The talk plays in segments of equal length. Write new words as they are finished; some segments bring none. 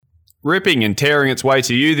Ripping and tearing its way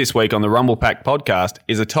to you this week on the Rumble Pack podcast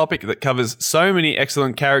is a topic that covers so many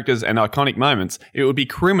excellent characters and iconic moments, it would be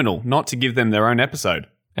criminal not to give them their own episode.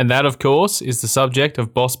 And that, of course, is the subject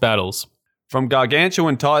of boss battles. From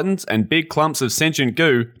gargantuan titans and big clumps of sentient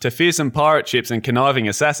goo to fearsome pirate ships and conniving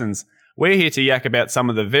assassins, we're here to yak about some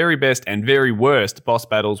of the very best and very worst boss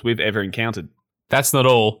battles we've ever encountered. That's not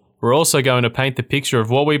all. We're also going to paint the picture of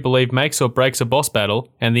what we believe makes or breaks a boss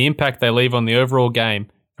battle and the impact they leave on the overall game.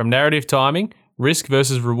 From narrative timing, risk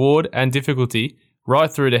versus reward and difficulty,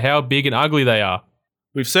 right through to how big and ugly they are.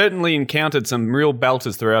 We've certainly encountered some real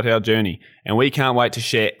belters throughout our journey, and we can't wait to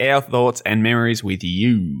share our thoughts and memories with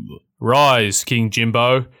you. Rise, King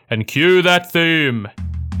Jimbo, and cue that theme.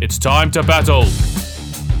 It's time to battle.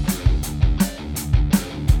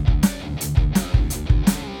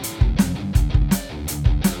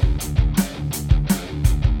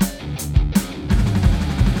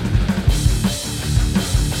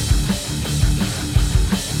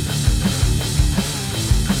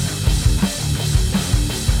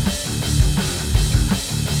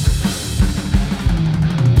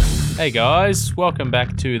 Hey guys, welcome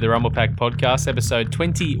back to the Rumble Pack podcast, episode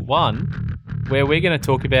 21, where we're going to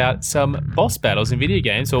talk about some boss battles in video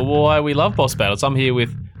games, or why we love boss battles. I'm here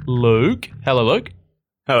with Luke. Hello, Luke.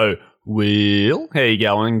 Hello, Will. How you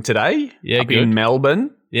going today? Yeah, Up good. in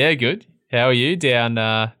Melbourne. Yeah, good. How are you down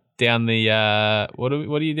the what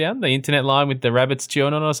are you down? The internet line with the rabbits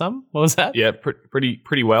chewing on or something? What was that? Yeah,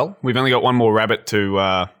 pretty well. We've only got one more rabbit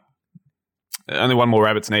to. Only one more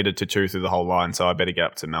rabbit's needed to chew through the whole line, so I better get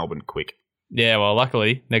up to Melbourne quick. Yeah, well,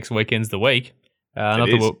 luckily next weekend's the week. Not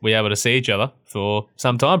that we'll be able to see each other for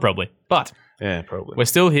some time, probably. But yeah, probably. We're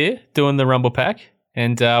still here doing the Rumble Pack,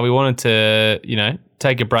 and we wanted to,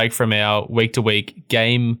 take a break from our week-to-week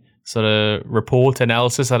game sort of report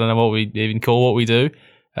analysis. I don't know what we even call what we do.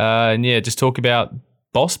 Just talk about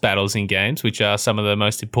boss battles in games, which are some of the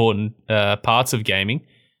most important parts of gaming,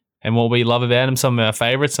 and what we love about them, some of our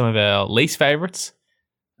favorites, some of our least favorites.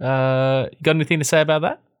 Got anything to say about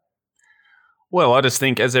that? Well, I just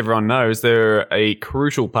think, as everyone knows, they're a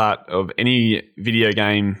crucial part of any video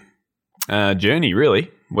game journey,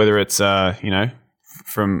 really, whether it's,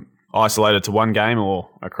 from isolated to one game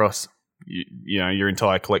or across, your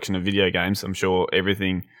entire collection of video games. I'm sure every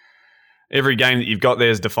game that you've got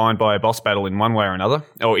there is defined by a boss battle in one way or another.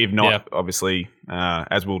 Or if not, obviously,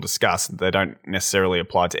 as we'll discuss, they don't necessarily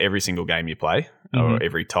apply to every single game you play or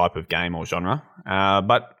every type of game or genre.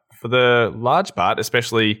 But for the large part,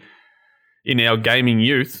 especially in our gaming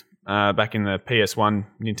youth, back in the PS1,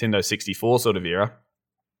 Nintendo 64 sort of era,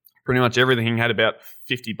 pretty much everything had about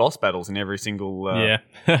 50 boss battles in every single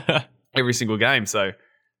every single game. So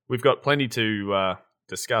we've got plenty to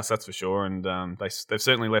discuss, that's for sure, and they've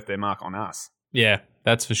certainly left their mark on us. Yeah,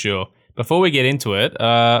 that's for sure. Before we get into it,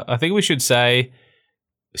 I think we should say,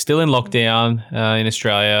 still in lockdown in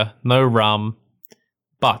Australia, no rum,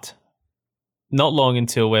 but not long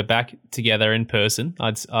until we're back together in person,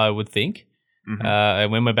 I would think.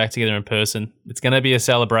 And when we're back together in person, it's going to be a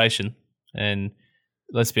celebration, and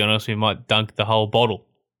let's be honest, we might dunk the whole bottle.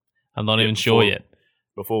 I'm not even sure yet.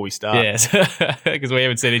 Before we start. Yes, because we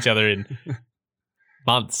haven't seen each other in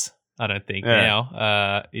months, I don't think,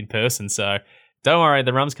 now, in person. So don't worry,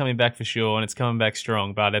 the rum's coming back for sure, and it's coming back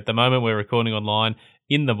strong. But at the moment, we're recording online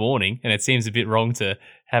in the morning, and it seems a bit wrong to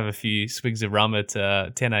have a few swigs of rum at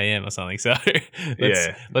 10 a.m. or something. So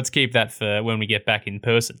let's keep that for when we get back in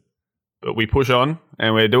person. But we push on,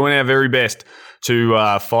 and we're doing our very best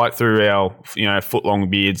to fight through our,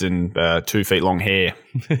 foot-long beards and 2 feet long hair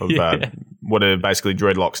of what are basically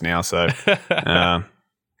dreadlocks now. So,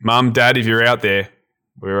 Mum, Dad, if you're out there,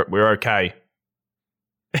 we're okay.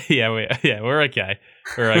 We're okay.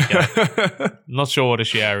 We're okay. Not sure what a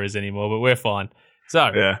shower is anymore, but we're fine.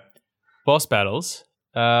 So, boss battles.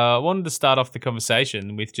 I wanted to start off the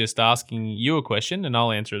conversation with just asking you a question, and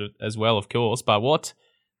I'll answer it as well, of course. But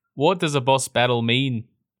what does a boss battle mean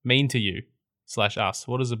to you / us?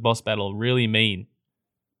 What does a boss battle really mean?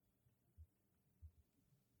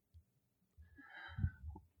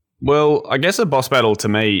 Well, I guess a boss battle to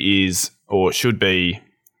me is, or should be,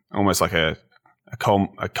 almost like a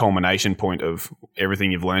culmination point of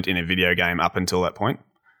everything you've learnt in a video game up until that point.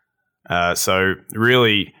 So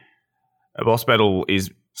really, a boss battle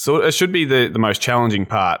is it should be the most challenging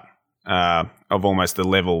part of almost the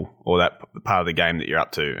level or that part of the game that you're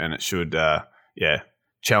up to, and it should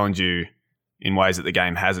challenge you in ways that the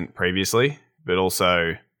game hasn't previously, but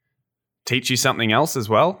also teach you something else as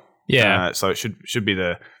well. So it should be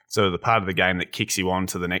the part of the game that kicks you on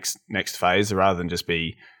to the next phase, rather than just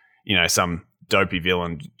be some dopey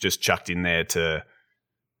villain just chucked in there to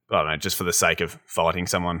I don't know, just for the sake of fighting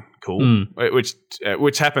someone cool,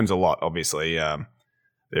 which happens a lot. Obviously,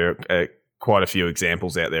 there are quite a few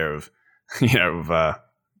examples out there of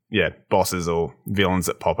bosses or villains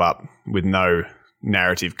that pop up with no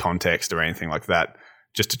narrative context or anything like that,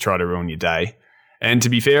 just to try to ruin your day. And to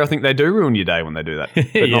be fair, I think they do ruin your day when they do that,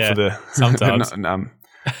 but not for the sometimes.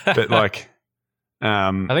 But like,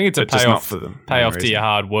 I think it's a payoff to your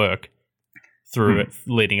hard work through it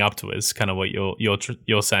leading up to it. Is kind of what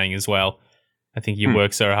you're saying as well. I think you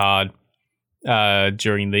work so hard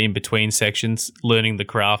during the in between sections, learning the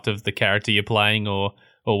craft of the character you're playing or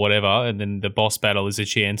whatever, and then the boss battle is a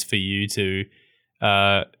chance for you to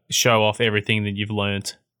show off everything that you've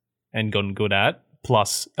learnt and gotten good at,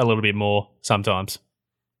 plus a little bit more sometimes.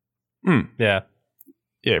 Yeah,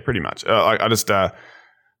 pretty much. I just don't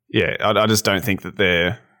think that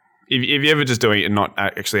they're. If you're ever just doing it and not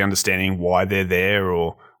actually understanding why they're there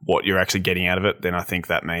or what you're actually getting out of it, then I think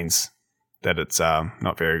that means that it's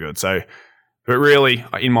not very good. So, but really,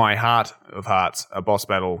 in my heart of hearts, a boss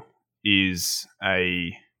battle is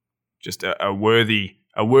a worthy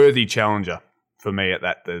challenger for me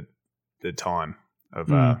at the time of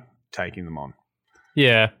taking them on.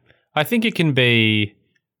 Yeah, I think it can be.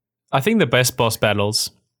 I think the best boss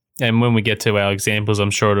battles, and when we get to our examples,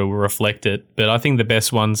 I'm sure it will reflect it. But I think the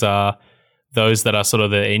best ones are those that are sort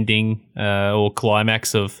of the ending or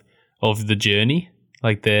climax of the journey,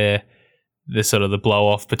 like they're sort of the blow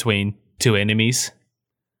off between two enemies.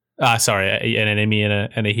 An enemy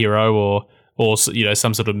and a hero, or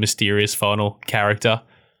some sort of mysterious final character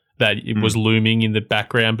that was looming in the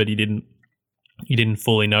background, but you didn't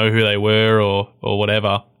fully know who they were or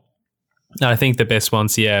whatever. And I think the best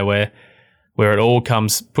ones, where it all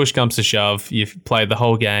push comes to shove, you've played the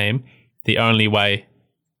whole game. The only way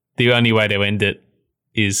to end it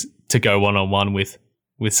is to go one-on-one with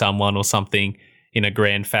someone or something in a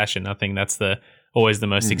grand fashion. I think that's always the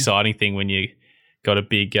most exciting thing when you got a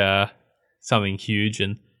big something huge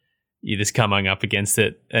and you're just coming up against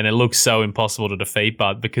it, and it looks so impossible to defeat,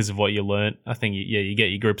 but because of what you learnt, I think you get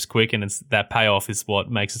your grips quick, and it's that payoff is what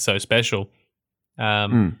makes it so special.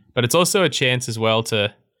 But it's also a chance as well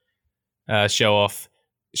to show off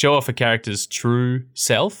a character's true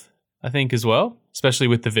self, I think, as well, especially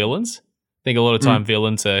with the villains. I think a lot of time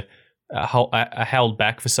villains are held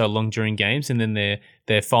back for so long during games, and then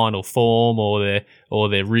their final form or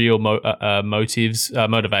their real motivations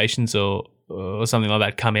or something like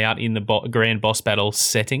that come out in the grand boss battle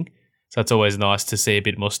setting. So it's always nice to see a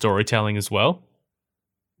bit more storytelling as well.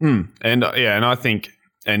 And I think,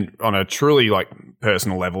 and on a truly like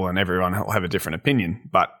personal level, and everyone will have a different opinion,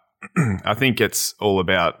 but I think it's all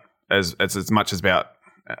about as much as about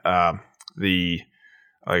the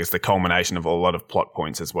culmination of a lot of plot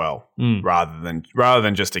points as well, rather than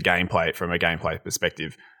just a gameplay from a gameplay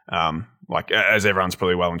perspective. Like as everyone's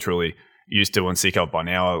probably well and truly used to and sick of by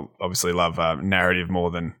now, I obviously love narrative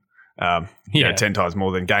more than 10 times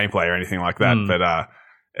more than gameplay or anything like that. But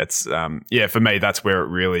it's for me, that's where it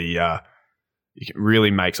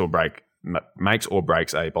really makes or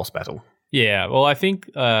breaks a boss battle. Yeah, well, I think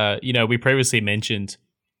we previously mentioned,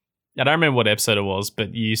 I don't remember what episode it was,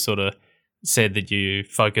 but you sort of said that you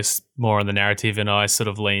focus more on the narrative, and I sort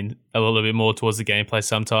of lean a little bit more towards the gameplay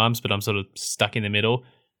sometimes, but I'm sort of stuck in the middle.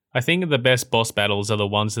 I think the best boss battles are the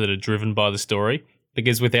ones that are driven by the story,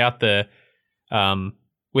 because without the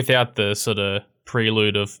sort of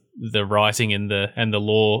prelude of the writing and the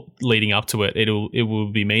lore leading up to it, it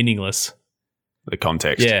will be meaningless. The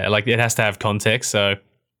context, like it has to have context. So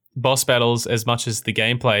boss battles, as much as the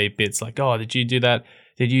gameplay bits, like, oh, did you do that?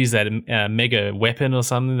 Did you use that mega weapon or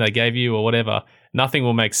something they gave you or whatever? Nothing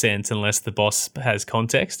will make sense unless the boss has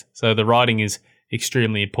context. So the writing is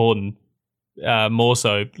extremely important, more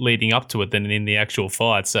so leading up to it than in the actual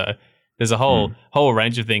fight. So there's a whole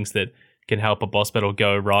range of things that can help a boss battle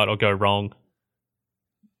go right or go wrong.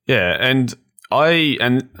 Yeah, and I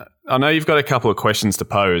know you've got a couple of questions to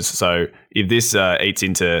pose. So if this eats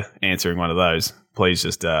into answering one of those, please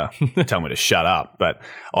just tell me to shut up. But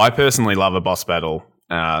I personally love a boss battle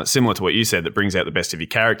similar to what you said that brings out the best of your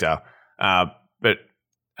character. But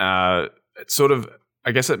it's sort of,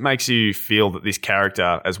 I guess it makes you feel that this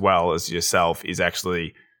character, as well as yourself, is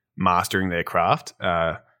actually mastering their craft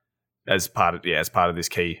as part of this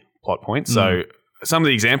key plot point. So some of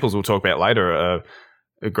the examples we'll talk about later are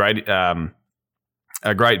great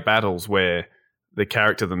battles where the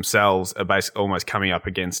character themselves are basically almost coming up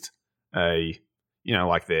against an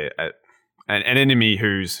enemy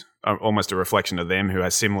who's almost a reflection of them, who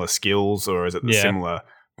has similar skills or is at the similar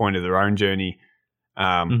point of their own journey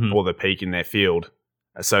or the peak in their field,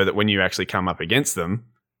 so that when you actually come up against them,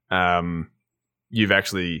 you've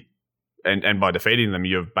actually, and by defeating them,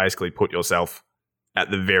 you've basically put yourself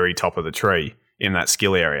at the very top of the tree in that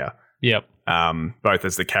skill area. Yep. Both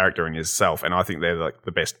as the character and yourself, and I think they're like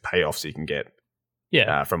the best payoffs you can get.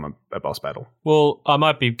 Yeah. From a boss battle. Well, I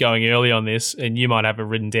might be going early on this, and you might have it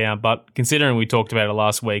written down, but considering we talked about it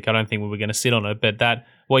last week, I don't think we were going to sit on it. But that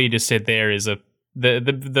what you just said there is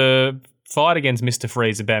the fight against Mr.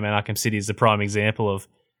 Freeze in Batman Arkham City is the prime example of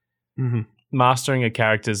mastering a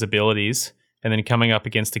character's abilities and then coming up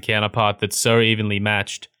against a counterpart that's so evenly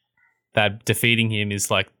matched that defeating him is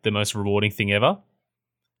like the most rewarding thing ever.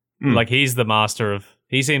 Like he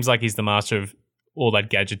seems like he's the master of all that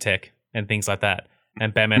gadget tech and things like that.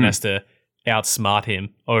 And Batman has to outsmart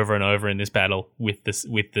him over and over in this battle with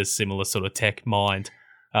this similar sort of tech mind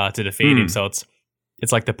to defeat him. So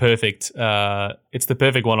it's like the perfect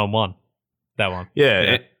one-on-one. That one.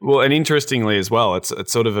 Yeah. And interestingly as well, it's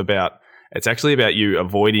actually about you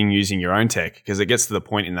avoiding using your own tech, because it gets to the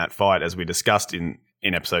point in that fight, as we discussed in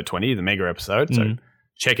episode 20, the mega episode. So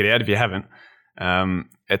check it out if you haven't.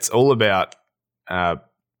 It's all about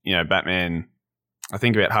Batman. I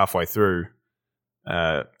think about halfway through,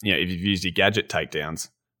 if you've used your gadget takedowns,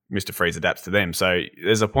 Mr. Freeze adapts to them. So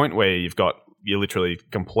there's a point where you're literally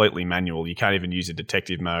completely manual. You can't even use a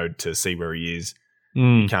detective mode to see where he is.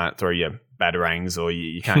 You can't throw your batarangs, or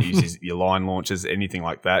you can't use your line launchers, anything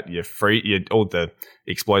like that. You're free. All the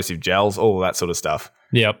explosive gels, all of that sort of stuff.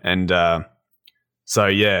 Yep. And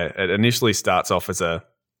it initially starts off as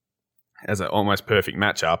an almost perfect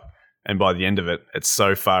matchup, and by the end of it, it's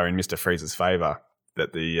so far in Mr. Freeze's favor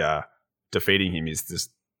that the defeating him is just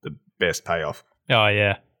the best payoff. Oh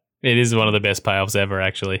yeah, it is one of the best payoffs ever,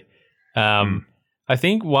 actually. I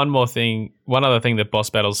think one other thing that boss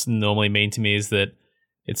battles normally mean to me is that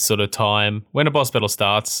it's sort of time. When a boss battle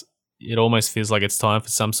starts, it almost feels like it's time for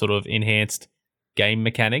some sort of enhanced game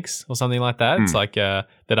mechanics or something like that. It's like that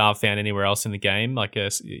aren't found anywhere else in the game,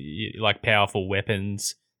 like powerful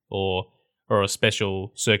weapons or a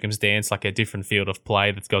special circumstance, like a different field of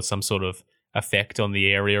play that's got some sort of effect on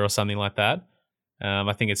the area or something like that.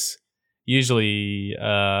 I think it's usually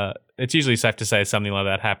safe to say something like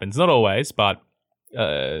that happens. Not always, but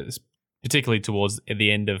particularly towards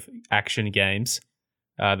the end of action games,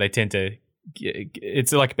 they tend to.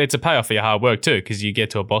 It's a payoff for your hard work too, because you get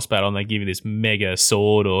to a boss battle and they give you this mega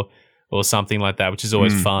sword or something like that, which is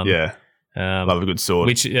always fun. Yeah, love a good sword.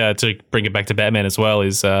 Which to bring it back to Batman as well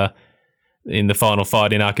is in the final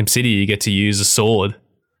fight in Arkham City, you get to use a sword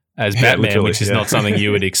as Batman, which is not something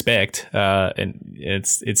you would expect, and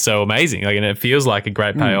it's so amazing. Like, and it feels like a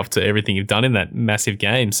great payoff to everything you've done in that massive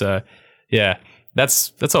game. So, yeah,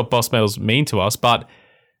 that's what boss battles mean to us. But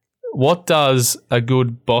what does a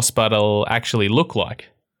good boss battle actually look like?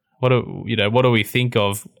 What do we think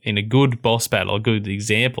of in a good boss battle? A good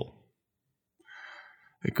example.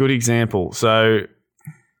 A good example. So,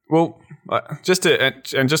 just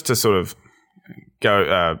to sort of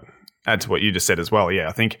go add to what you just said as well. Yeah,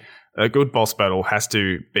 I think a good boss battle has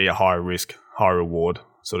to be a high risk, high reward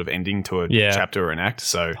sort of ending to a chapter or an act.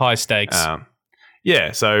 So high stakes.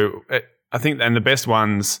 So I think, and the best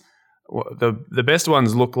ones. The best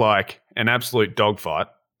ones look like an absolute dogfight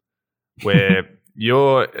where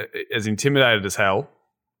you're as intimidated as hell,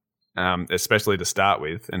 especially to start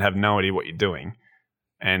with, and have no idea what you're doing.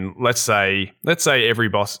 And let's say every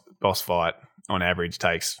boss fight on average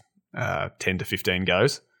takes 10 to 15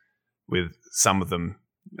 goes, with some of them,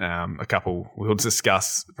 a couple we'll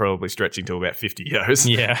discuss, probably stretching to about 50 goes.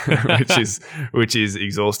 Yeah, which is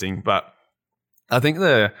exhausting. But I think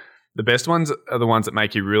the best ones are the ones that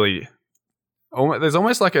make you really. There's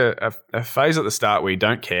almost like a phase at the start where you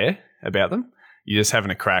don't care about them. You're just having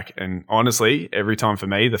a crack. And honestly, every time for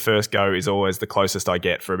me, the first go is always the closest I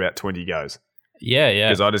get for about 20 goes. Yeah.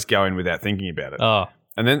 Because I just go in without thinking about it. Oh.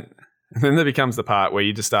 And then there becomes the part where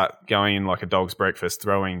you just start going in like a dog's breakfast,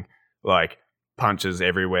 throwing like punches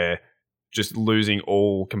everywhere, just losing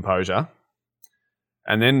all composure.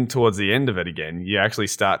 And then towards the end of it again, you actually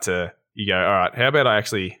you go, all right, how about I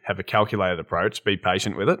actually have a calculated approach, be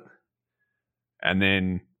patient with it, and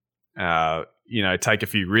then, take a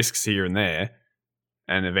few risks here and there,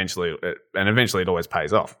 and eventually it always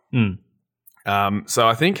pays off. So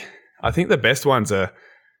I think the best ones are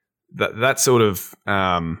that sort of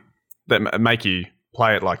that make you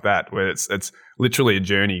play it like that, where it's literally a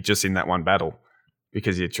journey just in that one battle,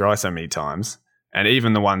 because you try so many times, and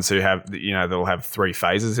even the ones who have they'll have 3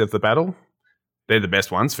 phases of the battle, they're the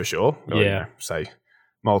best ones for sure. Yeah, say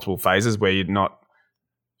multiple phases where you're not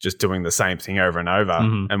just doing the same thing over and over.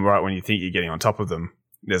 And right when you think you're getting on top of them,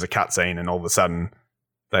 there's a cutscene, and all of a sudden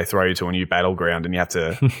they throw you to a new battleground, and you have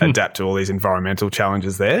to adapt to all these environmental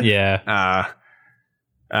challenges there. Yeah.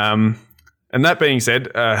 And that being said,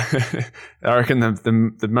 I reckon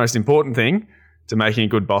the most important thing to making a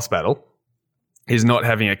good boss battle is not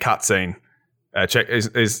having a cutscene.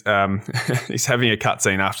 Is having a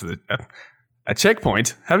cutscene after a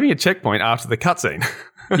checkpoint. Having a checkpoint after the cutscene.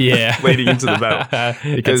 Yeah, leading into the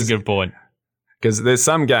battle. Because, that's a good point. Because there's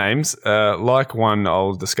some games, like one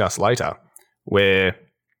I'll discuss later, where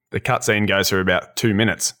the cutscene goes for about 2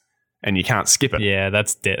 minutes and you can't skip it. Yeah,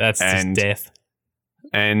 that's just death.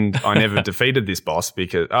 And I never defeated this boss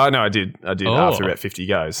because... Oh, no, I did. After about 50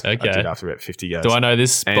 goes. Okay. I did after about 50 goes. Do I know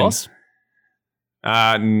this boss?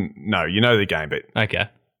 No, you know the game, but okay,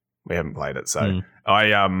 we haven't played it. So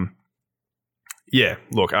yeah,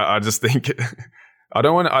 look, I just think... I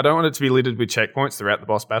don't want it to be littered with checkpoints throughout the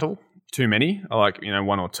boss battle. Too many. I like,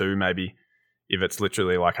 1 or 2 maybe. If it's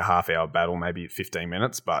literally like a half-hour battle, maybe 15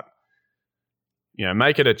 minutes. But,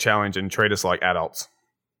 make it a challenge and treat us like adults.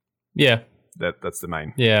 Yeah. That's the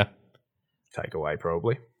main takeaway,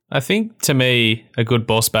 probably. I think, to me, a good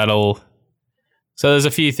boss battle... So there's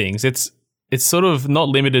a few things. It's sort of not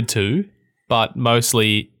limited to, but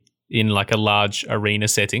mostly in like a large arena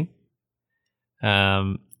setting.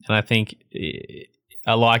 And I think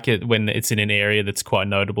I like it when it's in an area that's quite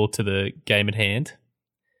notable to the game at hand.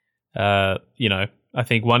 I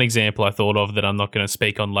think one example I thought of that I'm not going to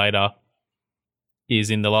speak on later is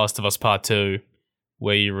in The Last of Us Part 2,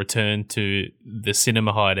 where you return to the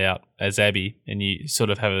cinema hideout as Abby and you sort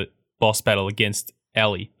of have a boss battle against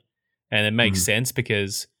Ellie. And it makes sense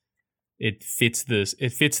because it fits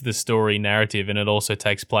the story narrative, and it also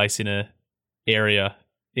takes place in a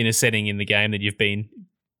setting in the game that you've been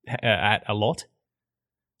at a lot.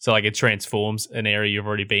 So like it transforms an area you've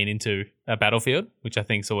already been into a battlefield, which I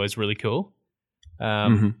think is always really cool.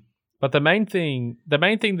 But the main thing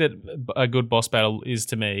that a good boss battle is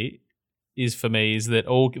for me is that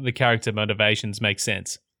all the character motivations make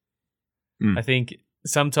sense. I think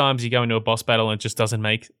sometimes you go into a boss battle and it just doesn't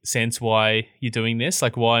make sense why you're doing this.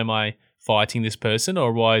 Like, why am I fighting this person,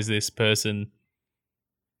 or why is this person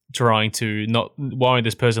why won't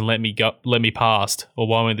this person let me past, or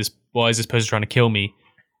why is this person trying to kill me?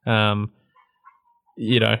 I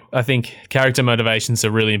think character motivations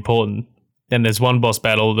are really important. And there's one boss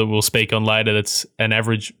battle that we'll speak on later that's an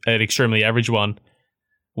extremely average one,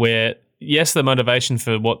 where yes, the motivation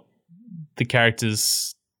for what the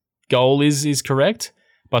character's goal is correct,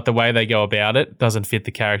 but the way they go about it doesn't fit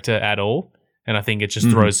the character at all. And I think it just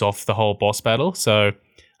throws off the whole boss battle. So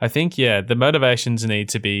I think, the motivations need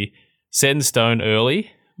to be set in stone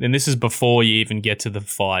early. And this is before you even get to the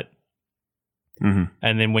fight. And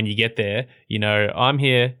then when you get there, I'm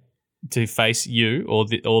here to face you or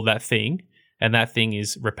that thing. And that thing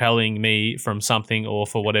is repelling me from something or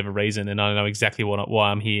for whatever reason. And I know exactly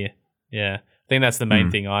why I'm here. Yeah. I think that's the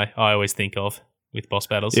main thing I always think of with boss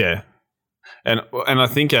battles. Yeah. And I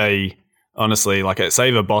think honestly, like say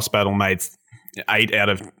if a boss battle made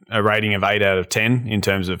a rating of 8 out of 10 in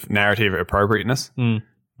terms of narrative appropriateness,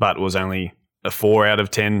 but was only a 4 out of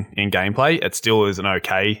 10 in gameplay, it still is an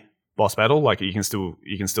okay boss battle. Like you can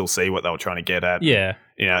still see what they were trying to get at. Yeah.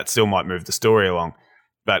 It still might move the story along.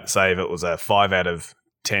 But say if it was a 5 out of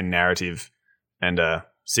 10 narrative and a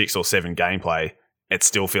 6 or 7 gameplay, it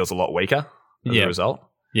still feels a lot weaker as a result.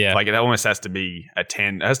 Yeah. Like it almost has to be a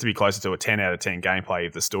 10. It has to be closer to a 10 out of 10 gameplay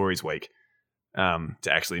if the story's weak to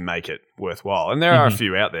actually make it worthwhile. And there are a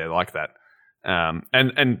few out there like that.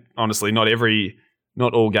 And honestly, not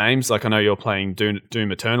all games. Like I know you're playing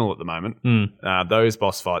Doom Eternal at the moment. Those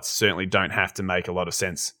boss fights certainly don't have to make a lot of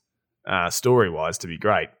sense story-wise to be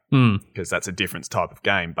great because that's a different type of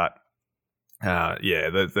game. But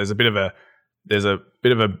there's a bit of a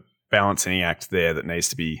balancing act there that needs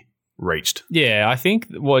to be reached. Yeah, I think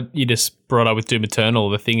what you just brought up with Doom Eternal,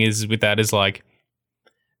 the thing is with that is like,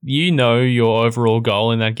 your overall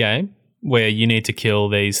goal in that game where you need to kill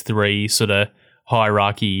these 3 sort of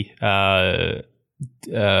hierarchy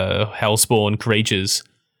hellspawn creatures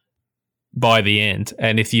by the end.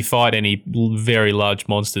 And if you fight any very large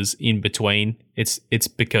monsters in between, it's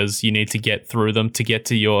because you need to get through them to get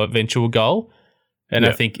to your eventual goal. And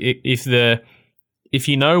I think if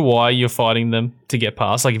you know why you're fighting them to get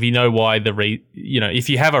past, like if you know why if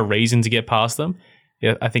you have a reason to get past them,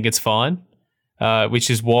 I think it's fine. Which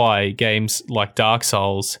is why games like Dark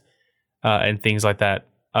Souls and things like that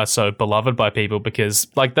are so beloved by people, because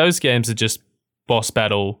like those games are just boss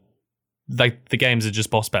battle. Like the games are just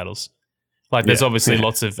boss battles. Like there's obviously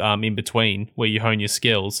lots of in between where you hone your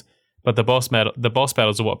skills, but the boss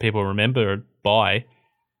battles are what people remember by,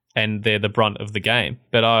 and they're the brunt of the game.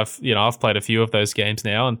 But I've played a few of those games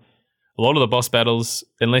now, and a lot of the boss battles,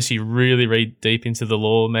 unless you really read deep into the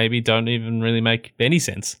lore, maybe don't even really make any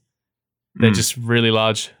sense. They're just really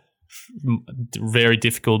large, very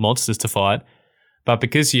difficult monsters to fight. But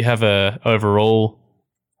because you have a overall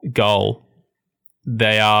goal,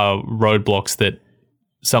 they are roadblocks that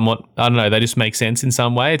somewhat, I don't know, they just make sense in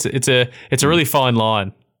some way. It's a really fine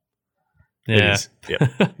line. Yeah. It is.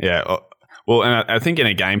 Yeah. Well, and I think in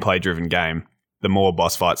a gameplay-driven game, the more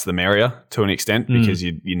boss fights, the merrier to an extent, because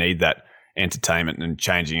you need that entertainment and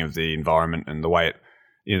changing of the environment and the way it,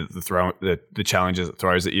 the challenges it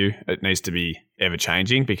throws at you. It needs to be ever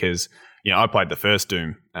changing because I played the first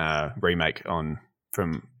Doom remake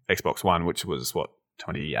from Xbox One, which was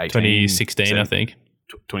 2016, I think.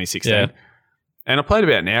 2016. Yeah. And I played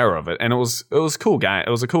about an hour of it, and it was a cool game. It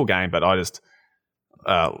was a cool game, but I just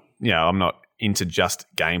I'm not into just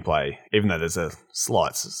gameplay, even though there's a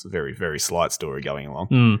very, very slight story going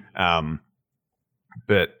along.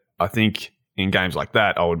 But I think in games like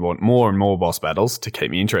that, I would want more and more boss battles to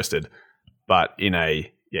keep me interested. But in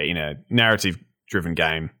a narrative-driven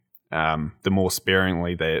game, the more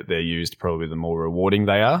sparingly they're used, probably the more rewarding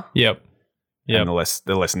they are. Yep. And the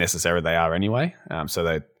less necessary they are anyway. So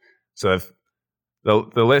they've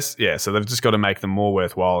just got to make them more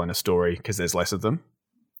worthwhile in a story because there's less of them.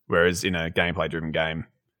 Whereas in a gameplay-driven game,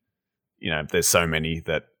 there's so many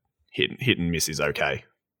that hit and miss is okay.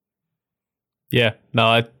 Yeah, no,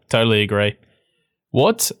 I totally agree.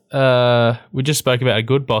 What we just spoke about a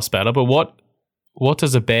good boss battle, but what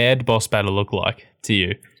does a bad boss battle look like to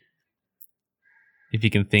you? If you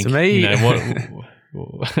can think, to me,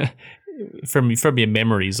 what from your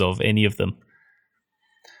memories of any of them.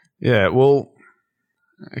 Yeah, well,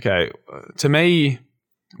 okay. To me,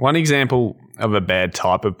 one example of a bad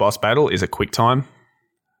type of boss battle is a quick time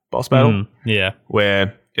boss battle. Yeah.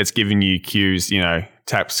 Where it's giving you cues,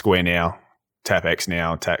 tap square now, tap X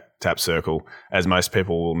now, tap circle, as most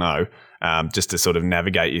people will know, just to sort of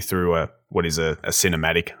navigate you through what is a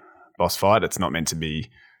cinematic boss fight. It's not meant to be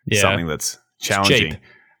something that's challenging.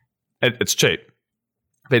 It's cheap.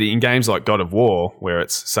 But in games like God of War, where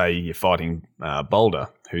it's, say, you're fighting Baldur,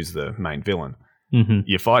 who's the main villain,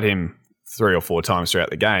 you fight him 3 or 4 times throughout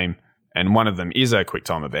the game, and one of them is a quick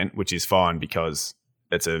time event, which is fine because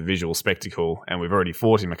it's a visual spectacle, and we've already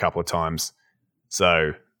fought him a couple of times,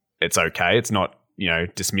 so it's okay. It's not,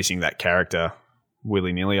 dismissing that character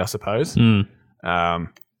willy-nilly, I suppose. Other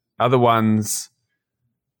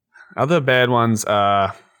bad ones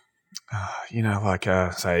are,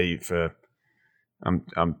 say for,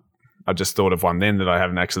 I just thought of one then that I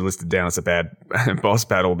haven't actually listed down as a bad boss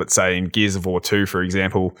battle, but say in Gears of War 2, for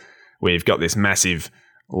example, we've got this massive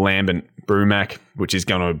lambent Brumac, which is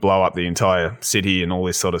going to blow up the entire city and all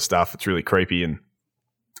this sort of stuff. It's really creepy, and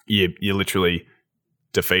you literally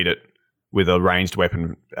defeat it with a ranged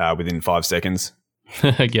weapon within 5 seconds.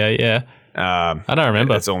 Okay, yeah. I don't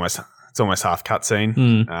remember. It's almost half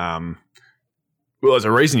cutscene. Well, there's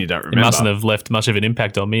a reason you don't remember. It mustn't have left much of an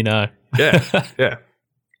impact on me, no. Yeah.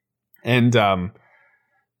 And I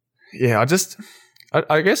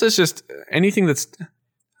guess it's just anything that's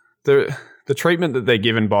the treatment that they're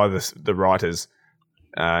given by the writers,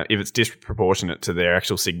 if it's disproportionate to their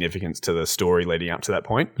actual significance to the story leading up to that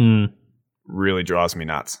point, really drives me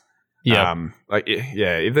nuts. Yeah.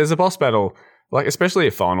 If there's a boss battle, like especially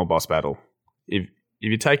a final boss battle, if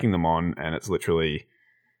you're taking them on and it's literally,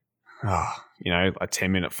 a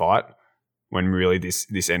 10-minute fight, when really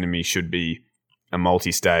this enemy should be a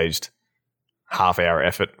multi-staged half-hour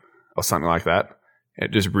effort or something like that,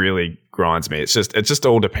 it just really grinds me. It just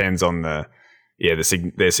all depends on their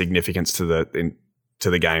significance to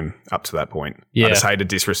the game up to that point. Yeah. I just hate a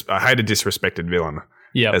disrespected villain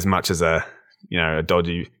as much as a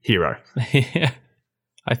dodgy hero. Yeah.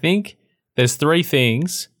 I think there's 3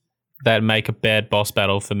 things that make a bad boss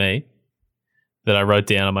battle for me that I wrote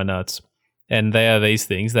down on my notes. And they are these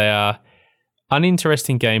things. They are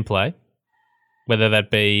uninteresting gameplay, whether that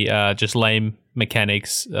be just lame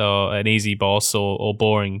mechanics or an easy boss or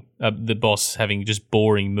boring, the boss having just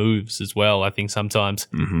boring moves as well. I think sometimes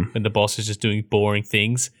when the boss is just doing boring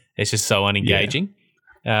things, it's just so unengaging.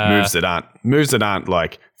 Moves that aren't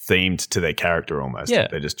like themed to their character almost. Yeah.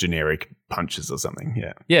 They're just generic punches or something.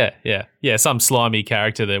 Yeah. Some slimy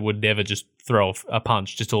character that would never just throw a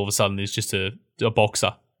punch, just all of a sudden is just a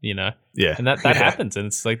boxer, Yeah. And that happens, and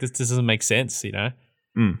it's like this doesn't make sense,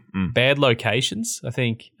 Bad locations. I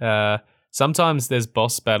think sometimes there's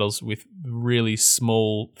boss battles with really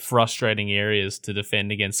small, frustrating areas to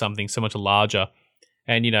defend against something so much larger.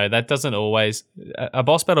 And, that doesn't always... A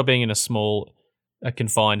boss battle being in a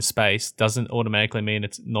confined space doesn't automatically mean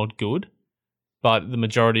it's not good. but the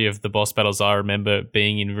majority of the boss battles I remember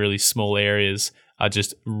being in really small areas are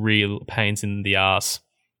just real pains in the ass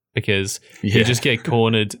because you just get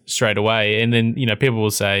cornered straight away. And then, people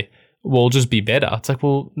will say, well, just be better. It's like,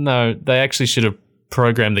 well, no, they actually should have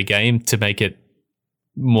programmed the game to make it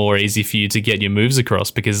more easy for you to get your moves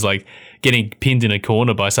across, because like getting pinned in a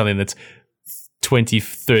corner by something that's 20,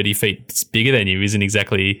 30 feet bigger than you isn't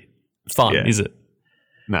exactly fun, is it?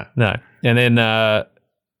 No. And then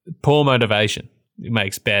poor motivation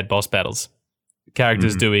makes bad boss battles.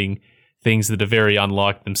 Characters doing things that are very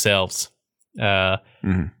unlike themselves.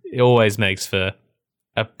 It always makes for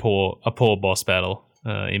a poor boss battle,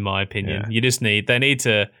 in my opinion.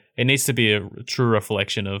 It needs to be a true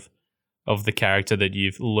reflection of the character that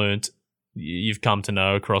you've come to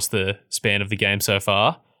know across the span of the game so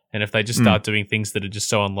far. And if they just start doing things that are just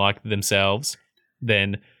so unlike themselves,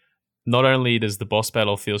 then not only does the boss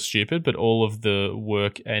battle feel stupid, but all of the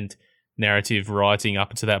work and narrative writing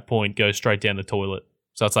up to that point goes straight down the toilet.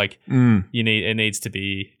 So it's like it needs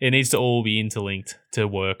to all be interlinked to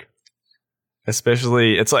work.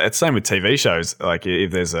 Especially, it's same with TV shows. Like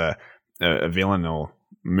if there's a villain or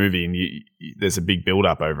movie and there's a big build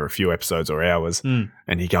up over a few episodes or hours, and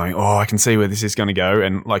you're going, oh, I can see where this is going to go,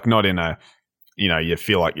 and like not in a, you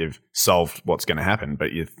feel like you've solved what's going to happen,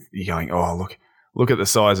 but you're going, oh, look at the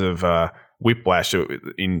size of Whiplash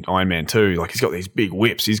in Iron Man 2. Like he's got these big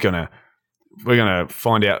whips. We're gonna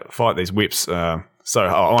fight these whips. So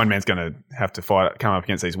Iron Man's going to have to come up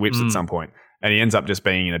against these whips at some point, and he ends up just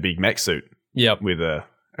being in a big mech suit. Yep. With a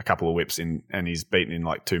couple of whips and he's beaten in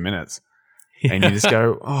like 2 minutes. And you just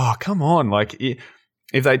go, oh, come on. Like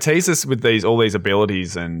if they tease us with all these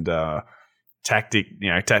abilities and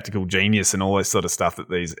tactical genius and all this sort of stuff that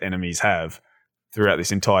these enemies have throughout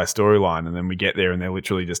this entire storyline, and then we get there and they're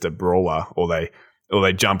literally just a brawler, or they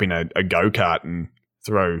jump in a go-kart and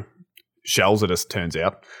throw shells at us, turns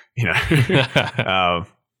out,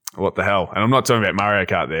 what the hell? And I'm not talking about Mario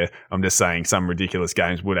Kart there. I'm just saying some ridiculous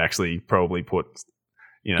games would actually probably put,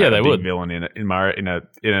 a big villain in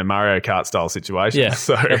a Mario Kart style situation. Yeah,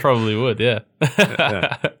 so they probably would. Yeah,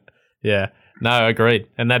 yeah. No, agreed.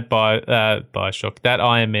 And that Bioshock, that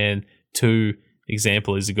Iron Man 2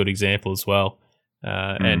 example is a good example as well.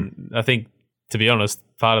 And I think, to be honest,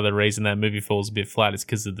 part of the reason that movie falls a bit flat is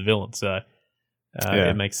because of the villain. So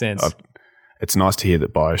it makes sense. It's nice to hear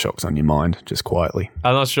that Bioshock's on your mind, just quietly.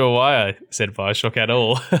 I'm not sure why I said Bioshock at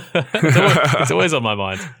all. It's always on my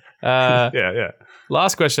mind. Yeah.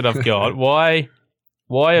 Last question I've got: Why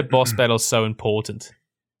are boss battles so important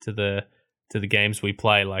to the games we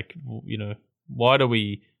play? Like, why do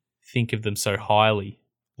we think of them so highly?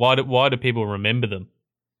 Why do people remember them?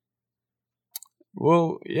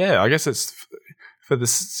 Well, yeah, I guess it's for the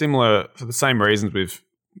same reasons we've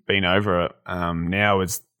been over it. Now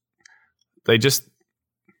is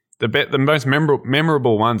the most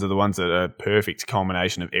memorable ones are the ones that are a perfect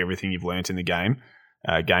culmination of everything you've learnt in the game,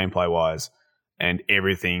 gameplay wise, and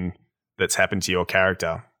everything that's happened to your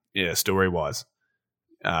character, story wise.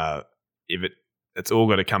 It's all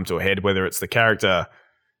got to come to a head, whether it's the character,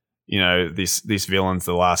 this villain's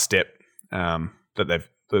the last step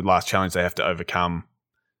the last challenge they have to overcome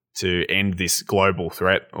to end this global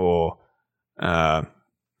threat, or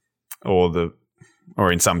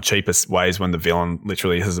in some cheapest ways when the villain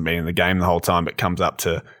literally hasn't been in the game the whole time but comes up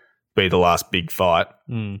to be the last big fight.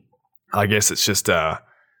 I guess it's just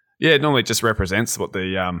normally it just represents what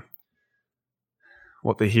the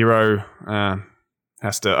hero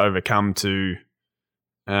has to overcome to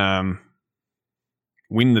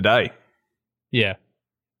win the day. Yeah,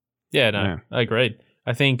 I agreed.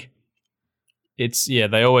 I think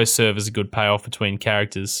they always serve as a good payoff between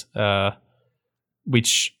characters,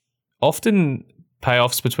 which often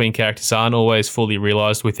payoffs between characters aren't always fully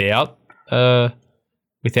realized without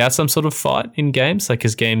some sort of fight in games. Like,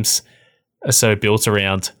 because games are so built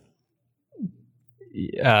around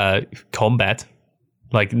combat.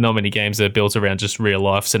 Like, not many games are built around just real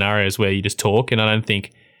life scenarios where you just talk. And I don't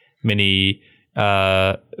think there's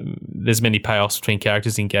many payoffs between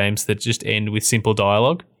characters in games that just end with simple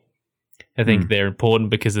dialogue. I think they're important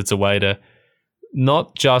because it's a way to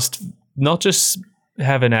not just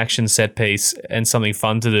have an action set piece and something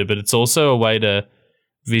fun to do, but it's also a way to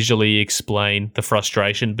visually explain the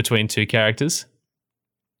frustration between two characters.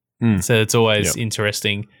 So it's always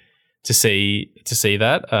interesting to see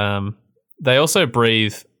that. They also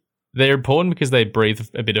breathe. They're important because they breathe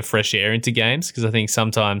a bit of fresh air into games, because I think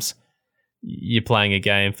sometimes you're playing a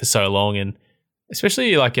game for so long, and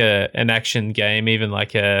especially like an action game, even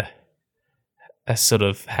like a sort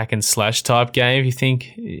of hack and slash type game.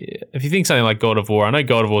 If you think something like God of War, I know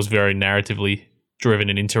God of War is very narratively driven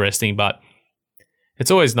and interesting, but it's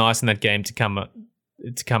always nice in that game to come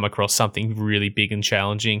across something really big and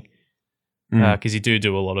challenging, because you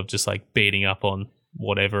do a lot of just like beating up on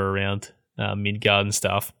whatever around Midgard and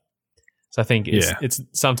stuff. So I think it's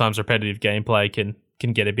sometimes repetitive gameplay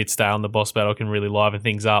can get a bit stale, and the boss battle can really liven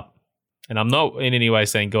things up. And I'm not in any way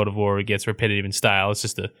saying God of War gets repetitive and stale. It's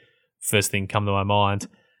just the first thing come to my mind.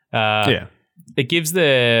 It gives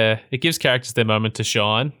characters their moment to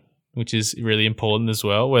shine, which is really important as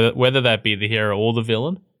well. Whether that be the hero or the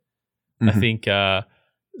villain, I think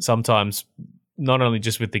sometimes not only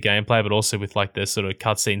just with the gameplay, but also with like the sort of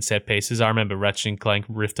cutscene set pieces. I remember Ratchet and Clank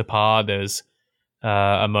Rift Apart. There's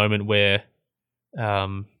a moment where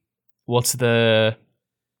what's the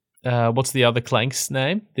other Clank's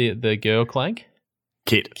name? The girl Clank?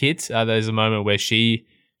 Kit. There's a moment where she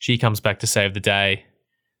comes back to save the day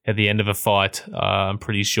at the end of a fight, I'm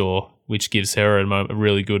pretty sure, which gives her a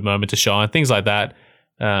really good moment to shine. Things like that.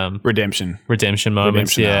 Redemption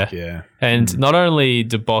moments, arc, And not only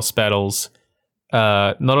do boss battles,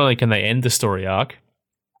 not only can they end the story arc,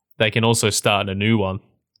 they can also start a new one.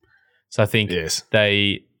 So I think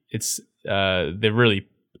they're really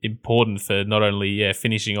important for not only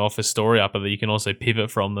finishing off a story arc, but that you can also pivot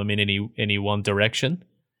from them in any one direction.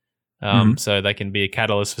 So they can be a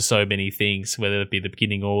catalyst for so many things, whether it be the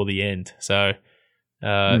beginning or the end. So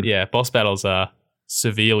boss battles are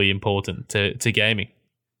severely important to gaming.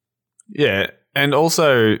 Yeah, and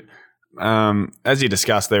also, as you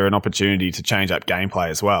discussed, they're an opportunity to change up gameplay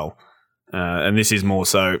as well. And this is more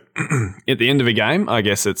so at the end of a game. I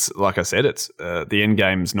guess it's, like I said, it's the end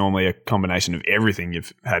game's normally a combination of everything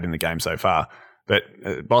you've had in the game so far. But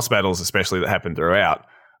boss battles, especially that happen throughout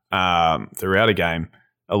a game,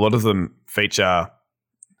 a lot of them feature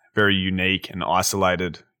very unique and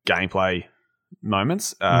isolated gameplay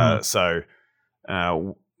moments. I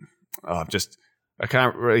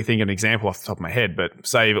can't really think of an example off the top of my head, but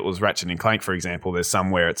say if it was Ratchet and Clank, for example, there's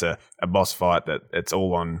somewhere it's a boss fight that it's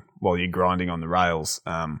all on while you're grinding on the rails,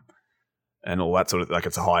 and all that sort of, like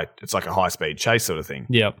it's like a high speed chase sort of thing.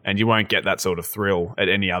 Yep. And you won't get that sort of thrill at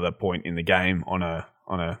any other point in the game on a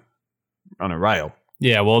rail.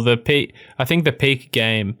 Yeah, well, I think the peak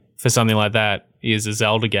game for something like that is a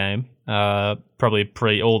Zelda game,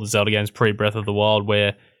 probably all the Zelda games pre Breath of the Wild,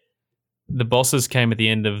 where the bosses came at the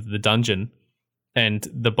end of the dungeon, and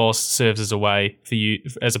the boss serves as a way for you,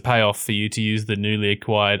 as a payoff for you to use the newly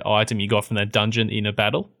acquired item you got from that dungeon in a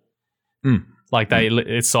battle. Like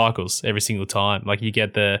it cycles every single time. Like you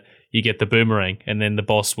get the boomerang, and then the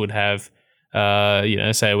boss would have,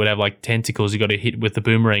 say it would have like tentacles you got to hit with the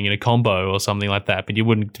boomerang in a combo or something like that. But you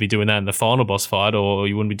wouldn't be doing that in the final boss fight, or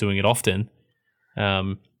you wouldn't be doing it often.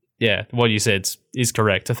 What you said is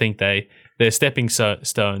correct. I think they're stepping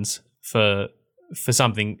stones for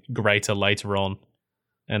something greater later on,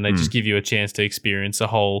 and they just give you a chance to experience a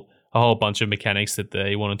whole bunch of mechanics that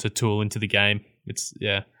they wanted to tool into the game.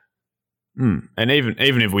 And even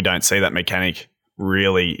if we don't see that mechanic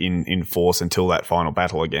really in force until that final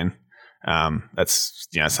battle again, that's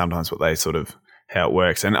sometimes what they sort of how it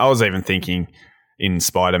works. And I was even thinking in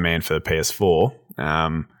Spider-Man for the PS4,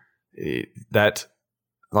 that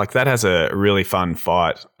has a really fun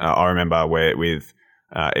fight. I remember with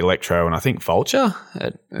Electro and I think Vulture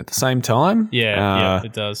at the same time. Yeah,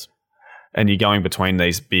 it does. And you're going between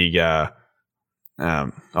these big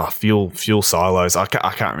fuel silos. I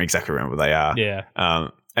can't exactly remember what they are. Yeah.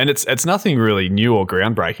 And it's nothing really new or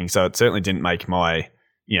groundbreaking, so it certainly didn't make my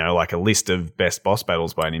like a list of best boss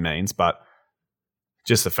battles by any means. But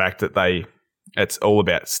just the fact that it's all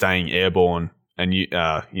about staying airborne and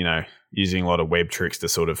using a lot of web tricks to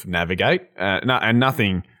sort of navigate. And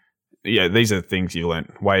nothing. Yeah, these are things you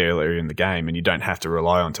learned way earlier in the game, and you don't have to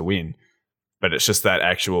rely on to win. But it's just that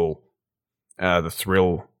actual the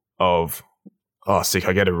thrill of sick!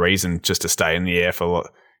 I get a reason just to stay in the air for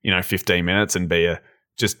 15 minutes and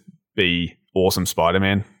be awesome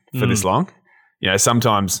Spider-Man for this long.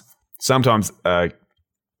 Sometimes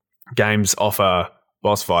games offer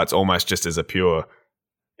boss fights almost just as a pure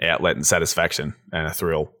outlet and satisfaction and a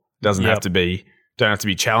thrill. Don't have to be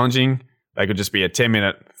challenging. They could just be a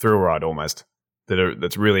 10-minute thrill ride almost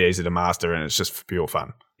that's really easy to master, and it's just for pure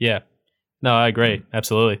fun. Yeah. No, I agree.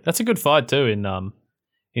 Absolutely. That's a good fight too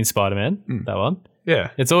in Spider-Man, that one.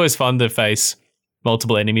 Yeah. It's always fun to face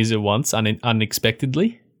multiple enemies at once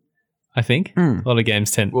unexpectedly, I think. A lot of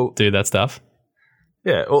games tend to do that stuff.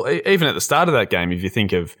 Yeah. Well, even at the start of that game, if you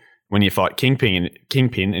think of when you fight Kingpin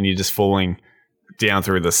and you're just falling down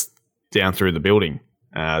through the building,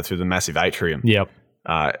 through the massive atrium. Yep.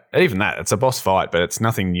 Even that, it's a boss fight, but it's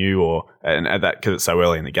nothing new and that because it's so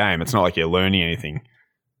early in the game, it's not like you're learning anything,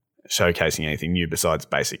 showcasing anything new besides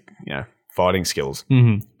basic, fighting skills.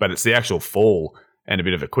 Mm-hmm. But it's the actual fall and a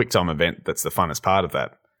bit of a quick time event that's the funnest part of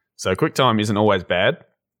that. So quick time isn't always bad,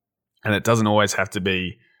 and it doesn't always have to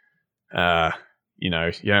be, you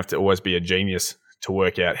don't have to always be a genius to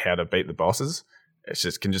work out how to beat the bosses.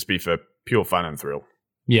 Can just be for pure fun and thrill.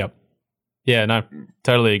 Yep. Yeah, no,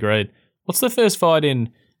 totally agreed. What's the first fight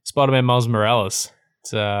in Spider-Man Miles Morales?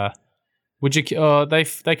 It's, would you?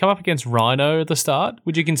 They come up against Rhino at the start.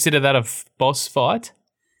 Would you consider that a boss fight?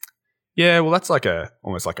 Yeah, well, that's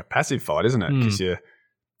almost like a passive fight, isn't it?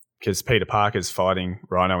 Because Peter Parker's fighting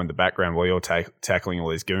Rhino in the background while you're tackling all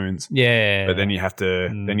these goons. Yeah, but then you have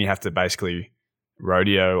to basically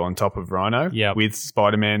rodeo on top of Rhino with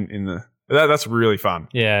Spider-Man in the. That's really fun.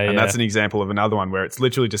 Yeah, that's an example of another one where it's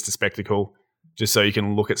literally just a spectacle, just so you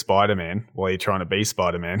can look at Spider-Man while you're trying to be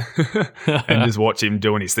Spider-Man and just watch him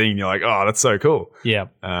doing his thing. And you're like, oh, that's so cool. Yeah.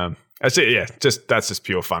 That's just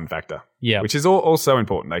pure fun factor. Yeah. Which is also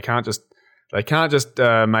important. They can't just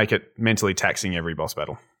make it mentally taxing every boss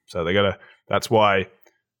battle. So that's why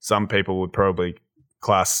some people would probably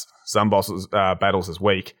class some bosses battles as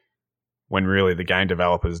weak, when really the game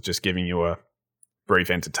developer's just giving you a brief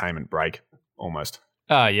entertainment break almost.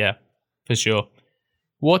 Yeah, for sure.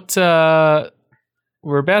 We're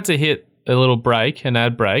about to hit a little break, an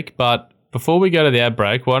ad break, but before we go to the ad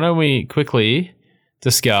break, why don't we quickly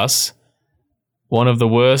discuss one of the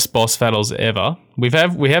worst boss battles ever. We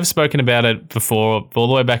have spoken about it before, all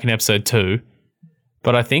the way back in episode 2,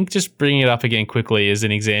 but I think just bringing it up again quickly as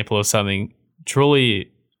an example of something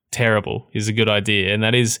truly terrible is a good idea, and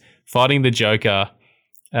that is fighting the Joker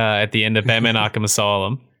at the end of Batman Arkham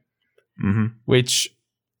Asylum, which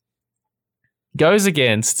goes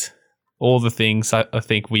against all the things I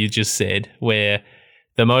think we just said, where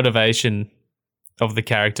the motivation of the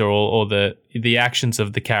character or the actions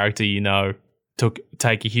of the character,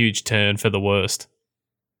 take a huge turn for the worst.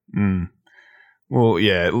 Well,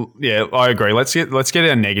 yeah, I agree. Let's get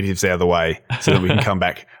our negatives out of the way so that we can come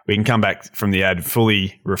back. We can come back from the ad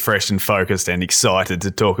fully refreshed and focused and excited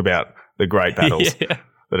to talk about the great battles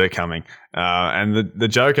that are coming. And the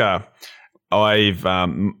Joker, do you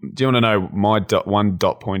want to know my one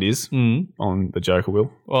dot point is on the Joker,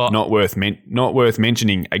 Will? Well, not worth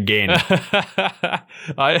mentioning again.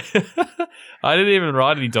 I didn't even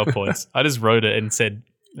write any dot points. I just wrote it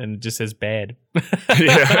and it just says bad.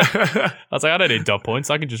 I was like, I don't need dot points.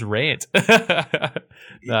 I can just rant.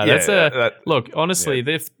 Look, honestly,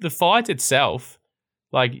 the fight itself,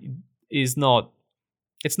 is not.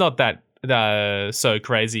 It's not that so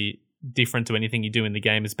crazy different to anything you do in the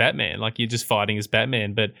game as Batman. Like, you're just fighting as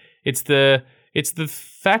Batman, but it's the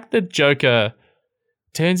fact that Joker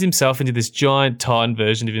turns himself into this giant Titan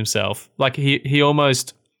version of himself. Like, he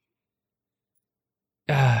almost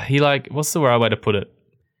what's the right way to put it?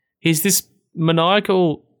 He's this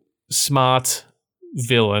maniacal, smart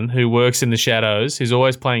villain who works in the shadows, who's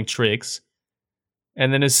always playing tricks,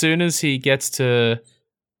 and then as soon as he gets to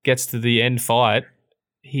the end fight,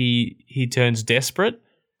 he turns desperate,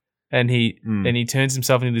 and he turns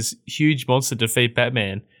himself into this huge monster to defeat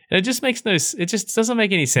Batman. And it just doesn't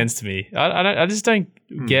make any sense to me. I just don't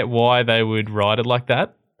get why they would write it like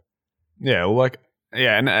that. Yeah, well,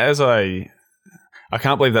 and as I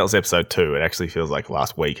can't believe that was episode 2. It actually feels like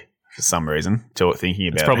last week for some reason. Thinking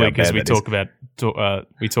about it's probably because we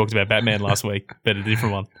talked about Batman last week, but a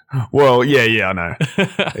different one. Well, yeah, I know.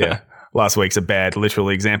 Yeah, last week's a bad literal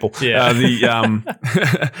example. Yeah.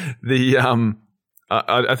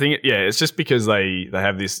 I think it's just because they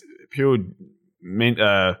have this pure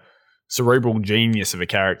cerebral genius of a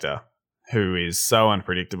character who is so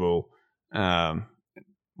unpredictable.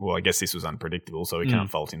 Well, I guess this was unpredictable, so we can't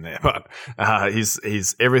fault him there. But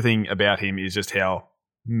his everything about him is just how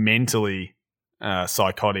mentally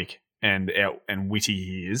psychotic and witty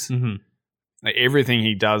he is. Mm-hmm. Like, everything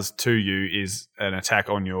he does to you is an attack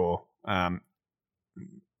on your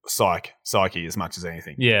psyche as much as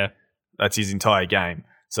anything. Yeah, that's his entire game.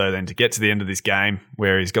 So then to get to the end of this game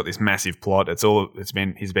where he's got this massive plot, he's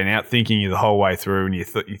been out thinking you the whole way through, and you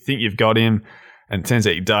think you've got him, and it turns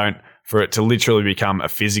out you don't. For it to literally become a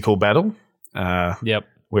physical battle,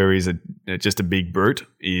 where he's just a big brute,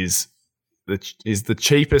 is the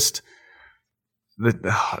cheapest.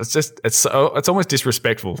 It's almost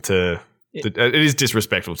disrespectful to. It is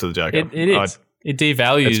disrespectful to the Joker. It is. It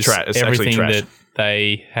devalues everything trash. that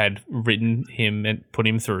they had written him and put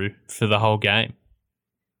him through for the whole game,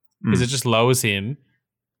 because it just lowers him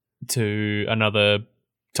to another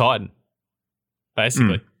Titan.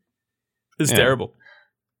 Basically, it's terrible.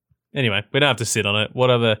 Anyway, we don't have to sit on it.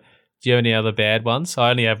 Do you have any other bad ones? I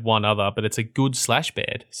only have one other, but it's a good /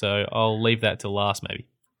 bad, so I'll leave that to last maybe.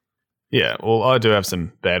 Yeah, well, I do have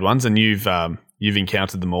some bad ones, and you've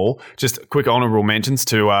encountered them all. Just quick honourable mentions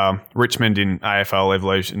to Richmond in AFL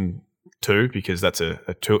Evolution 2, because that's a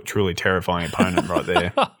truly terrifying opponent right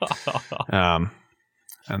there.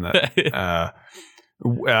 And that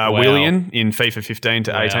Willian in FIFA 15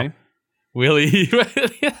 to 18 Willie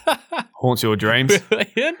haunts your dreams.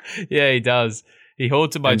 Willian? Yeah, he does. He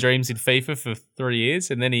haunted my dreams in FIFA for 3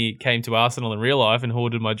 years, and then he came to Arsenal in real life and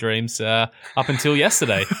haunted my dreams up until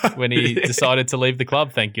yesterday when he decided to leave the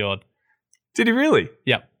club, thank God. Did he really?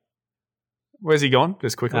 Yep. Where's he gone?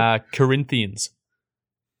 Just quickly. Corinthians.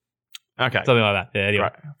 Okay. Something like that. Yeah, anyway.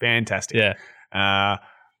 Right. Fantastic. Yeah.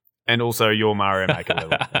 And also your Mario Maker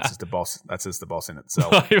level. That's just the boss. That's just the boss in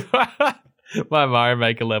itself. My Mario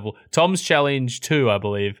Maker level. Tom's Challenge 2, I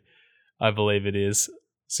believe it is.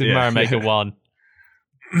 Super Mario Maker 1.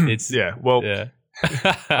 It's well,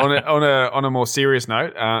 on a more serious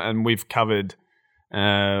note, and we've covered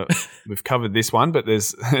this one, but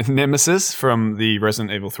there's Nemesis from the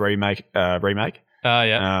Resident Evil 3 remake.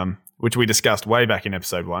 Which we discussed way back in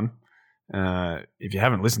episode 1. If you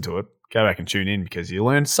haven't listened to it, go back and tune in, because you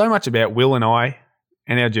learn so much about Will and I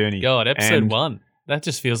and our journey. God, episode 1. That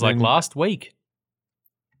just feels like last week.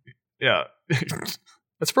 Yeah.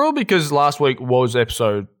 It's probably because last week was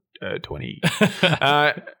episode 20.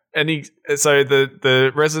 So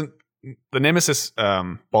the Nemesis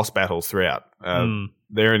boss battles throughout,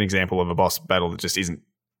 they're an example of a boss battle that just isn't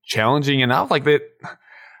challenging enough. Like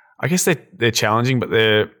I guess they're challenging, but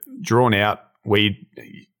they're drawn out.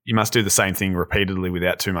 You must do the same thing repeatedly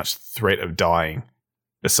without too much threat of dying,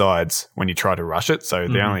 besides when you try to rush it. So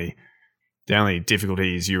the only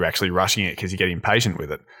difficulty is you're actually rushing it because you get impatient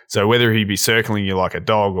with it. So whether he be circling you like a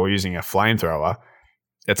dog or using a flamethrower,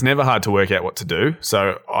 it's never hard to work out what to do.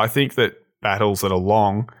 So I think that battles that are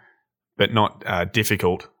long but not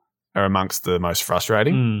difficult are amongst the most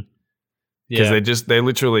frustrating. Because they're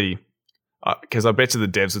literally... Because I bet you the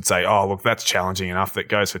devs would say, oh, look, that's challenging enough. That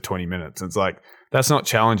goes for 20 minutes. It's like, that's not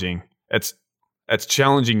challenging. It's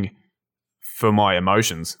challenging for my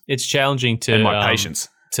emotions. It's challenging to... and my patience.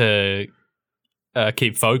 To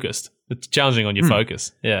keep focused. It's challenging on your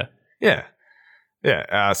focus. Yeah. Yeah.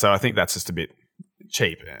 Yeah. So I think that's just a bit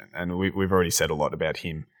cheap. And we've already said a lot about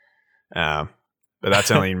him. But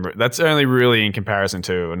that's only really in comparison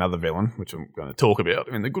to another villain, which I'm going to talk about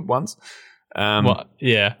in the good ones. My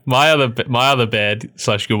other bad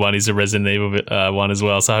 / good one is a Resident Evil one as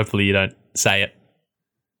well. So hopefully you don't say it.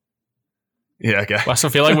 Yeah, okay. I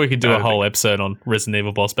feel like we could do a whole episode on Resident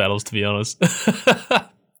Evil boss battles, to be honest.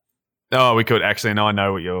 Oh, we could actually, and I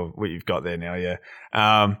know what you've got there now. Yeah,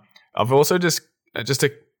 I've also just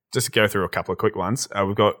to go through a couple of quick ones.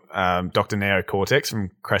 We've got Dr. Neo Cortex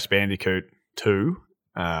from Crash Bandicoot 2,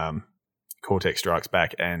 Cortex Strikes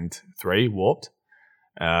Back, and 3 Warped,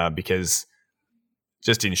 because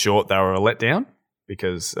just in short, they were a letdown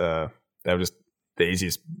because they were just the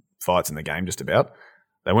easiest fights in the game, just about.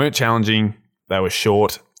 They weren't challenging. They were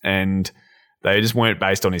short, and they just weren't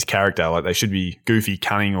based on his character. Like, they should be goofy,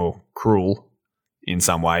 cunning, or cruel in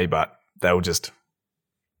some way, but they just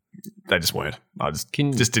weren't. I just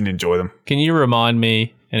didn't enjoy them. Can you remind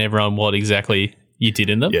me and everyone what exactly you did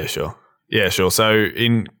in them? Yeah, sure. So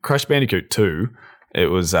in Crash Bandicoot 2, it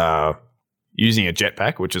was using a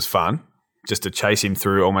jetpack, which is fun, just to chase him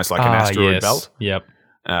through almost like an asteroid belt. Yep.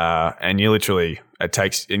 And you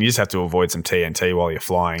just have to avoid some TNT while you're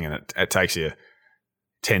flying, and it takes you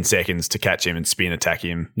 10 seconds to catch him and spin attack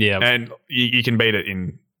him. Yeah. And you can beat it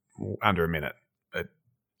in under a minute.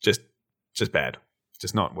 Just bad.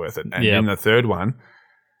 Just not worth it. And in the third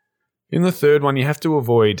one, you have to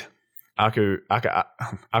avoid Aku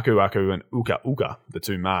and Uka Uka, the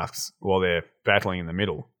two masks, while they're battling in the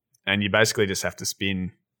middle. And you basically just have to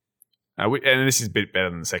spin. And this is a bit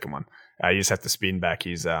better than the second one. You just have to spin back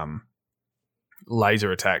his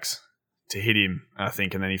laser attacks to hit him, I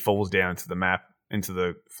think, and then he falls down into the map, into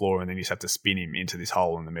the floor, and then you just have to spin him into this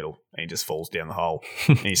hole in the middle, and he just falls down the hole.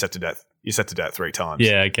 And you just have to do that 3 times.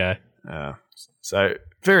 Yeah, okay. So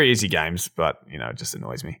very easy games, but it just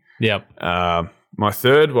annoys me. Yep. My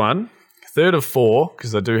third of 4,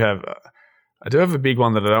 because I do have a big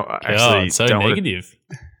one that I don't actually. God, so don't negative.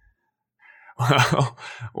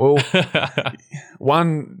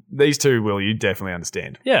 Well, these two, Will, you definitely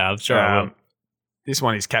understand. Yeah, I'm sure I will. This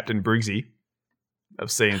one is Captain Briggsy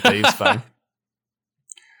of Sea and Thieves fame.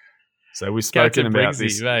 So we've spoken about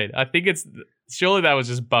this. Mate, I think surely that was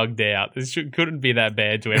just bugged out. This couldn't be that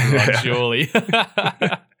bad to everyone, surely.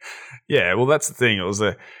 Yeah, well, that's the thing. It was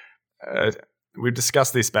we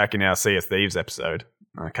discussed this back in our Sea of Thieves episode.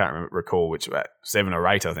 I can't recall which, 7 or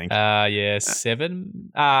 8, I think.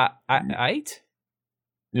 7. 8?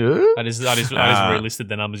 Yeah. I just relisted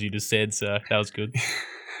the numbers you just said, so that was good.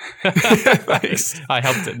 Thanks. I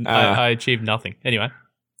helped it. I achieved nothing. Anyway.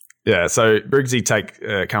 Yeah, so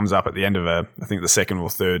Briggsy comes up at the end of I think the second or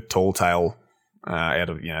third tall tale out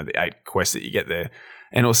of the 8 quests that you get there,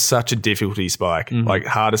 and it was such a difficulty spike, like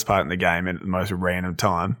hardest part in the game at the most random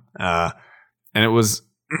time, and it was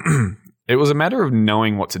it was a matter of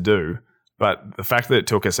knowing what to do, but the fact that it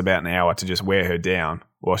took us about an hour to just wear her down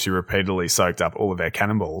while she repeatedly soaked up all of our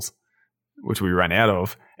cannonballs, which we ran out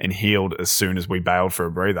of, and healed as soon as we bailed for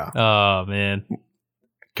a breather. Oh man!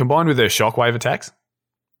 Combined with her shockwave attacks,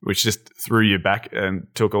 which just threw you back and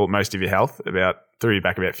took most of your health, threw you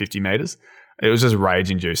back about 50 meters. It was just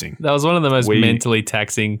rage-inducing. That was one of the most mentally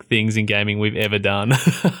taxing things in gaming we've ever done.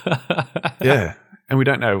 Yeah, and we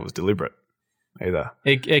don't know it was deliberate either.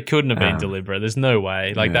 It couldn't have been deliberate. There's no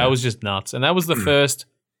way. That was just nuts. And that was the first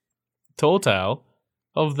tall tale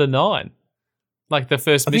of the 9. Like the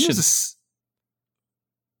first mission.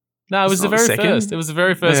 No, it was the very first. It was the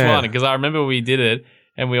very first one, because I remember we did it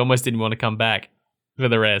and we almost didn't want to come back for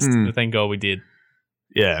the rest. But thank God we did.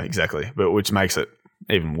 Yeah, exactly. But which makes it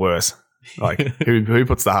even worse. Like, who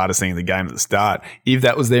puts the hardest thing in the game at the start? If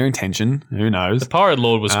that was their intention, who knows? The Pirate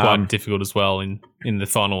Lord was quite difficult as well in the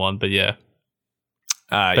final one, but yeah.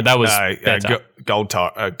 But that was better.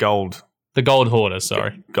 The Gold Hoarder,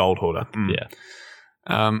 sorry. Gold Hoarder. Yeah.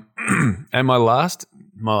 And my last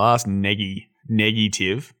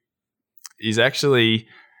negative is actually,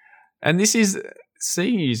 and this is,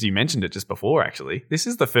 seeing as you mentioned it just before, actually, this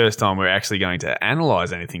is the first time we're actually going to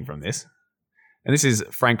analyse anything from this. And this is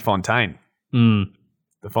Frank Fontaine,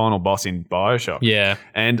 the final boss in BioShock. Yeah.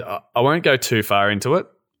 And I won't go too far into it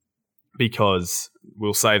because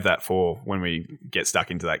we'll save that for when we get stuck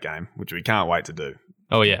into that game, which we can't wait to do.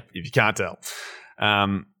 Oh, yeah. If you can't tell.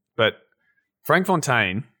 But Frank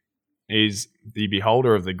Fontaine is the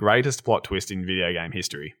beholder of the greatest plot twist in video game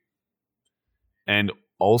history. And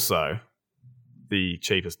also the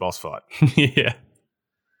cheapest boss fight. Yeah.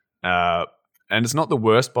 And it's not the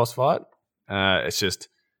worst boss fight. It's just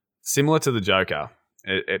similar to the Joker.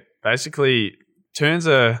 It basically turns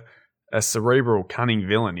a cerebral, cunning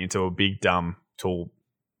villain into a big, dumb, tall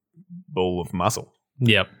ball of muscle.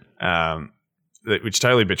 Yep. Which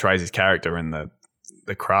totally betrays his character, and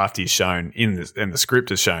the craft he's shown in the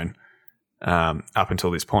script is shown up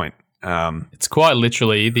until this point. It's quite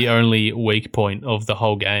literally the only weak point of the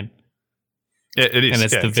whole game. It is, and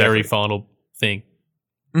it's the very final thing.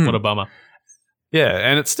 What a bummer. Yeah,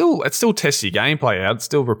 and it still tests your gameplay out. It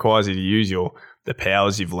still requires you to use the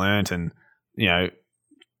powers you've learnt, and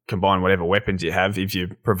combine whatever weapons you have,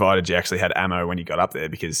 provided you actually had ammo when you got up there,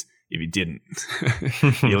 because if you didn't,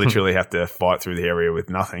 you literally have to fight through the area with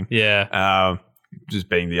nothing. Yeah. Just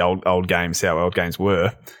being the old games, how old games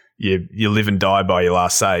were, you live and die by your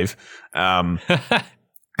last save.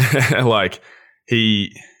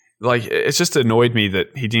 It's just annoyed me that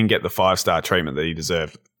he didn't get the 5-star treatment that he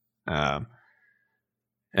deserved.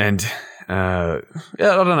 And I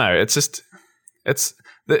don't know.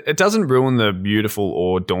 It doesn't ruin the beautiful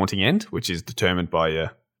or daunting end, which is determined by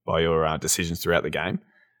your decisions throughout the game.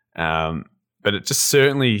 But it just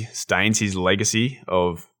certainly stains his legacy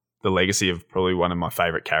of probably one of my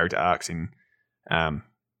favorite character arcs in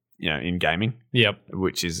gaming. Yep.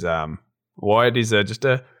 Which is why it is just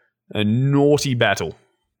a naughty battle.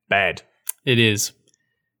 Bad. It is.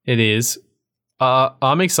 It is.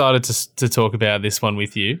 I'm excited to talk about this one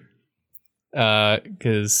with you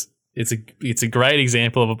because it's a great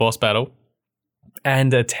example of a boss battle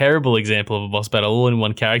and a terrible example of a boss battle all in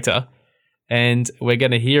one character, and we're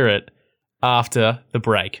going to hear it after the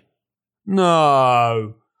break.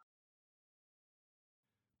 No.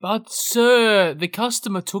 But, sir, the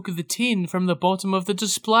customer took the tin from the bottom of the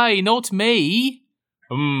display, not me.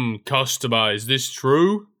 Customer, is this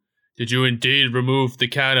true? Did you indeed remove the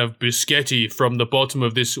can of biscotti from the bottom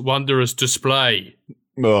of this wondrous display?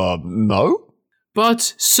 No.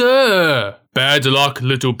 But, sir... Bad luck,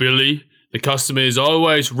 little Billy. The customer is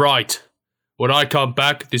always right. When I come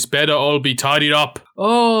back, this better all be tidied up.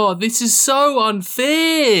 Oh, this is so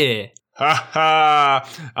unfair. Ha ha!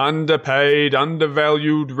 Underpaid,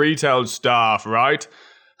 undervalued retail staff, right?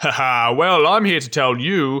 Ha ha! Well, I'm here to tell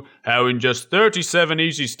you how in just 37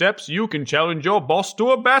 easy steps you can challenge your boss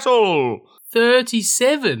to a battle.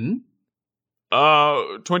 37?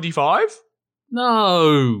 25?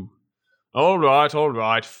 No. All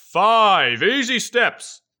right. 5 easy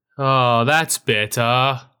steps. Oh, that's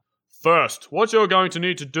better. First, what you're going to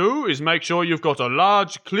need to do is make sure you've got a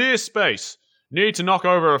large, clear space. Need to knock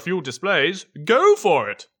over a few displays? Go for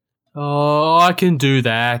it. Oh, I can do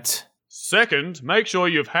that. Second, make sure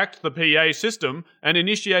you've hacked the PA system and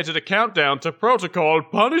initiated a countdown to protocol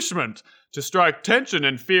punishment to strike tension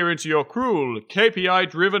and fear into your cruel,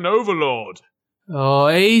 KPI-driven overlord. Oh,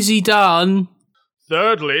 easy done.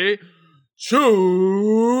 Thirdly,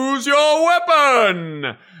 choose your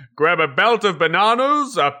weapon! Grab a belt of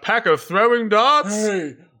bananas, a pack of throwing darts.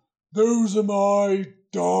 Hey, those are my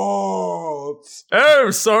darts.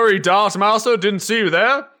 Oh, sorry, Dart Master, didn't see you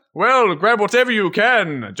there. Well, grab whatever you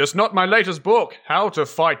can, just not my latest book, How to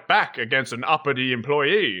Fight Back Against an Uppity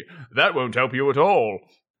Employee. That won't help you at all.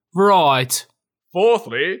 Right.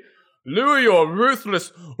 Fourthly, lure your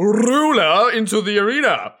ruthless ruler into the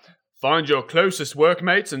arena. Find your closest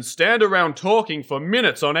workmates and stand around talking for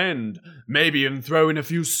minutes on end. Maybe even throw in a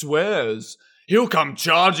few swears. He'll come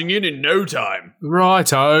charging in no time.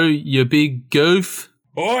 Righto, you big goof.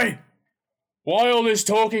 Oi! Why all this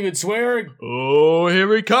talking and swearing? Oh,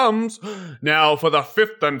 here he comes. Now for the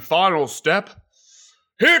fifth and final step.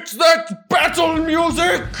 Hit that battle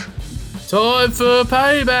music! Time for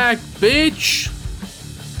payback, bitch.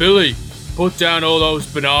 Billy, put down all those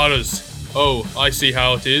bananas. Oh, I see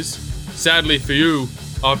how it is. Sadly for you,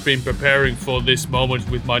 I've been preparing for this moment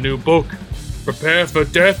with my new book. Prepare for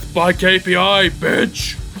Death by KPI,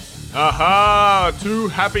 bitch! Aha! 2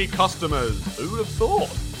 happy customers. Who would have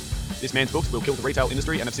thought? This man's books will kill the retail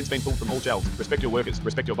industry and have since been pulled from all shelves. Respect your workers.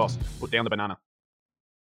 Respect your boss. Put down the banana.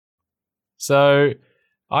 So,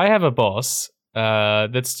 I have a boss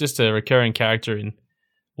that's just a recurring character in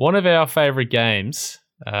one of our favorite games.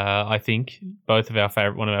 I think one of our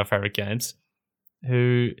favorite games,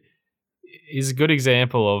 who is a good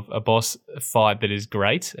example of a boss fight that is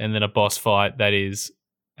great, and then a boss fight that is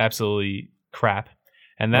absolutely crap.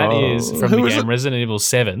 And that is from the game Resident Evil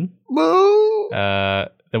 7.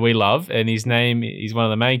 That we love, and he's one of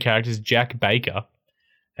the main characters, Jack Baker.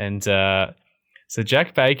 And so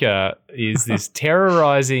Jack Baker is this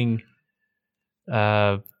terrorizing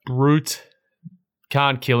brute,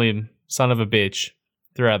 can't kill him, son of a bitch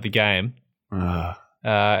throughout the game.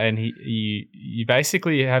 And you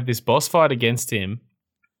basically have this boss fight against him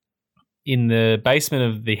in the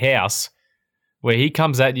basement of the house, where he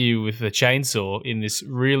comes at you with a chainsaw in this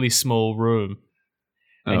really small room.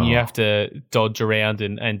 And you have to dodge around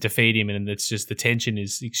and defeat him, and it's just the tension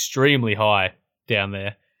is extremely high down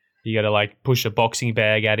there. You got to like push a boxing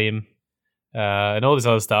bag at him, and all this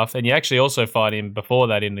other stuff. And you actually also fight him before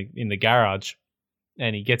that in the garage,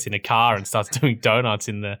 and he gets in a car and starts doing donuts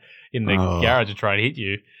in the garage to try and hit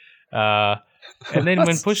you. And then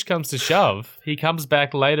when push comes to shove, he comes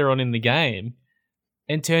back later on in the game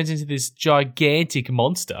and turns into this gigantic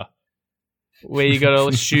monster, where you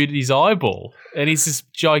got to shoot his eyeball, and he's this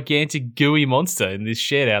gigantic gooey monster in this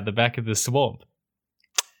shed out the back of the swamp.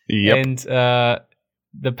 Yep. And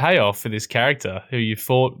the payoff for this character, who you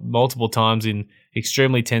fought multiple times in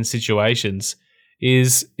extremely tense situations,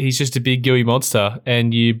 is he's just a big gooey monster,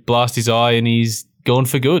 and you blast his eye, and he's gone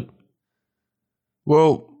for good.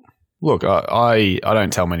 Well, look, I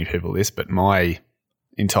don't tell many people this, but my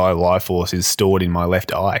entire life force is stored in my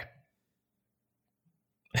left eye.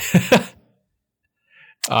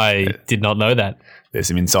 I did not know that. There's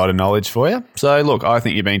some insider knowledge for you. So, look, I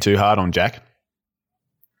think you're being too hard on Jack.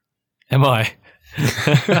 Am I?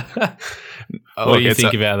 What do you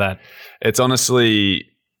think about that? It's honestly,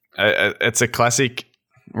 it's a classic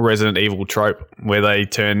Resident Evil trope where they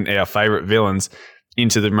turn our favourite villains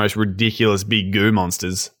into the most ridiculous big goo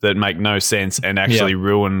monsters that make no sense and actually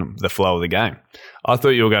ruin the flow of the game. I thought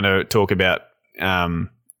you were going to talk about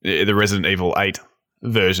the Resident Evil 8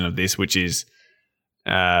 version of this, which is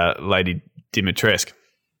Lady Dimitrescu,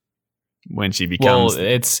 when she becomes...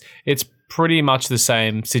 Well, it's pretty much the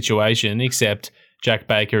same situation, except Jack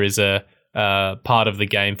Baker is a part of the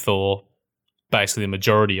game for basically the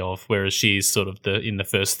majority of, whereas she's sort of in the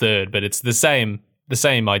first third. But it's the same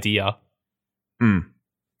idea.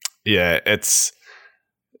 Yeah, it's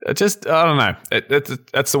just, I don't know.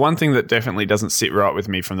 That's the one thing that definitely doesn't sit right with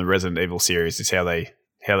me from the Resident Evil series, is how they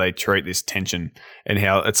treat this tension, and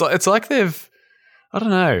how it's like they've, I don't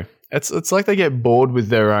know. It's like they get bored with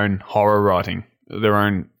their own horror writing, their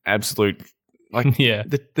own absolute, like,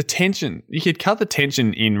 the tension. You could cut the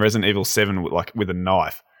tension in Resident Evil 7 with a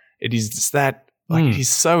knife. It is just that, like, it is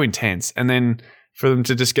so intense. And then for them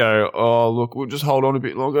to just go, oh, look, we'll just hold on a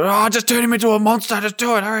bit longer. Oh, just turn him into a monster. Just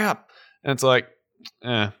do it. Hurry up. And it's like,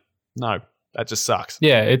 no, that just sucks.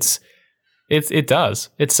 Yeah, it does.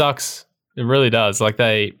 It sucks. It really does. Like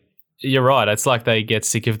you're right. It's like they get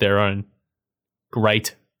sick of their own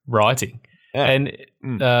great writing. Yeah. And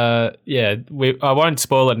I won't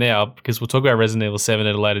spoil it now because we'll talk about Resident Evil 7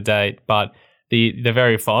 at a later date, but the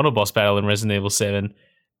very final boss battle in Resident Evil 7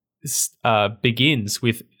 begins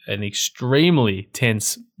with an extremely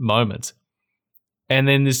tense moment, and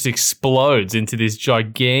then this explodes into this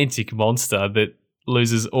gigantic monster that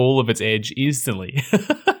loses all of its edge instantly.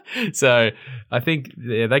 So I think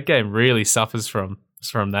that game really suffers from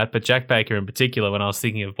that. But Jack Baker in particular, when I was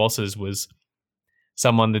thinking of bosses, was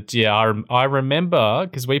someone that I remember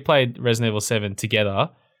because we played Resident Evil 7 together,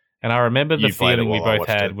 and I remember the feeling we both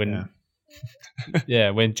had when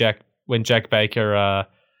when Jack Baker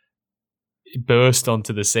burst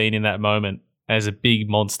onto the scene in that moment as a big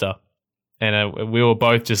monster, and we were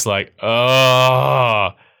both just like, oh.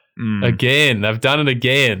 Again, I've done it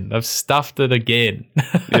again. I've stuffed it again.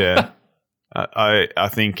 Yeah, I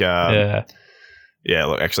think. Yeah.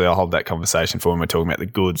 Look, actually, I'll hold that conversation for when we're talking about the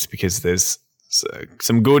goods, because there's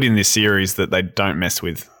some good in this series that they don't mess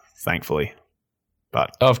with, thankfully.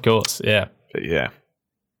 But of course, yeah. But yeah.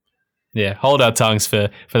 Hold our tongues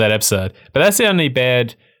for that episode. But that's the only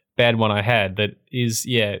bad one I had. That is,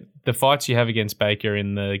 the fights you have against Baker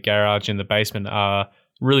in the garage and the basement are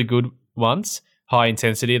really good ones. High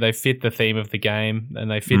intensity. They fit the theme of the game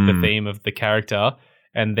and they fit the theme of the character.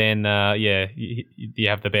 And then, you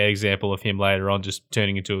have the bad example of him later on just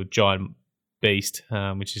turning into a giant beast,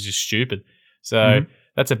 which is just stupid. So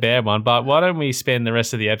that's a bad one. But why don't we spend the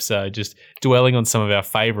rest of the episode just dwelling on some of our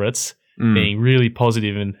favorites, being really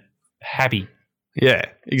positive and happy? Yeah,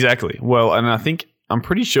 exactly. Well, and I think I'm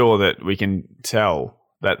pretty sure that we can tell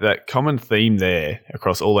that common theme there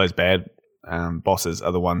across all those bad bosses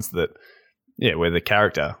are the ones that, where the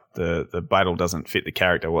character, the battle doesn't fit the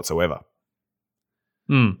character whatsoever.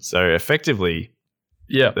 So effectively,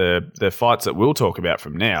 the fights that we'll talk about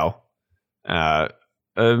from now,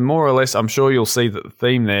 more or less, I'm sure you'll see that the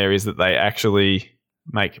theme there is that they actually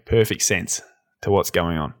make perfect sense to what's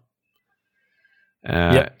going on.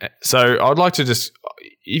 So I'd like to just,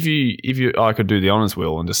 if I could do the honors,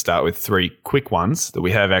 Will, and just start with 3 quick ones that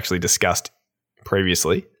we have actually discussed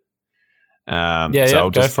previously. Go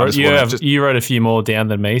for it. You wrote a few more down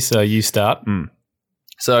than me, so you start.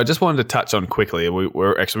 So I just wanted to touch on quickly. We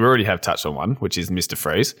already have touched on one, which is Mr.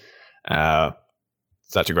 Freeze.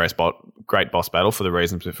 Such a great boss battle for the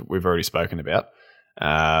reasons we've already spoken about.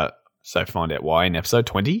 So find out why in episode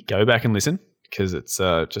 20. Go back and listen, because it's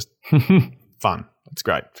just fun. It's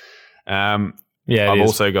great. I've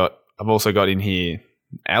also got in here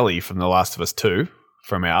Ellie from The Last of Us 2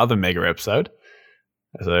 from our other mega episode.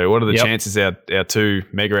 So what are the chances our 2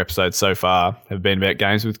 mega episodes so far have been about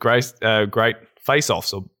games with great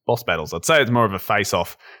face-offs or boss battles? I'd say it's more of a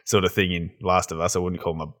face-off sort of thing in Last of Us. I wouldn't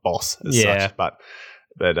call them a boss as such. But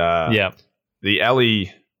the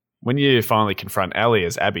Ellie, when you finally confront Ellie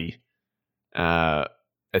as Abby,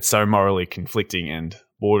 it's so morally conflicting and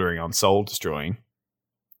bordering on soul-destroying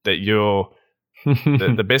that you're...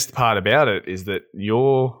 the best part about it is that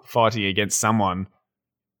you're fighting against someone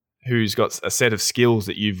who's got a set of skills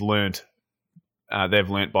that you've learnt, they've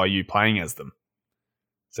learnt by you playing as them.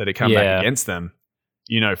 So to come back against them,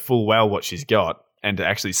 you know full well what she's got, and to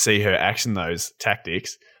actually see her action those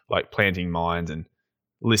tactics, like planting mines and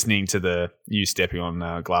listening to you stepping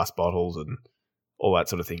on glass bottles and all that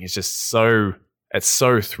sort of thing, it's so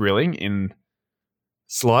thrilling in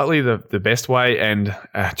slightly the best way and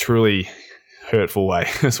a truly hurtful way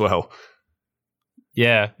as well.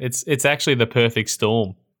 Yeah, it's actually the perfect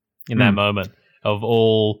storm in that moment of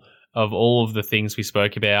all of the things we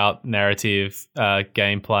spoke about: narrative,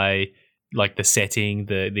 gameplay, like the setting,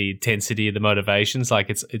 the intensity, the motivations. Like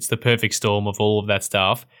it's the perfect storm of all of that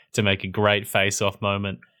stuff to make a great face-off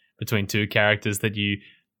moment between 2 characters that you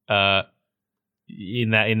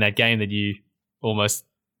in that game that you almost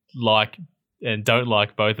like and don't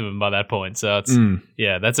like both of them by that point. So it's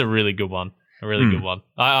that's a really good one. A really good one.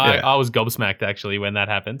 I was gobsmacked actually when that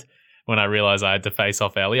happened, when I realized I had to face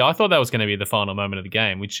off Ellie. I thought that was going to be the final moment of the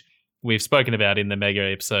game, which we've spoken about in the mega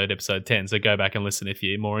episode 10. So go back and listen if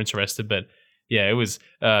you're more interested. But yeah, it was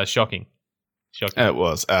shocking. It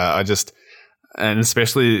was. And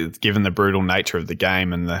especially given the brutal nature of the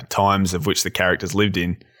game and the times of which the characters lived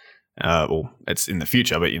in. Well, it's in the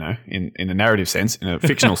future, but in a narrative sense, in a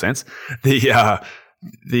fictional sense, it's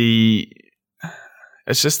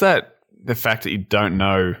just that the fact that you don't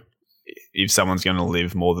know if someone's going to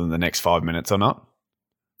live more than the next 5 minutes or not,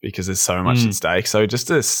 because there's so much at stake. So just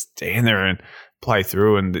to stand there and play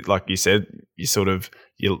through, and like you said, you sort of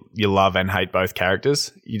you love and hate both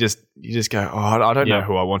characters. You just go, I don't know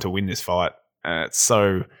who I want to win this fight. It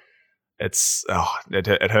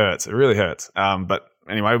hurts. It really hurts. But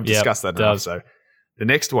anyway, we've discussed that enough. So the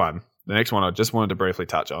next one I just wanted to briefly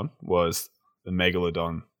touch on was the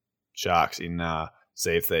Megalodon sharks in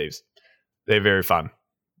Sea of Thieves. They're very fun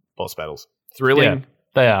boss battles. Thrilling,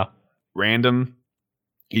 They are. random.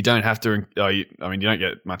 You don't have to. You don't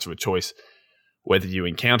get much of a choice whether you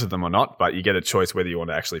encounter them or not, but you get a choice whether you want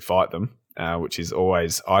to actually fight them, which is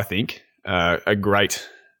always, I think, a great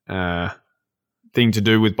thing to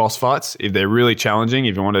do with boss fights. If they're really challenging,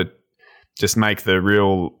 if you want to just make the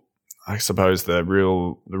real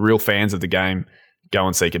fans of the game go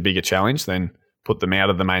and seek a bigger challenge, then put them out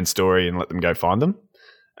of the main story and let them go find them.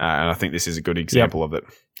 And I think this is a good example of it.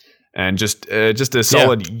 And just a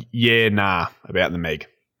solid nah about the Meg.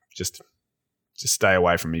 Just stay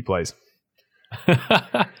away from me, please.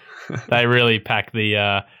 They really pack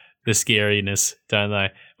the scariness, don't they?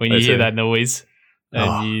 When you hear that noise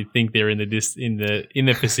and you think they're in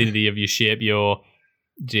the vicinity of your ship,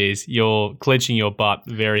 you're clenching your butt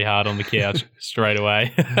very hard on the couch straight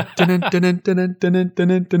away.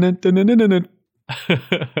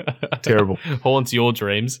 Terrible. Haunts your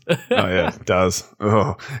dreams. Oh yeah, it does.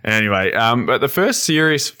 Oh. Anyway, but the first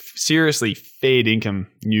seriously fair dinkum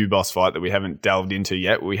new boss fight that we haven't delved into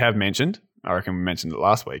yet, we have mentioned. I reckon we mentioned it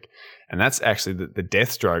last week, and that's actually the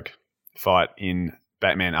Deathstroke fight in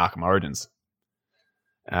Batman Arkham Origins.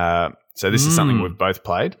 So this is something we've both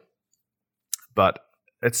played, but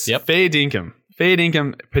it's fair dinkum. Fair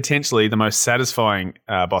dinkum, potentially the most satisfying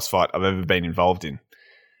boss fight I've ever been involved in.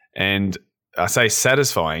 And I say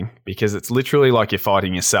satisfying because it's literally like you're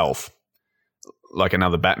fighting yourself, like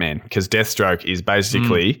another Batman, because Deathstroke is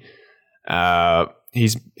basically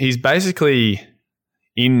he's basically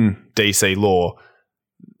in DC lore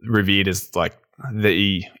revered as like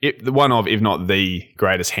the one of, if not the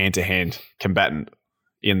greatest hand-to-hand combatant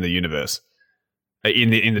in the universe, in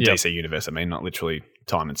the DC universe. I mean, not literally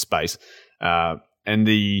time and space. And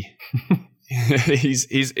he's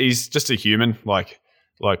just a human like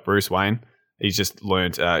Bruce Wayne. He's just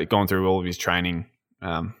learned, gone through all of his training,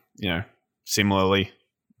 similarly,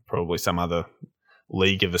 probably some other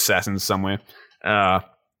League of Assassins somewhere.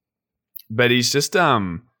 But he's just,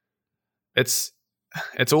 it's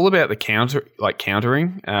all about the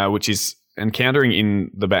countering, and countering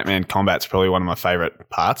in the Batman combat's probably one of my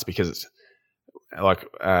favorite parts, because it's like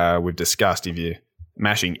we've discussed, if you're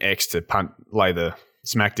mashing X to lay the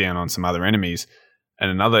smackdown on some other enemies,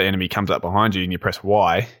 and another enemy comes up behind you and you press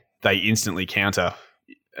Y, they instantly counter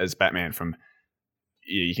as Batman from.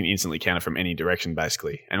 You can instantly counter from any direction,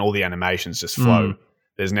 basically, and all the animations just flow.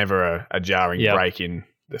 There's never a jarring break in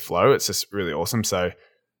the flow. It's just really awesome. So,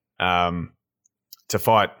 to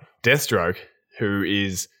fight Deathstroke, who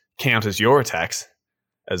counters your attacks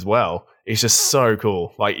as well, is just so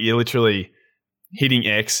cool. Like, you're literally hitting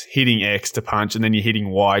X to punch, and then you're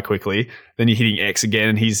hitting Y quickly. Then you're hitting X again,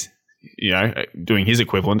 and he's doing his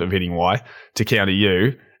equivalent of hitting Y to counter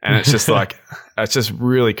you. And it's just like, it's just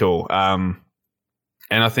really cool. And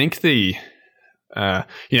I think he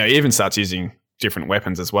even starts using different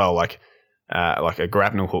weapons as well, like a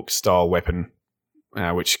grapnel hook style weapon,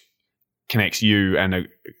 which connects you and an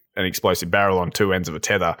explosive barrel on two ends of a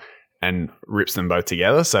tether and rips them both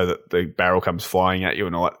together so that the barrel comes flying at you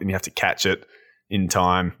and all that, and you have to catch it in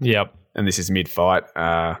time. Yep. And this is mid-fight.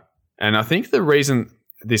 And I think the reason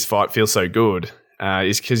this fight feels so good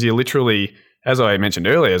is because you're literally, as I mentioned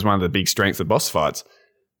earlier, as one of the big strengths of boss fights,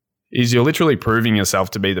 is you're literally proving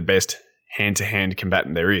yourself to be the best hand-to-hand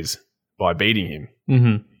combatant there is by beating him,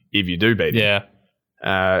 if you do beat him.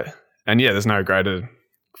 Yeah. There's no greater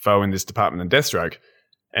foe in this department than Deathstroke.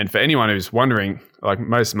 And for anyone who's wondering, like,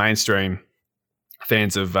 most mainstream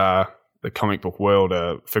fans of the comic book world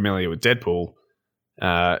are familiar with Deadpool,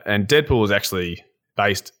 and Deadpool is actually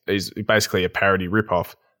is basically a parody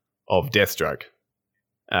ripoff of Deathstroke.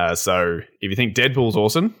 So if you think Deadpool's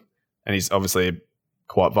awesome, and he's obviously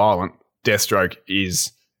quite violent, Deathstroke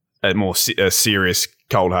is a more serious,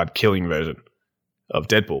 cold hard killing version of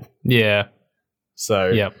Deadpool. Yeah. So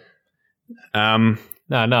yep. No,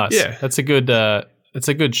 nice. Yeah, that's a good. It's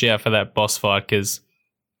a good shout for that boss fight, because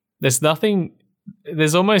there's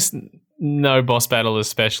almost no boss battle as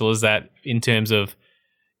special as that, in terms of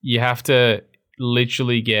you have to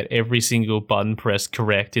literally get every single button press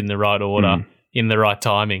correct in the right order, in the right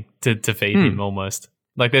timing to defeat him. Almost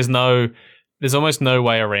like there's almost no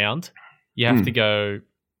way around. You have to go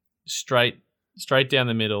straight down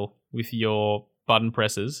the middle with your button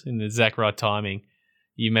presses in the exact right timing.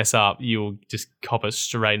 You mess up, you'll just cop it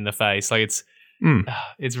straight in the face. Like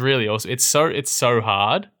it's really awesome. It's so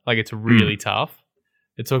hard. Like, it's really tough.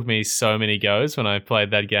 It took me so many goes when I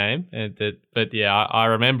played that game, but I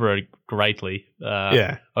remember it greatly.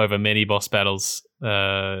 Over many boss battles,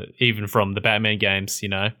 even from the Batman games.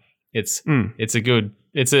 It's a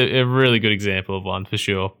really good example of one for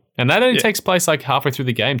sure. And that only takes place like halfway through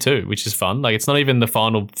the game too, which is fun. Like, it's not even the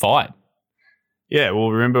final fight. Yeah,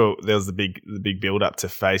 well, remember there was the big build up to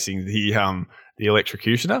facing the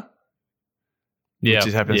electrocutioner, Yeah,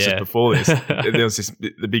 which happens just before this. There was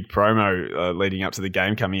the big promo leading up to the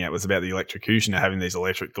game coming out was about the electrocutioner having these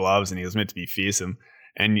electric gloves, and he was meant to be fearsome.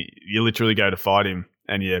 And you literally go to fight him,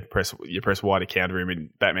 and you press Y to counter him, and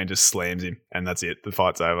Batman just slams him, and that's it. The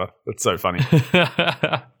fight's over. That's so funny.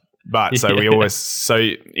 But so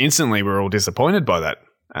instantly we're all disappointed by that.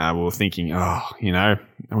 We were thinking, we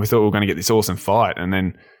thought we were going to get this awesome fight,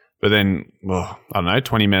 but then, I don't know,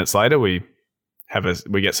 20 minutes later we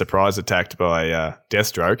get surprise attacked by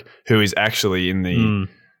Deathstroke, who is actually in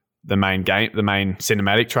the main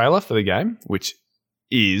cinematic trailer for the game, which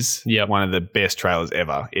is one of the best trailers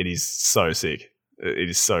ever. It is so sick.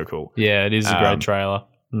 It is so cool. Yeah, it is a great trailer.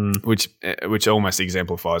 Which almost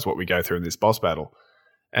exemplifies what we go through in this boss battle.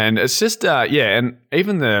 And it's just and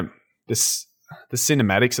even the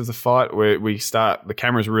cinematics of the fight, where the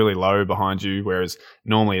camera's really low behind you, whereas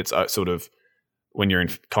normally it's sort of when you're in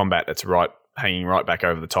combat, it's hanging right back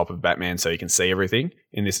over the top of Batman, so you can see everything.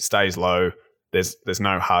 In this, it stays low. There's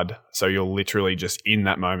no HUD, so you're literally just in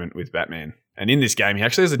that moment with Batman. And in this game, he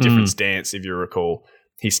actually has a different stance. If you recall,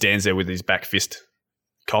 he stands there with his back fist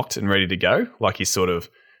cocked and ready to go, like he's sort of.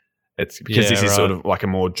 It's because this is sort of like a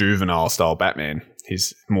more juvenile style Batman.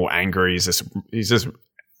 He's more angry. He's as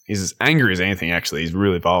angry as anything. Actually, he's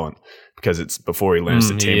really violent because it's before he learns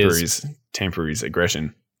to temper his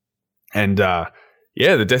aggression. And the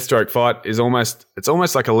Deathstroke fight is almost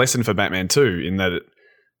like a lesson for Batman too, in that it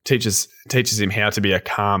teaches him how to be a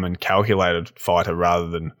calm and calculated fighter rather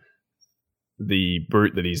than the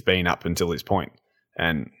brute that he's been up until this point,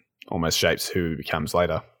 and almost shapes who he becomes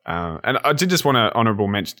later. And I did just want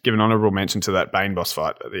to give an honourable mention to that Bane boss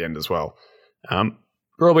fight at the end as well.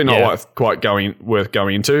 Probably not worth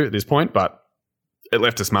going into at this point, but it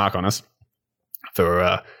left its mark on us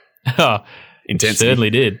for intensity. Certainly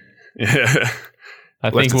did. Yeah, I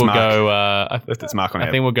think we'll go. Left its mark on.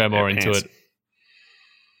 I think we'll go more into it.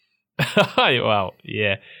 Well,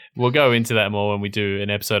 yeah, we'll go into that more when we do an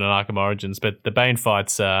episode on Arkham Origins. But the Bane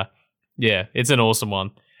fights, it's an awesome one.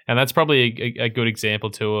 And that's probably a good example,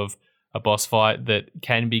 too, of a boss fight that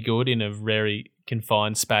can be good in a very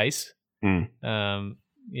confined space.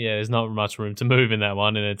 There's not much room to move in that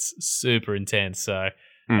one, and it's super intense. So,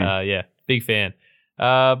 big fan.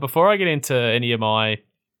 Before I get into any of my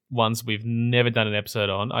ones we've never done an episode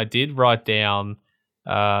on, I did write down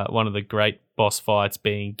one of the great boss fights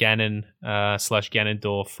being Ganon /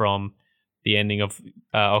 Ganondorf from the ending of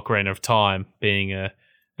Ocarina of Time being a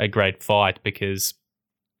great fight, because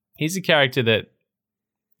he's a character that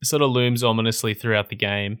sort of looms ominously throughout the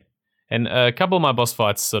game, and a couple of my boss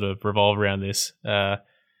fights sort of revolve around this.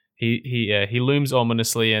 He looms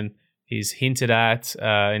ominously, and he's hinted at,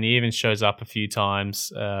 and he even shows up a few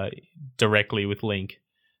times directly with Link,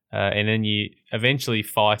 and then you eventually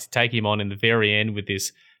take him on in the very end with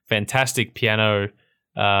this fantastic piano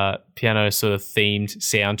sort of themed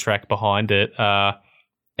soundtrack behind it,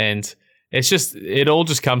 and it all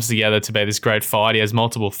just comes together to be this great fight. He has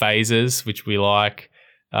multiple phases, which we like,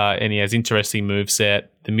 and he has interesting moveset.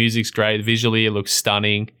 The music's great. Visually, it looks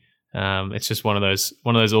stunning. It's just one of those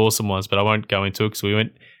awesome ones, but I won't go into it because we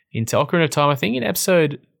went into Ocarina of Time, I think, in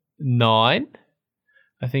episode 9,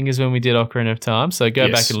 I think is when we did Ocarina of Time. So go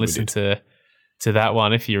back and listen to that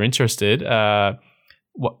one if you're interested. The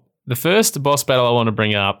first boss battle I want to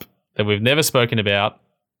bring up that we've never spoken about,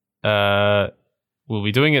 we'll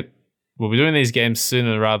be doing these games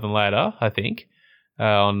sooner rather than later, I think,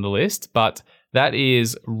 on the list. But that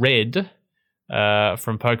is Red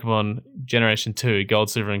from Pokemon Generation 2, Gold,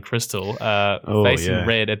 Silver, and Crystal, facing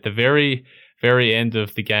Red at the very, very end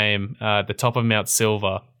of the game, at the top of Mount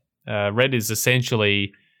Silver. Red is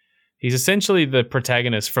essentially the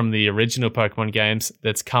protagonist from the original Pokemon games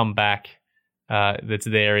that's come back, that's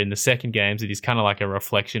there in the second games. It is kind of like a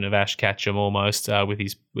reflection of Ash Ketchum almost, with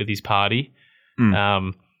his party.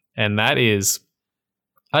 And that is,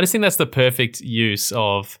 I just think that's the perfect use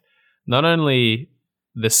of not only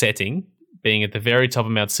the setting being at the very top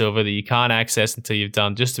of Mount Silver that you can't access until you've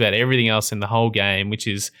done just about everything else in the whole game, which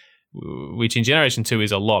in Generation 2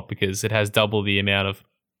 is a lot because it has double the amount of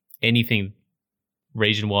anything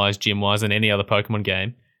region-wise, gym-wise than any other Pokemon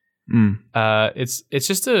game. It's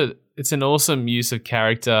an awesome use of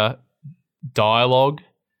character dialogue,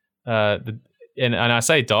 and I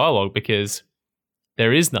say dialogue because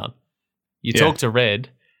there is none. You talk to Red,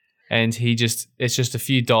 and it's just a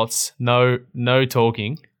few dots, no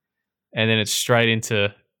talking, and then it's straight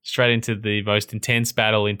into the most intense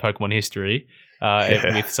battle in Pokemon history,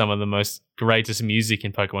 with some of the most greatest music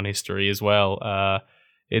in Pokemon history as well.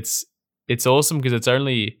 It's awesome because it's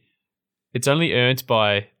only it's only earned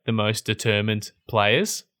by the most determined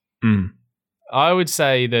players. Mm. I would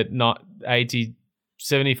say that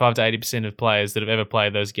 75 to 80% of players that have ever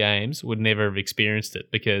played those games would never have experienced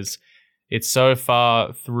it because it's so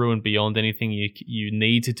far through and beyond anything you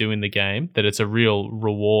need to do in the game that it's a real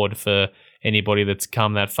reward for anybody that's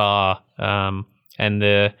come that far.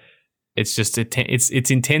 It's just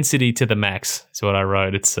it's intensity to the max. Is what I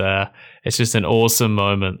wrote. It's just an awesome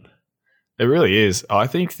moment. It really is. I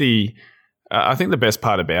think the best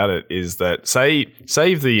part about it is that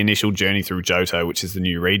save the initial journey through Johto, which is the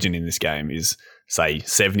new region in this game, is say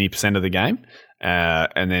 70% of the game.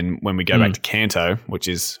 And then when we go back to Kanto, which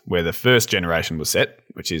is where the first generation was set,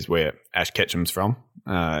 which is where Ash Ketchum's from,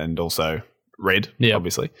 and also Red,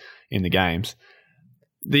 obviously, in the games.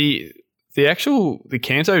 The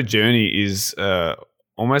Kanto journey is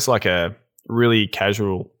almost like a really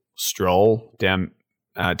casual stroll down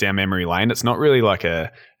memory lane. It's not really like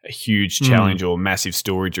a huge challenge or massive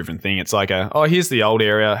story-driven thing. It's like here's the old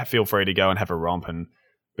area. Feel free to go and have a romp and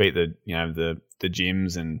beat the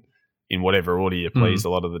gyms and in whatever order you please a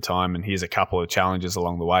lot of the time. And here's a couple of challenges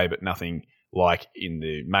along the way, but nothing like in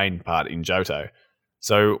the main part in Johto.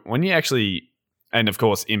 So when you actually, and of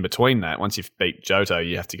course in between that, once you've beat Johto,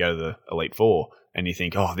 you have to go to the Elite Four, and you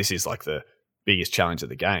think, this is like the biggest challenge of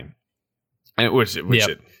the game, and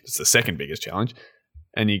it's the second biggest challenge,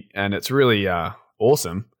 and it's really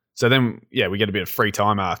awesome. So then, we get a bit of free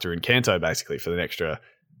time after in Kanto, basically for an extra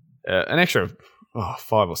 5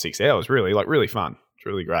 or 6 hours. Really, really fun. It's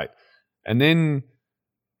really great. And then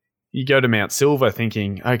you go to Mount Silver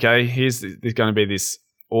thinking, okay, there's going to be this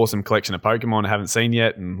awesome collection of Pokemon I haven't seen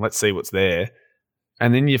yet, and let's see what's there.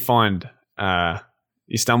 And then you find,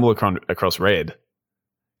 you stumble across Red,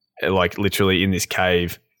 like literally in this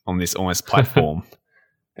cave on this almost platform.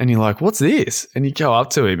 And you're like, what's this? And you go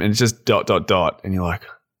up to him and it's just ... And you're like,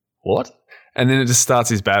 what? And then it just starts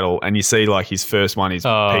his battle, and you see like his first one is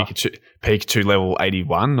Pikachu level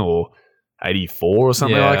 81 or 84 or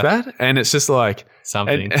something like that. And it's just like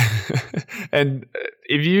something. And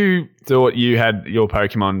if you thought you had your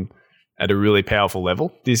Pokemon at a really powerful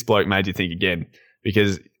level, this bloke made you think again,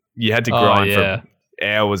 because you had to grind for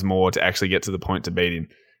hours more to actually get to the point to beat him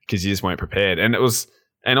because you just weren't prepared. And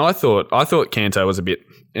I thought Kanto was a bit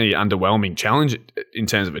underwhelming challenge in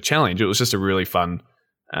terms of a challenge. It was just a really fun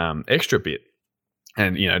extra bit.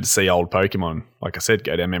 And, to see old Pokemon, like I said,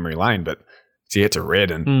 go down memory lane, but to get to Red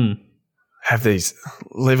and have these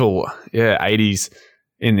level 80s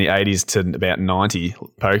in the 80s to about 90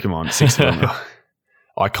 Pokemon, 6 of them.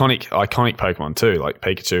 Iconic Pokemon too, like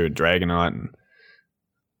Pikachu and Dragonite and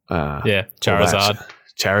Charizard.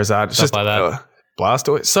 It's just like that.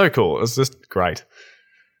 Blastoise. So cool. It was just great.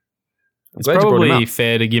 It's probably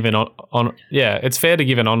fair to give it's fair to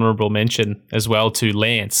give an honorable mention as well to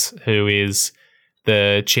Lance, who is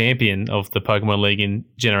the champion of the Pokemon League in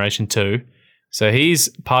Generation 2. So he's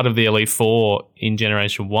part of the Elite Four in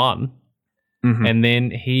Generation 1. Mm-hmm. And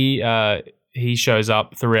then he shows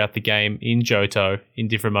up throughout the game in Johto in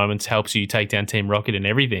different moments, helps you take down Team Rocket and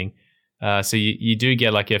everything. So you do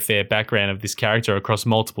get like a fair background of this character across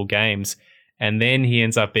multiple games. And then he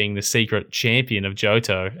ends up being the secret champion of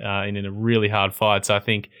Johto in a really hard fight. So I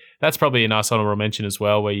think that's probably a nice honorable mention as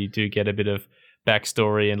well, where you do get a bit of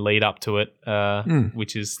backstory and lead up to it,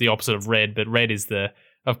 which is the opposite of Red. But Red is the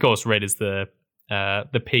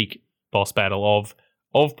peak boss battle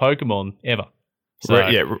of Pokemon ever. So,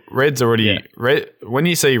 Red's already Red. When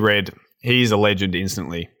you see Red, he's a legend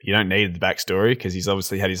instantly. You don't need the backstory because he's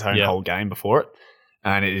obviously had his own whole game before it,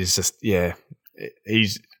 and it is just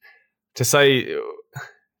he's to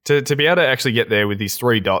be able to actually get there with these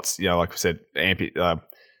 3 dots. Like I said,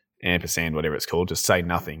 ampersand, whatever it's called, just say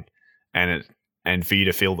nothing, and for you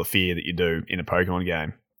to feel the fear that you do in a Pokemon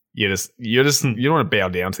game. You don't want to bow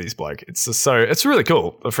down to this bloke. It's really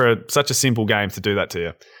cool for such a simple game to do that to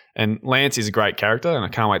you. And Lance is a great character, and I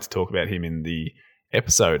can't wait to talk about him in the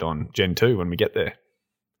episode on Gen 2 when we get there.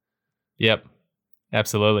 Yep,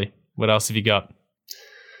 absolutely. What else have you got?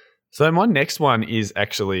 So my next one is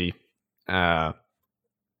actually from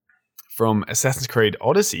Assassin's Creed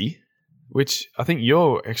Odyssey, which I think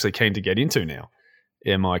you're actually keen to get into now.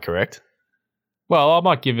 Am I correct? Well, I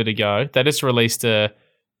might give it a go. They just released an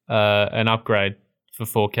upgrade for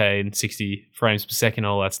 4K and 60 frames per second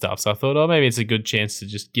and all that stuff. So I thought, maybe it's a good chance to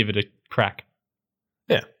just give it a crack.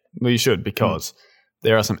 Yeah, well, you should, because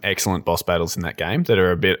there are some excellent boss battles in that game that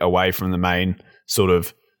are a bit away from the main sort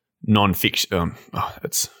of non-fiction.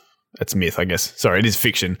 It's myth, I guess. Sorry, it is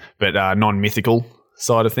fiction, but non-mythical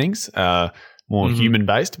side of things, more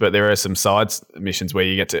human-based. But there are some side missions where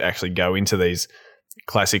you get to actually go into these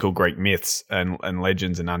classical Greek myths and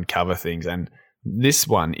legends and uncover things. And this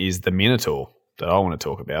one is the Minotaur that I want to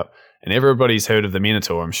talk about. And everybody's heard of the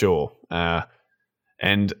Minotaur, I'm sure.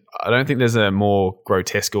 And I don't think there's a more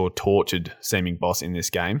grotesque or tortured seeming boss in this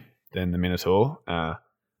game than the Minotaur.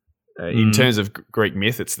 In terms of Greek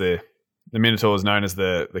myth, it's the Minotaur is known as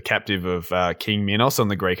the captive of King Minos on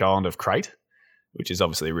the Greek island of Crete, which is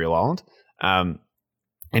obviously a real island. And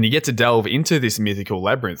you get to delve into this mythical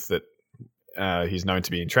labyrinth that he's known to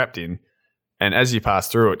be entrapped in. And as you pass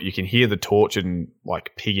through it, you can hear the tortured and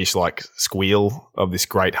like piggish like squeal of this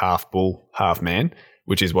great half bull, half man,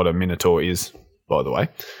 which is what a Minotaur is, by the way.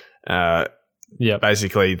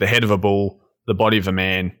 Basically the head of a bull, the body of a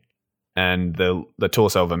man, and the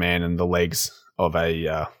torso of a man, and the legs of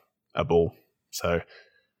a bull. So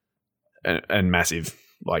and massive,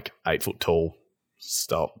 like 8 foot tall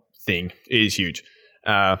style thing. It is huge.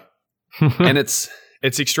 And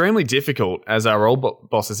it's extremely difficult, as are all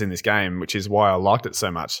bosses in this game, which is why I liked it so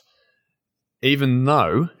much. Even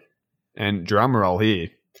though, and drum roll here,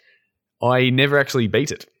 I never actually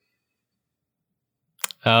beat it.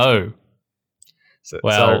 Oh.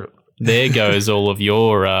 So there goes all of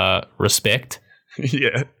your respect.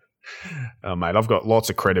 Yeah. Oh, mate, I've got lots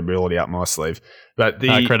of credibility up my sleeve. But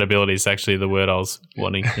the credibility is actually the word I was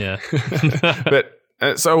wanting, yeah. But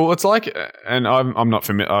so it's like, and I'm not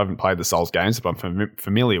familiar. I haven't played the Souls games, but I'm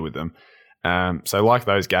familiar with them. So like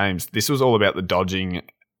those games, this was all about the dodging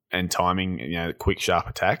and timing, quick, sharp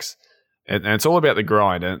attacks, and it's all about the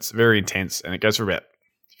grind, and it's very intense, and it goes for about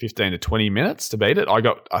 15 to 20 minutes to beat it.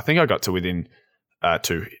 I think I got to within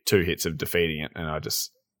two hits of defeating it, and I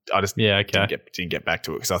just didn't get back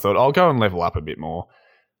to it because I thought I'll go and level up a bit more.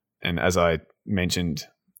 And as I mentioned,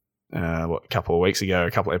 a couple of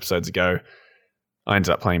episodes ago, I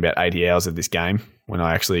ended up playing about 80 hours of this game when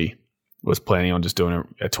I actually was planning on just doing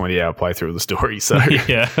a 20-hour playthrough of the story. So,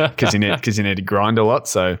 because you need to grind a lot.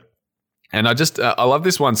 So, and I just I love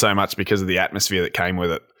this one so much because of the atmosphere that came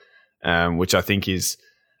with it, which I think is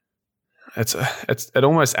it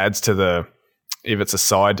almost adds to the, if it's a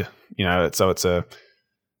side, it's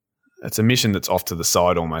a mission that's off to the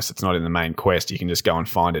side almost. It's not in the main quest. You can just go and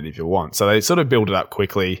find it if you want. So they sort of build it up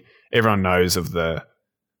quickly. Everyone knows of the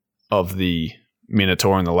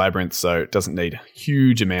Minotaur in the labyrinth, so it doesn't need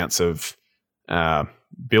huge amounts of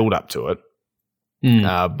build up to it.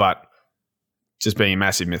 But just being a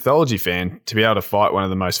massive mythology fan, to be able to fight one of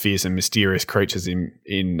the most fierce and mysterious creatures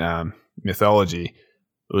in mythology,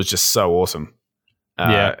 it was just so awesome.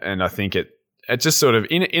 And I think it just sort of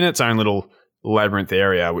in its own little labyrinth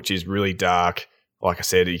area, which is really dark. Like I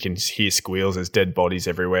said, you can hear squeals. There's dead bodies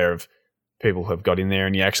everywhere of people who have got in there,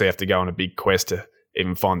 and you actually have to go on a big quest to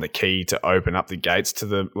even find the key to open up the gates to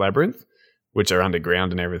the labyrinth, which are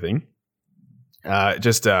underground and everything.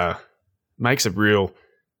 Just gives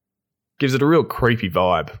it a real creepy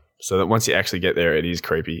vibe, so that once you actually get there, it is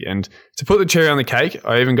creepy. And to put the cherry on the cake,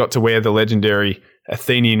 I even got to wear the legendary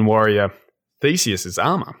Athenian warrior Theseus's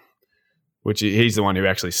armor, which he's the one who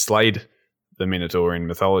actually slayed the Minotaur in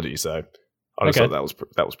mythology. So I just thought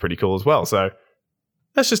that was pretty cool as well. So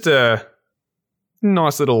that's just a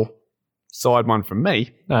nice little side one from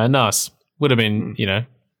me. Nice. Would have been,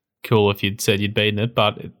 cool if you'd said you'd beaten it,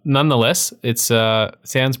 but nonetheless, it's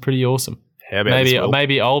sounds pretty awesome. How about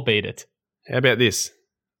maybe I'll beat it. How about this?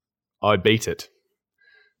 I beat it.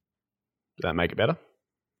 Does that make it better?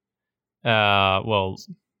 Well,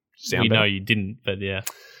 Sound we better? know you didn't, but yeah,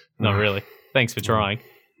 not really. Thanks for trying.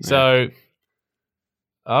 So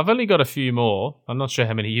I've only got a few more. I'm not sure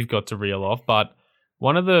how many you've got to reel off, but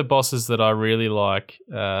one of the bosses that I really like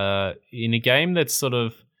in a game that's sort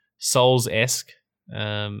of Souls-esque,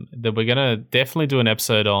 that we're going to definitely do an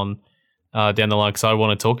episode on down the line because I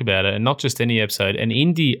want to talk about it, and not just any episode, an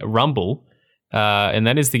indie rumble, and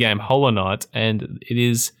that is the game Hollow Knight, and it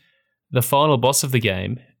is the final boss of the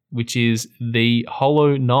game, which is the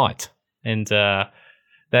Hollow Knight, and that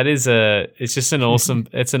is it's just an awesome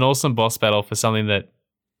it's an awesome boss battle for something that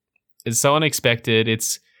is so unexpected.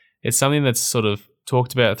 It's something that's sort of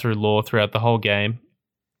talked about through lore throughout the whole game.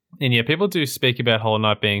 And yeah, people do speak about Hollow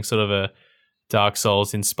Knight being sort of a Dark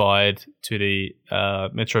Souls inspired to the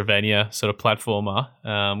Metroidvania sort of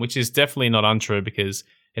platformer, which is definitely not untrue because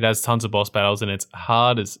it has tons of boss battles and it's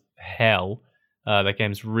hard as hell. That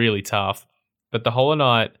game's really tough. But the Hollow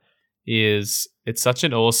Knight it's such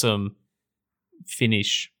an awesome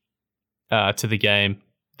finish to the game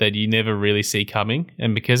that you never really see coming.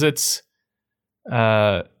 And because it's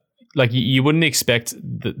like you wouldn't expect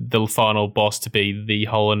the final boss to be the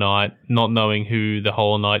Hollow Knight, not knowing who the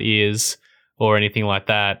Hollow Knight is or anything like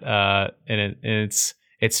that. And it's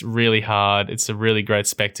It's really hard. It's a really great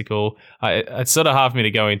spectacle. It's sort of hard for me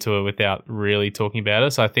to go into it without really talking about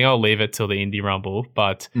it. So I think I'll leave it till the Indie Rumble.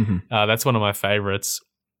 But that's one of my favorites.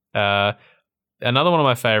 Another one of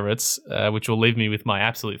my favorites, which will leave me with my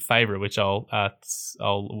absolute favorite, which I'll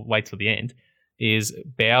wait till the end, is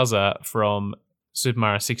Bowser from Super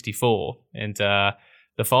Mario 64. And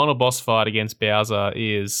the final boss fight against Bowser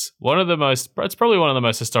is it's probably one of the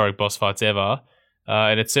most historic boss fights ever.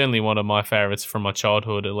 And it's certainly one of my favorites from my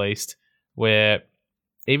childhood, at least, where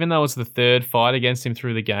even though it's the third fight against him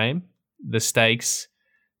through the game, the stakes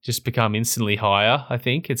just become instantly higher. I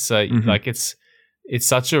think it's it's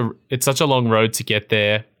such a long road to get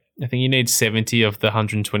there. I think you need 70 of the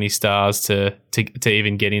 120 stars to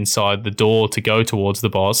even get inside the door to go towards the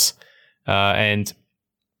boss. And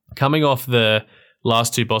coming off the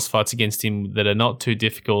last two boss fights against him that are not too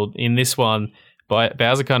difficult, in this one,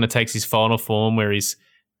 Bowser kind of takes his final form where he's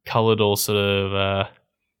coloured all sort of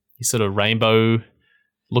rainbow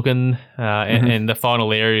looking, and the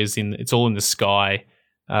final area it's all in the sky,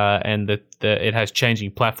 and it has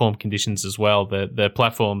changing platform conditions as well. The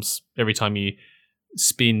platforms, every time you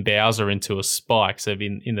spin Bowser into a spike, so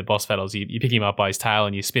in the boss battles, you pick him up by his tail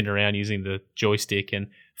and you spin around using the joystick and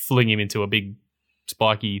fling him into a big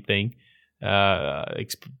spiky thing. I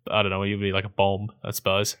don't know, it would be like a bomb, I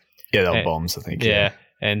suppose. Yeah, they're bombs, I think. Yeah.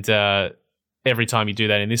 And every time you do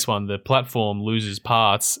that in this one, the platform loses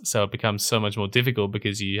parts, so it becomes so much more difficult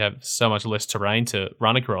because you have so much less terrain to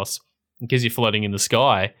run across. Because you're floating in the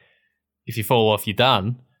sky, if you fall off, you're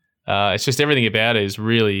done. It's just everything about it is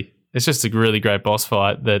really... It's just a really great boss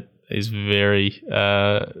fight that is very,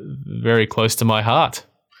 very close to my heart.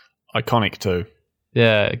 Iconic too.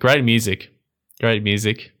 Yeah, great music.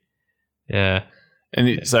 Yeah.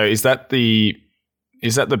 And so is that the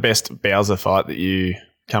best Bowser fight that you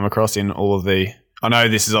come across in all of the... I know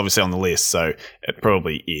this is obviously on the list, so it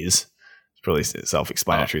probably is. It's probably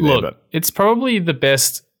self-explanatory there. But it's probably the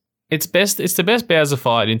best... It's the best Bowser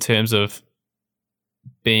fight in terms of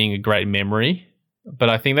being a great memory. But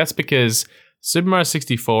I think that's because Super Mario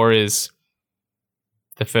 64 is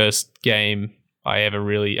the first game I ever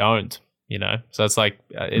really owned, you know? So it's like,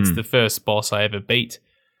 it's the first boss I ever beat.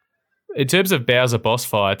 In terms of Bowser boss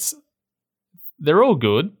fights, they're all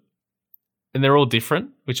good and they're all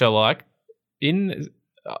different, which I like.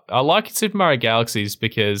 I like Super Mario Galaxies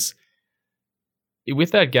because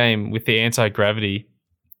with that game, with the anti-gravity,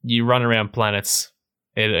 you run around planets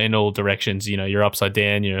in all directions. You know, you're upside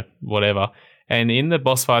down, you're whatever. And in the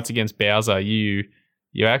boss fights against Bowser, you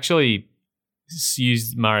actually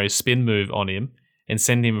use Mario's spin move on him and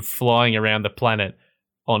send him flying around the planet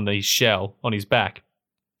on his shell, on his back.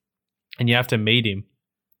 And you have to meet him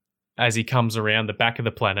as he comes around the back of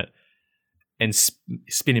the planet and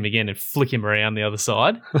spin him again and flick him around the other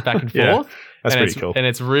side, back and Yeah, forth. that's pretty cool. And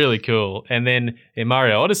it's really cool. And then in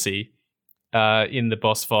Mario Odyssey, in the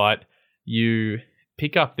boss fight, you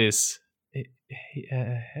pick up this...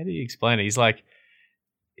 how do you explain it?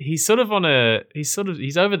 He's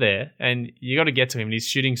over there, and you got to get to him. And he's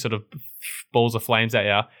shooting sort of balls of flames at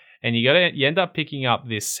you, and you end up picking up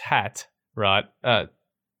this hat, right?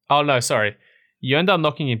 You end up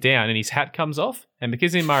knocking him down, and his hat comes off. And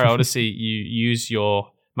because in Mario Odyssey you use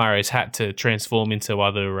your Mario's hat to transform into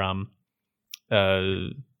other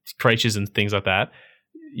creatures and things like that,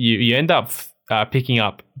 you end up picking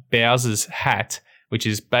up Bowser's hat, which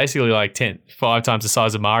is basically like 5 times the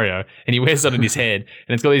size of Mario, and he wears that on his head,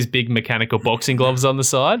 and it's got these big mechanical boxing gloves on the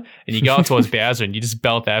side, and you go up towards Bowser and you just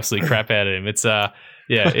belt the absolute crap out of him.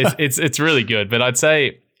 It's really good. But I'd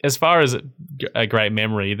say as far as a great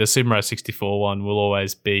memory, the Super Mario 64 one will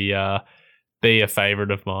always be a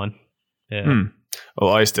favorite of mine. Yeah.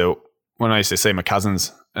 Well, when I used to see my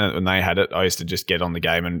cousins when they had it, I used to just get on the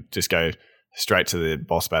game and just go straight to the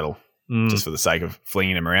boss battle. Just for the sake of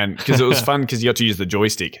flinging him around. Because it was fun because you got to use the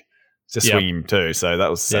joystick to swing him too. So that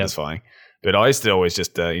was satisfying. But I used to always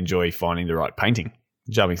just enjoy finding the right painting,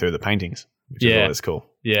 jumping through the paintings, which is always cool.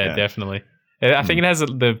 Yeah, definitely. I think it has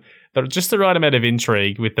just the right amount of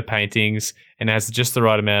intrigue with the paintings, and it has just the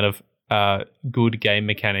right amount of good game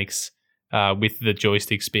mechanics with the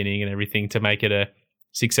joystick spinning and everything to make it a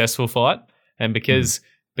successful fight. And because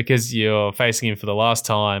you're facing him for the last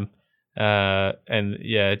time, and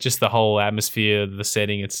yeah, just the whole atmosphere, the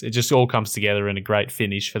setting, it just all comes together in a great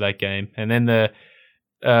finish for that game. And then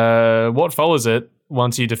what follows it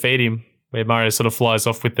once you defeat him, where Mario sort of flies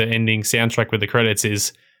off with the ending soundtrack with the credits,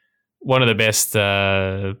 is one of the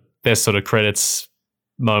best sort of credits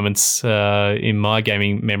moments in my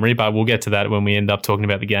gaming memory. But we'll get to that when we end up talking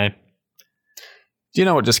about the game. Do you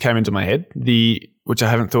know what just came into my head? Which I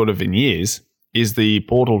haven't thought of in years, is the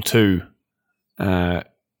Portal 2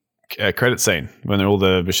 credit scene when all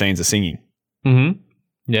the machines are singing. Mm-hmm.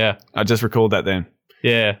 Yeah. I just recalled that then.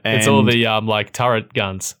 Yeah. It's all the like turret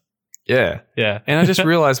guns. Yeah. Yeah. And I just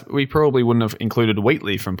realised we probably wouldn't have included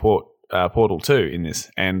Wheatley from Portal 2 in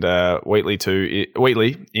this. And Wheatley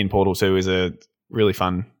in Portal 2 is a really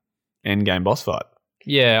fun endgame boss fight.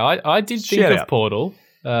 Yeah, I did think Shout of out. Portal.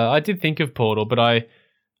 I did think of Portal, but I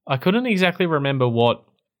couldn't exactly remember what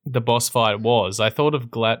the boss fight was. I thought of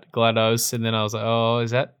GLaDOS, and then I was like, oh, is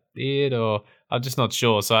that it? Or I'm just not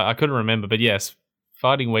sure. So I couldn't remember. But yes,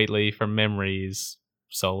 fighting Wheatley from memory is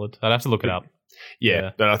solid. I'd have to look it up. Yeah,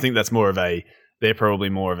 but I think that's they're probably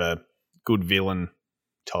more of a good villain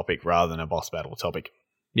topic rather than a boss battle topic.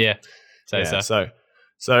 Yeah, So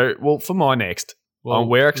well, for my next, Well,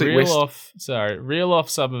 we're actually reel off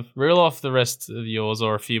the rest of yours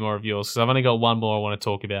or a few more of yours because I've only got one more I want to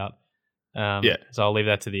talk about. So I'll leave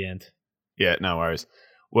that to the end. Yeah, no worries.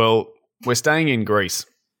 Well, we're staying in Greece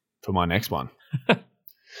for my next one.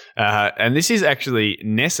 And this is actually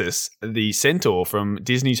Nessus, the centaur from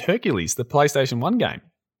Disney's Hercules, the PlayStation 1 game.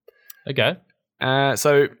 Okay.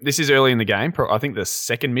 So this is early in the game. I think the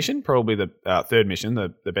second mission, probably the third mission,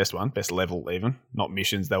 the best one, best level even. Not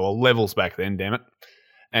missions, they were levels back then, damn it.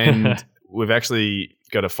 And we've actually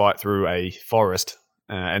got to fight through a forest.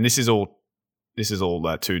 And this is all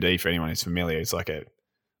 2D for anyone who's familiar. It's like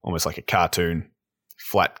almost like a cartoon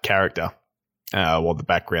flat character. While the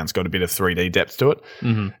background's got a bit of 3D depth to it.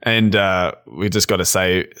 Mm-hmm. And we've got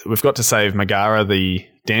to save Megara, the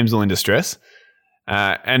damsel in distress.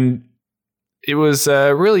 And it was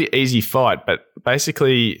a really easy fight, but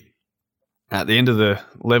basically at the end of the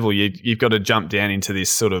level, you've got to jump down into this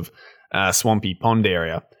sort of swampy pond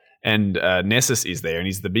area. And Nessus is there, and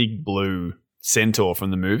he's the big blue centaur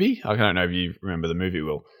from the movie. I don't know if you remember the movie,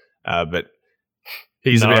 Will, but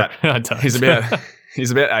he's about 8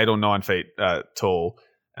 or 9 feet tall,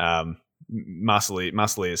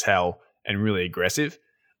 muscly as hell, and really aggressive.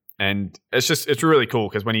 And it's really cool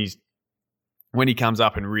because when he comes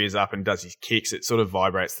up and rears up and does his kicks, it sort of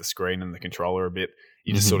vibrates the screen and the controller a bit.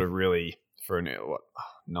 You just sort of really, for a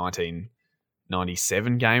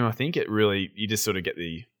 1997 game, I think you just sort of get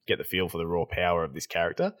the feel for the raw power of this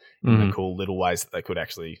character and the cool little ways that they could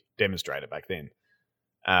actually demonstrate it back then.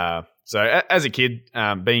 So as a kid,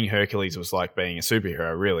 being Hercules was like being a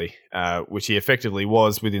superhero, really, which he effectively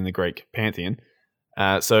was within the Greek pantheon.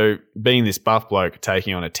 So being this buff bloke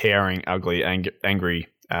taking on a towering, ugly, angry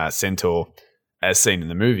centaur, as seen in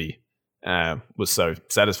the movie, was so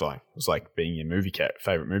satisfying. It was like being your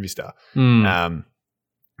favorite movie star.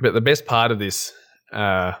 But the best part of this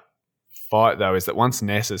fight, though, is that once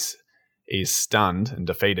Nessus is stunned and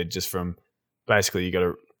defeated, just from basically you got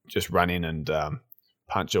to just run in and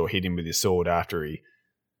punch or hit him with your sword after he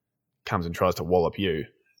comes and tries to wallop you.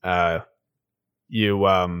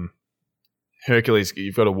 Hercules,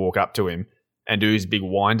 you've got to walk up to him and do his big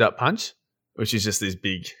wind-up punch, which is just this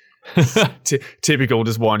big, typical,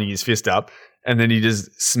 just winding his fist up, and then he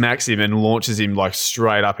just smacks him and launches him like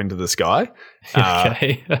straight up into the sky.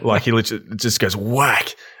 Okay. Like he literally just goes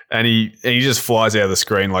whack, and he just flies out of the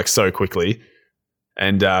screen like so quickly.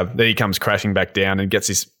 And then he comes crashing back down and gets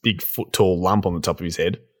this big foot-tall lump on the top of his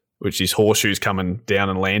head, which his horseshoes come and down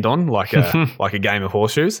and land on like a game of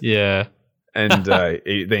horseshoes. Yeah. And then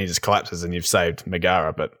he just collapses and you've saved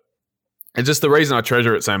Megara. But it's just the reason I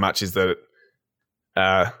treasure it so much is that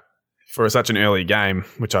for such an early game,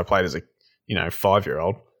 which I played as a 5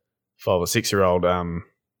 or 6 year old,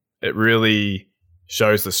 it really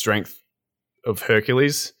shows the strength of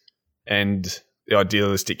Hercules and the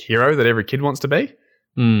idealistic hero that every kid wants to be.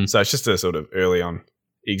 So it's just a sort of early on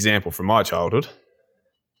example from my childhood.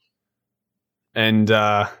 And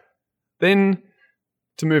then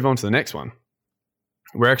to move on to the next one,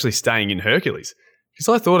 we're actually staying in Hercules because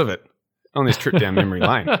I thought of it on this trip down memory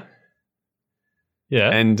lane.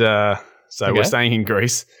 Yeah. And so we're staying in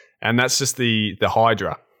Greece, and that's just the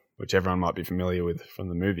Hydra, which everyone might be familiar with from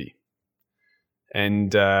the movie.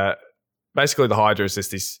 And basically the Hydra is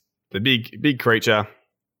just the big creature.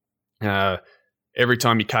 Every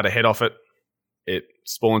time you cut a head off it, it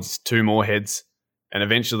spawns 2 more heads, and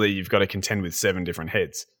eventually you've got to contend with 7 different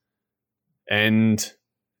heads. And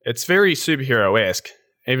it's very superhero-esque,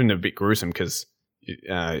 even a bit gruesome because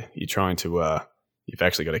you're trying to you've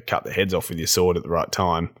actually got to cut the heads off with your sword at the right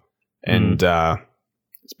time, and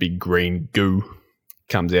this big green goo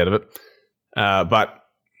comes out of it. But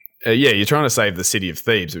you're trying to save the city of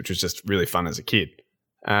Thebes, which was just really fun as a kid.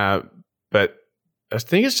 But I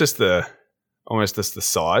think it's just almost the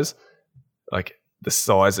size, like the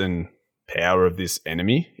size and power of this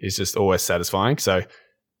enemy is just always satisfying. So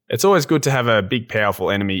it's always good to have a big,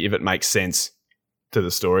 powerful enemy if it makes sense to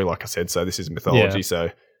the story, like I said. So this is mythology. Yeah. So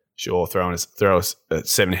sure, throw us a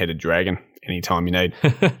 7-headed dragon anytime you need,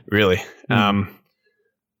 really.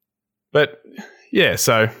 But yeah,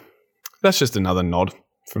 so that's just another nod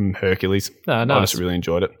from Hercules. No, nice. I just really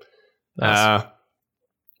enjoyed it. Nice.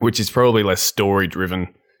 Which is probably less story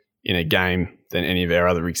driven in a game than any of our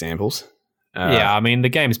other examples. Yeah, I mean, the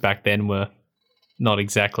games back then were not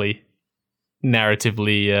exactly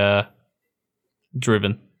narratively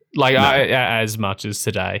driven, like as much as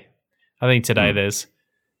today. I think today there's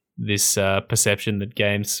this perception that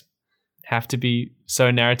games have to be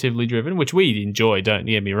so narratively driven, which we enjoy, don't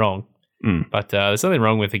get me wrong. But there's something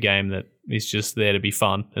wrong with a game that is just there to be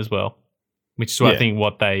fun as well, which is I think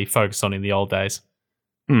what they focused on in the old days.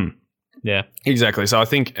 Yeah. Exactly. So I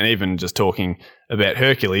think, and even just talking about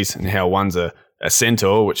Hercules and how one's a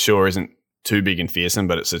centaur, which sure isn't too big and fearsome,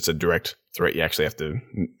 but it's a direct threat you actually have to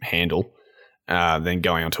handle. Then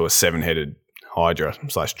going on to a 7-headed Hydra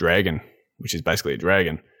 / dragon, which is basically a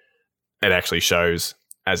dragon. It actually shows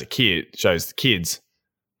the kids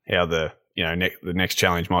how the next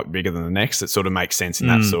challenge might be bigger than the next. It sort of makes sense in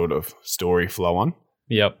that sort of story flow on.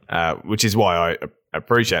 Yep. Which is why I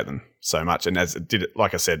appreciate them so much. And as it did it,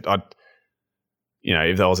 like I said,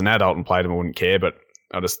 if I was an adult and played them, I wouldn't care, but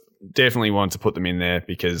I just definitely wanted to put them in there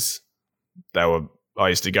because I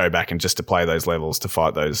used to go back and just to play those levels to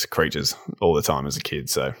fight those creatures all the time as a kid.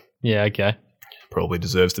 So yeah, okay. Probably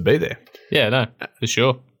deserves to be there. Yeah, no, for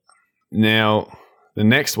sure. Now, the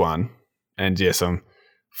next one, and yes, I'm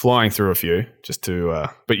flying through a few just to,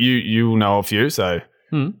 but you will know a few. So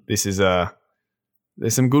this is, there's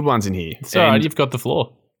some good ones in here. It's all right, you've got the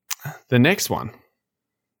floor. The next one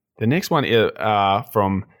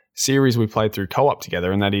from series we played through co-op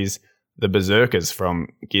together, and that is the Berserkers from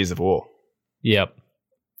Gears of War. Yep.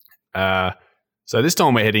 So this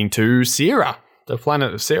time we're heading to Sierra, the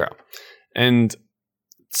planet of Sierra. And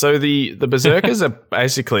so the Berserkers are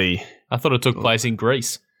basically... I thought it took place in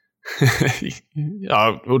Greece. It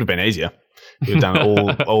would have been easier. We've done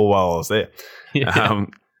it all while I was there. Yeah.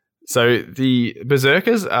 So the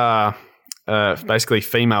Berserkers are basically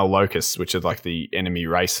female locusts, which are like the enemy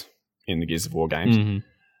race in the Gears of War games.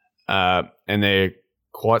 Mm-hmm. And they're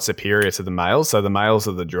quite superior to the males. So the males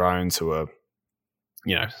are the drones who are,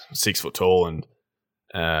 6 foot tall and,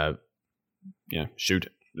 shoot.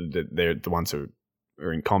 They're the ones who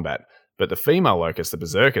are in combat. But the female locusts, the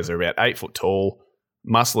Berserkers, are about 8 foot tall,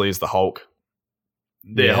 muscly as the Hulk.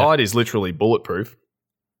 Their hide is literally bulletproof.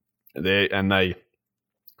 They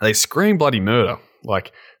scream bloody murder.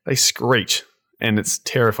 Like, they screech, and it's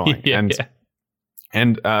terrifying.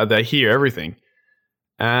 And they hear everything,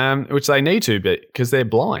 which they need to because they're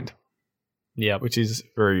blind. Yeah, which is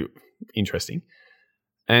very interesting.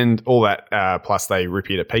 And all that, plus they rip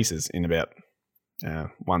you to pieces in about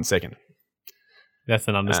 1 second. That's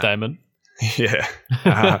an understatement. Yeah.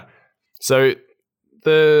 So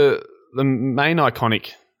the main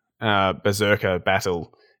iconic Berserker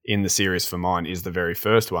battle in the series for mine is the very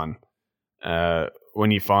first one,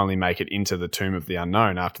 when you finally make it into the Tomb of the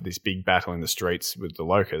Unknown after this big battle in the streets with the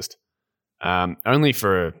Locust. Only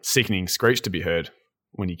for a sickening screech to be heard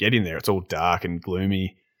when you get in there. It's all dark and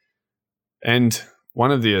gloomy. And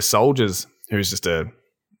one of the soldiers, who's just a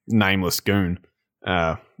nameless goon,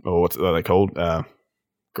 or what are they called?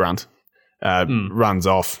 Grunt, runs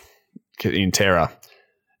off in terror.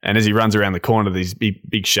 And as he runs around the corner, these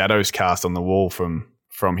big shadows cast on the wall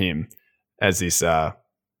from him as this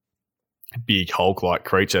big Hulk-like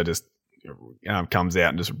creature just comes out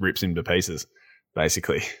and just rips him to pieces,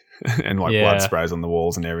 basically. And blood sprays on the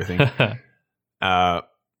walls and everything.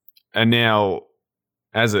 And now,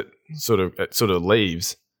 as it sort of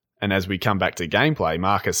leaves, and as we come back to gameplay,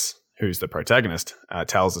 Marcus, who's the protagonist,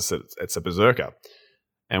 tells us that it's a Berserker.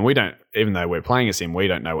 And we don't, even though we're playing as him, we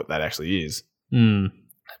don't know what that actually is.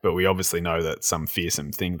 But we obviously know that some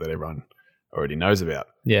fearsome thing that everyone already knows about.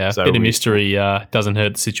 Yeah, so a bit of mystery doesn't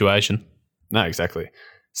hurt the situation. No, exactly.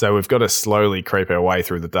 So we've got to slowly creep our way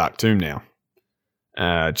through the Dark Tomb now,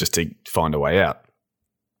 just to find a way out.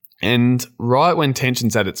 And right when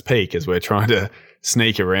tension's at its peak, as we're trying to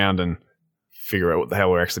sneak around and figure out what the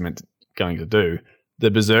hell we're actually going to do, the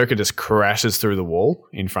Berserker just crashes through the wall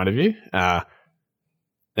in front of you.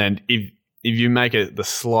 And if you make the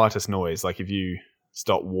slightest noise, like if you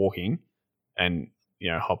stop walking and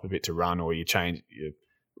hop a bit to run, or you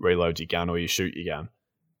reload your gun, or you shoot your gun,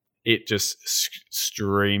 it just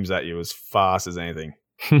streams at you as fast as anything,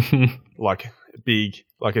 like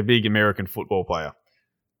a big American football player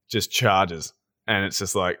just charges, and it's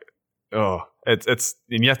just like, it's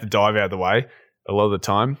and you have to dive out of the way. A lot of the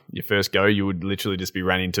time, your first go, you would literally just be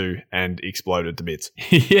ran into and exploded to bits.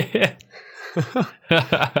 Yeah.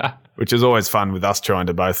 which is always fun with us trying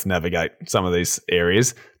to both navigate some of these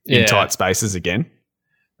areas in tight spaces again.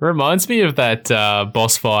 Reminds me of that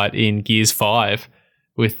boss fight in Gears 5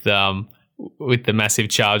 with the massive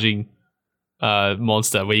charging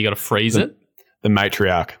monster where you got to freeze it. The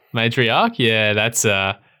Matriarch. Matriarch, yeah, that's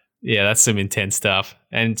some intense stuff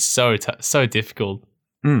and so difficult.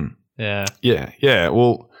 Yeah.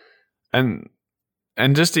 Well, and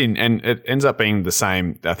it ends up being the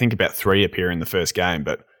same. I think about 3 appear in the first game,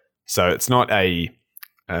 but so it's not a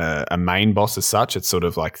main boss as such. It's sort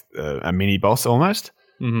of like a mini boss almost.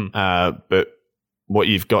 Mm-hmm. But what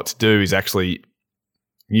you've got to do is actually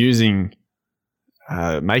using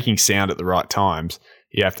making sound at the right times.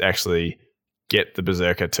 You have to actually get the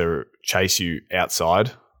Berserker to chase you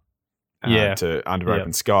outside to under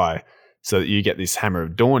open sky so that you get this Hammer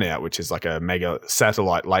of Dawn out, which is like a mega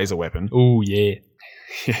satellite laser weapon. Oh, yeah.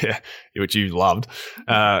 Yeah, which you loved.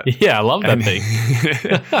 Yeah, I love that thing.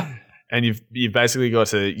 And you've basically got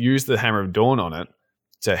to use the Hammer of Dawn on it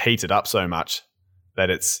to heat it up so much that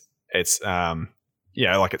it's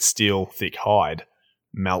like its steel thick hide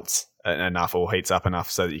melts enough or heats up enough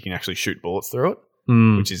so that you can actually shoot bullets through it,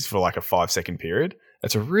 which is for like a 5-second period.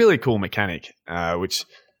 It's a really cool mechanic, and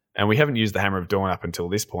we haven't used the Hammer of Dawn up until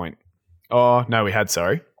this point. Oh, no, we had,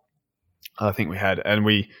 sorry. I think we had. And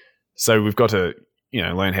we've got to,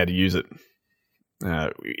 learn how to use it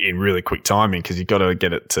in really quick timing because you've got to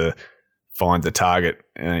get it to find the target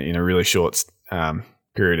in a really short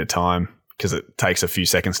period of time because it takes a few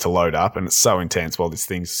seconds to load up and it's so intense while this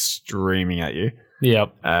thing's streaming at you.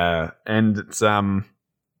 Yep. And it's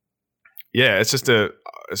it's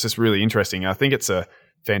just really interesting. I think it's a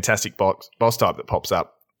fantastic boss type that pops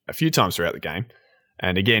up a few times throughout the game.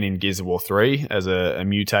 And again, in Gears of War 3 as a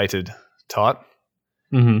mutated type,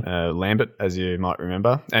 Lambert, as you might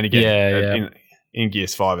remember. And again, in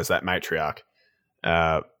Gears 5 as that Matriarch,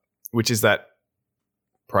 which is that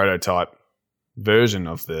prototype version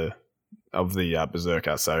of the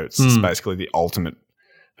Berserker. So it's just basically the ultimate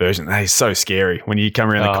version. That is so scary when you come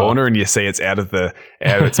around the corner and you see it's out of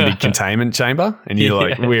its big containment chamber, and you're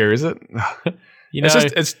like, "Where is it?"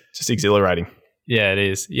 It's just exhilarating. Yeah, it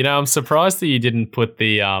is. I'm surprised that you didn't put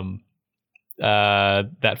the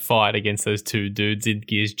that fight against those two dudes in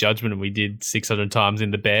Gears Judgment, and we did 600 times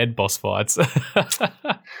in the bad boss fights. I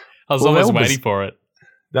was almost waiting for it.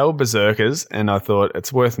 They were Berserkers, and I thought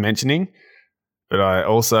it's worth mentioning, but I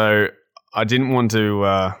didn't want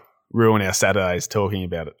to ruin our Saturdays talking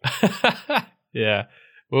about it. Yeah.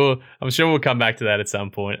 Well, I'm sure we'll come back to that at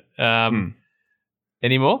some point.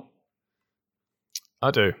 Any more?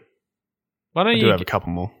 I do. Why don't I do have a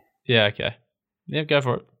couple more. Yeah, okay. Yeah, go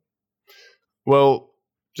for it. Well,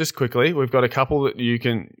 just quickly, we've got a couple that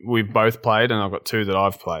we've both played, and I've got 2 that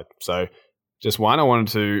I've played. So just one, I wanted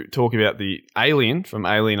to talk about the Alien from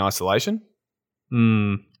Alien Isolation.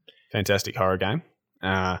 Fantastic horror game.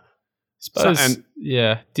 Did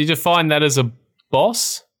you find that as a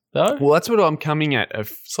boss, though? Well, that's what I'm coming at, a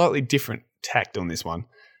slightly different tact on this one,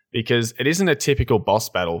 because it isn't a typical boss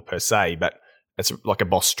battle per se, but it's like a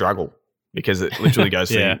boss struggle, because it literally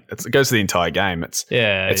goes it goes to the entire game.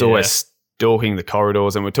 It's always stalking the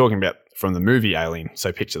corridors, and we're talking about from the movie Alien,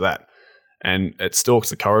 so picture that. And it stalks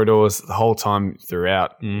the corridors the whole time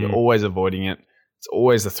throughout. You're always avoiding it. It's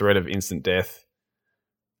always the threat of instant death,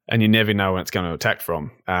 and you never know when it's going to attack from.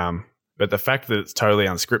 But the fact that it's totally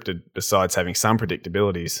unscripted, besides having some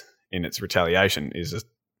predictabilities in its retaliation, is just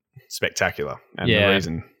spectacular. And the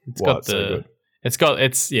reason why it's so good. It's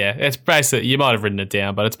basically, you might have written it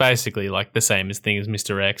down, but it's basically like the same thing as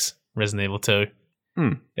Mr. X, Resident Evil 2.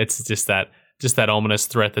 It's just that ominous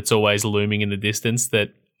threat that's always looming in the distance that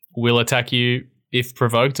will attack you if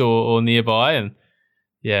provoked or nearby. And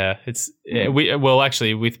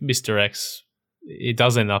actually with Mr. X, it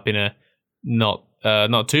does end up in a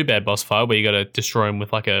not too bad boss fight where you got to destroy him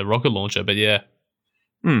with like a rocket launcher. But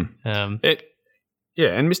and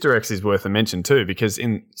Mr. X is worth a mention too, because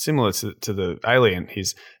similar to the Alien,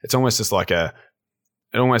 it's almost just like it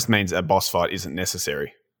almost means a boss fight isn't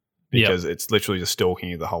necessary, because it's literally just stalking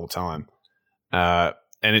you the whole time. And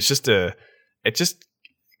it just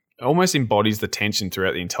almost embodies the tension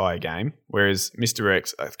throughout the entire game, whereas Mr.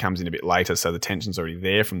 X comes in a bit later, so the tension's already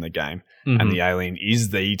there from the game, and the Alien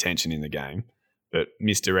is the tension in the game, but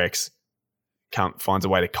Mr. X finds a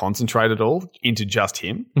way to concentrate it all into just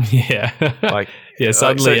him.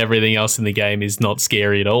 Suddenly everything else in the game is not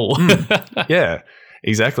scary at all. Yeah,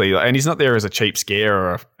 exactly. And he's not there as a cheap scare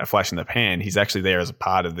or a flash in the pan. He's actually there as a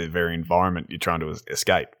part of the very environment you're trying to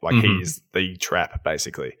escape. Like he is the trap,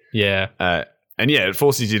 basically. Yeah. It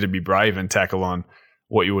forces you to be brave and tackle on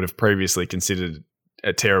what you would have previously considered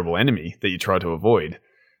a terrible enemy that you try to avoid,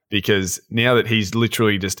 because now that he's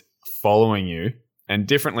literally just following you, and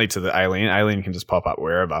differently to the alien can just pop up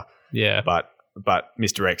wherever. Yeah. But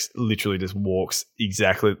Mr. X literally just walks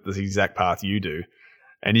exactly the exact path you do,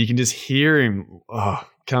 and you can just hear him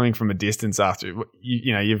coming from a distance after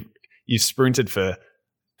you've sprinted for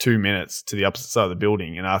 2 minutes to the opposite side of the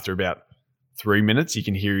building, and after about 3 minutes, you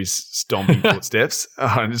can hear his stomping footsteps,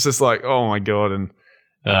 and it's just like, oh my god! And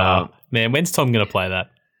man, when's Tom going to play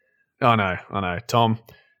that? I know, Tom,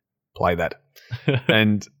 play that,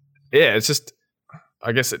 and yeah, it's just,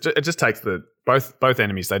 I guess it just takes both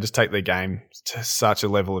enemies. They just take their game to such a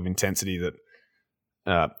level of intensity that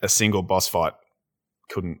a single boss fight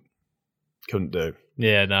couldn't do.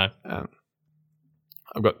 Yeah, no.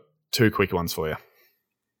 I've got 2 quick ones for you.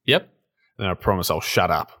 Yep. And I promise I'll shut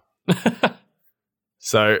up.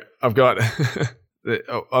 So I've got,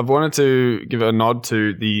 I've wanted to give a nod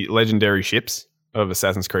to the legendary ships of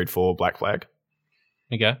Assassin's Creed 4 Black Flag.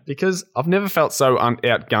 Okay. Because I've never felt so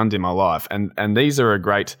outgunned in my life. And these are a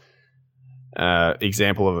great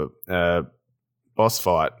example of a boss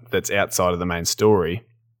fight that's outside of the main story.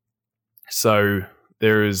 So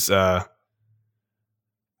there is, I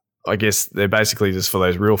guess they're basically just for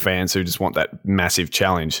those real fans who just want that massive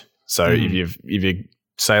challenge. So if you're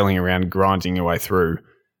sailing around, grinding your way through,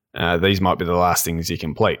 these might be the last things you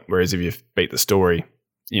complete. Whereas if you beat the story,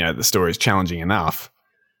 the story is challenging enough,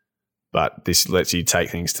 but this lets you take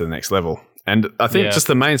things to the next level. And I think just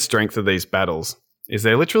the main strength of these battles is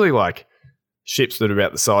they're literally like ships that are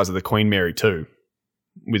about the size of the Queen Mary 2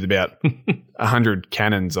 with about 100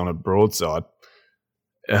 cannons on a broadside,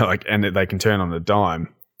 and they can turn on a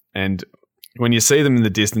dime. And when you see them in the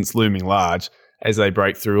distance looming large as they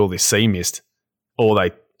break through all this sea mist, or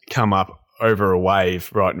they come up over a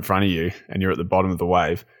wave right in front of you and you're at the bottom of the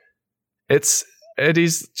wave, it's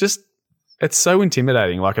so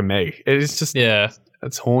intimidating, like a Meg. It is just,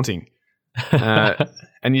 it's haunting.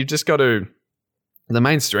 And you've just got to, the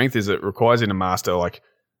main strength is it requires you to master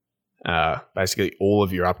basically all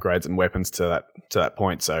of your upgrades and weapons to that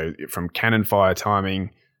point. So from cannon fire timing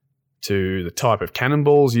to the type of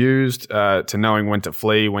cannonballs used, to knowing when to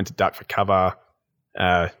flee, when to duck for cover,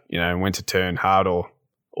 when to turn hard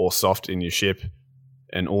or soft in your ship,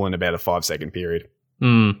 and all in about a 5-second period.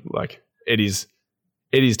 Like it is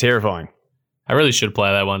terrifying. I really should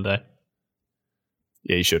play that one day.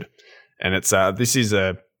 Yeah, you should. And it's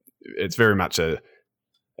it's very much a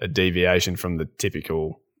deviation from the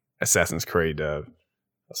typical Assassin's Creed, I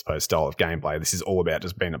suppose, style of gameplay. This is all about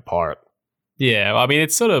just being a pirate. Yeah, I mean,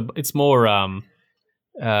 it's more. I'm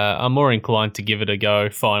more inclined to give it a go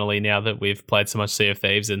finally now that we've played so much Sea of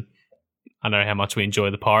Thieves, and I know how much we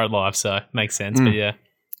enjoy the pirate life, so it makes sense. But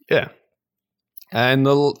yeah. And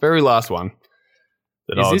the very last one.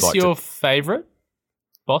 Is this your favorite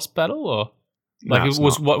boss battle, or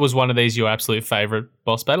what was one of these your absolute favorite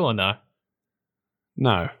boss battle, or no?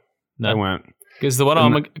 No, they weren't. Because the one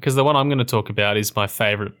I'm going to talk about is my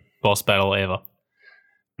favorite boss battle ever.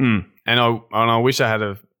 And I wish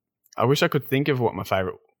I could think of what my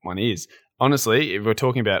favorite one is. Honestly, if we're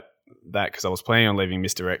talking about that, because I was planning on leaving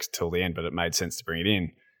Mr. X till the end, but it made sense to bring it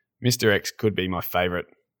in. Mr. X could be my favorite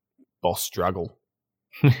boss struggle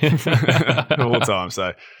of all time.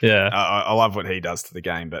 So yeah, I love what he does to the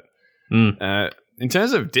game. But in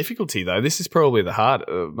terms of difficulty, though, this is probably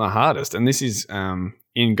my hardest, and this is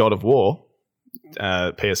in God of War,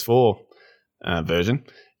 PS4 version,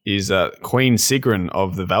 is Queen Sigrun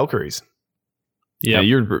of the Valkyries. Yeah,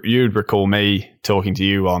 you'd recall me talking to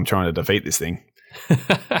you while I'm trying to defeat this thing.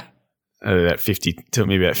 About 50 took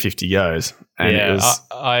me about 50 goes, and it was,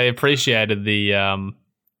 I appreciated the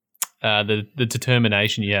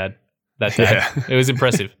determination you had that day. Yeah. It was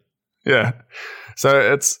impressive. Yeah,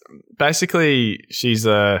 so it's basically she's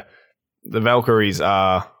the Valkyries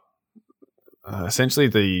are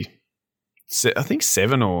essentially I think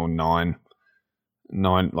 7 or 9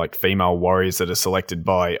 like female warriors that are selected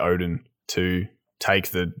by Odin to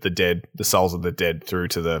take the souls of the dead through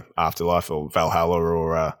to the afterlife, or Valhalla,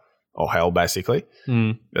 or hell, basically.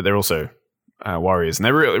 But they're also warriors, and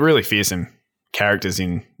they're really, really fearsome characters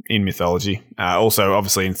in mythology. Also,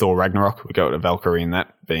 obviously, in Thor Ragnarok, we got a Valkyrie in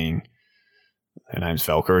that, being her name's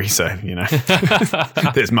Valkyrie, so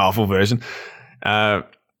there's Marvel version.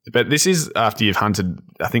 But this is after you've hunted,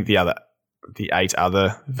 I think, the 8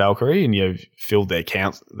 other Valkyrie, and you've filled their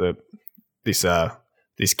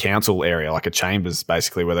this council area, like a chambers,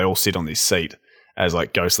 basically, where they all sit on this seat as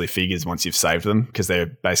like ghostly figures once you've saved them, because they're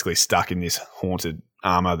basically stuck in this haunted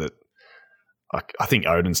armor that I think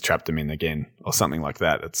Odin's trapped them in again, or something like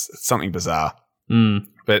that. It's something bizarre.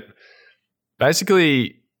 But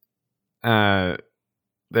basically,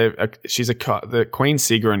 the Queen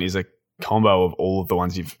Sigrun is a combo of all of the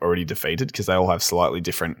ones you've already defeated because they all have slightly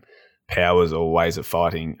different powers or ways of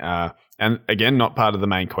fighting. And again, not part of the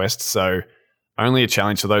main quest, so only a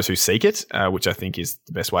challenge for those who seek it, which I think is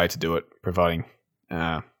the best way to do it, providing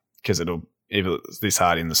because if it's this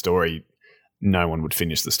hard in the story, no one would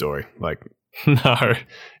finish the story. Like, No.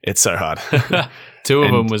 it's so hard. Two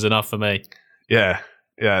of them was enough for me. Yeah.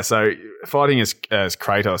 So fighting as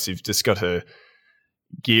Kratos, you've just got to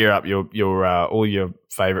gear up your all your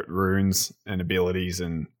favorite runes and abilities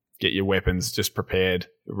and get your weapons just prepared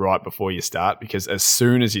right before you start, because as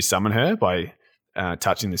soon as you summon her by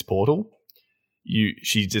touching this portal,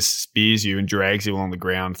 she just spears you and drags you along the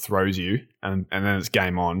ground, throws you, and then it's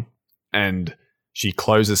game on. And she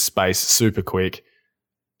closes space super quick.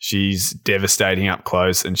 She's devastating up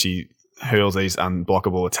close, and she hurls these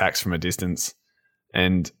unblockable attacks from a distance.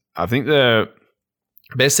 And I think the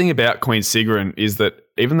best thing about Queen Sigrun is that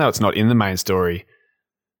even though it's not in the main story,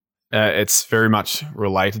 it's very much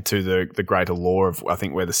related to the greater lore of, I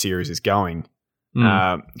think, where the series is going.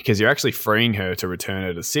 Because you're actually freeing her to return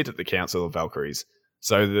her to sit at the Council of Valkyries.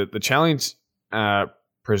 So the challenge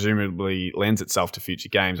presumably lends itself to future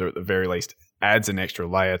games, or at the very least adds an extra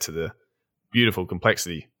layer to the beautiful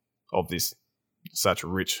complexity of this such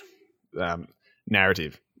rich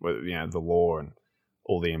narrative, the lore and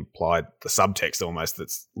all the subtext almost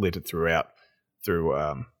that's littered throughout through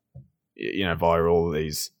via all of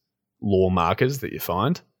these lore markers that you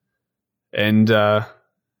find. And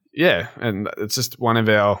and it's just one of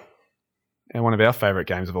our favorite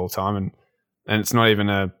games of all time, and it's not even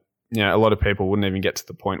a lot of people wouldn't even get to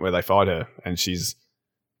the point where they fight her, and she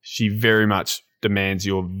very much demands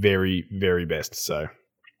your very, very best. So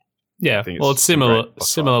yeah, it's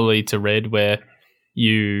similarly to Red, where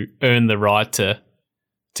you earn the right to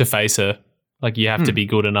face her. Like, you have to be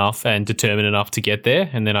good enough and determined enough to get there,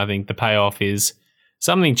 and then I think the payoff is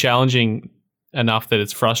something challenging enough that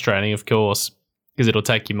it's frustrating, of course, because it'll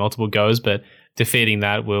take you multiple goes, but defeating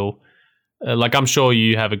that will, I'm sure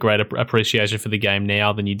you have a greater appreciation for the game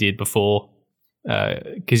now than you did before,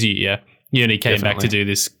 because you only came back to do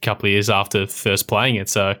this a couple of years after first playing it,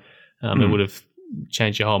 so it would have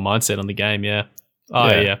changed your whole mindset on the game.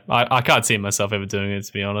 I can't see myself ever doing it,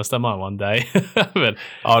 to be honest. I might one day, but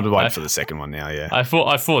I'd wait for the second one now. Yeah, I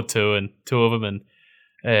fought two of them, and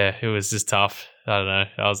it was just tough. I don't know.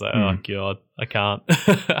 I was like, oh god, I can't.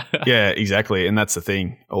 Yeah, exactly, and that's the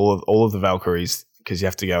thing. All of the Valkyries, because you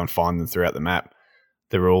have to go and find them throughout the map.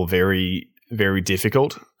 They're all very, very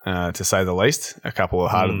difficult, to say the least. A couple are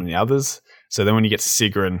harder than the others. So then when you get to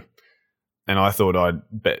Sigrun, and I thought I'd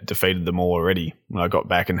defeated them all already, when I got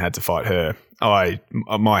back and had to fight her,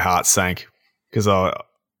 my heart sank, because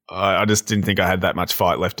I just didn't think I had that much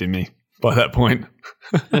fight left in me by that point.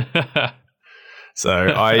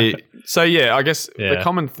 I guess the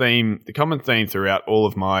common theme throughout all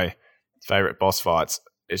of my favorite boss fights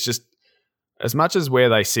is just, as much as where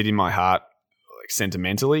they sit in my heart, like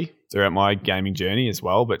sentimentally throughout my gaming journey as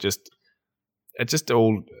well, but it's just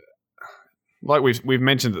all, like we've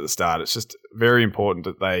mentioned at the start, it's just very important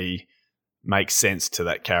that they make sense to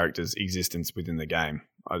that character's existence within the game.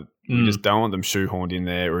 We just don't want them shoehorned in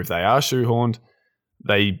there, or if they are shoehorned,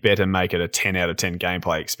 they better make it a 10 out of 10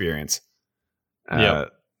 gameplay experience.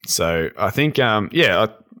 So I think,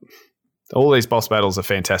 all these boss battles are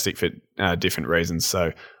fantastic for different reasons.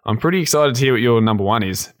 So I'm pretty excited to hear what your number one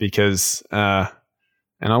is, because, and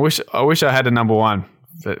I wish I had a number one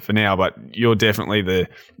for now, but you're definitely the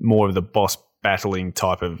more of the boss battling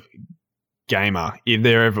type of gamer, if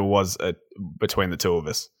there ever was between the two of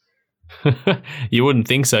us. You wouldn't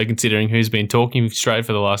think so, considering who's been talking straight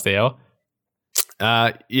for the last hour.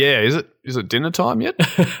 Is it dinner time yet?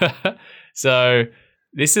 So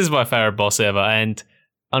this is my favorite boss ever, and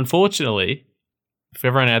unfortunately, for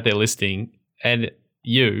everyone out there listening and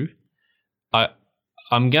you,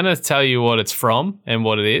 I'm going to tell you what it's from and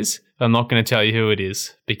what it is. I'm not going to tell you who it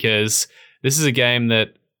is, because this is a game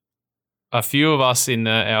that a few of us in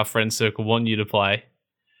our friend circle want you to play,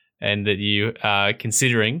 and that you are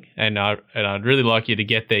considering, and I'd really like you to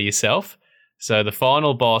get there yourself. So the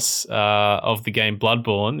final boss of the game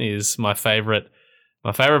Bloodborne is my favorite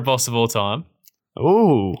boss of all time.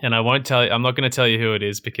 Ooh. And I'm not going to tell you who it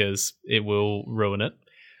is, because it will ruin it,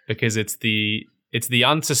 because it's the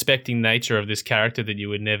unsuspecting nature of this character that you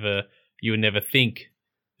would never think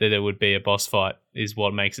that there would be a boss fight is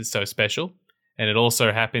what makes it so special. And it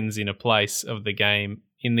also happens in a place of the game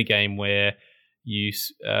where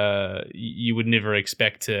you would never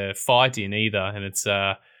expect to fight in either, and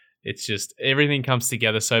it's just everything comes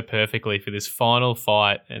together so perfectly for this final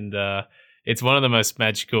fight, and it's one of the most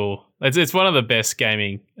magical. It's one of the best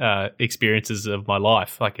gaming experiences of my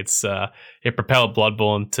life. Like it propelled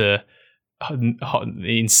Bloodborne to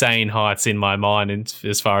insane heights in my mind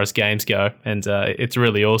as far as games go, and it's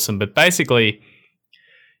really awesome. But basically,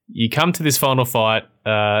 you come to this final fight,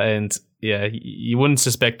 and yeah, you wouldn't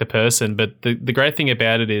suspect the person, but the great thing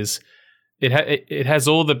about it is it has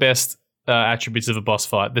all the best attributes of a boss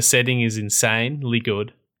fight. The setting is insanely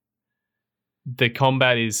good. The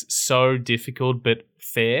combat is so difficult but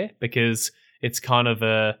fair because it's kind of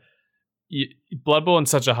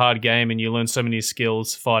Bloodborne's such a hard game, and you learn so many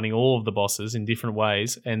skills fighting all of the bosses in different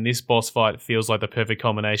ways, and this boss fight feels like the perfect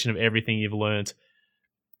combination of everything you've learned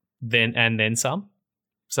then some.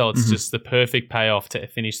 So it's just the perfect payoff to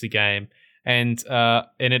finish the game. And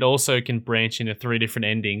it also can branch into 3 different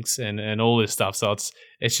endings and all this stuff. So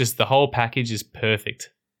it's just the whole package is perfect.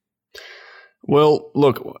 Well,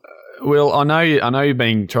 look, Will, I know you've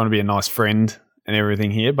been trying to be a nice friend and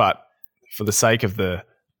everything here, but for the sake of the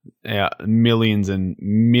millions and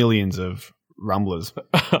millions of rumblers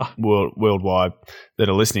worldwide that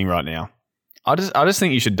are listening right now, I just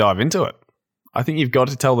think you should dive into it. I think you've got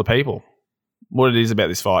to tell the people what it is about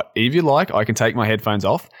this fight. If you like, I can take my headphones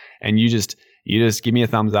off and you just give me a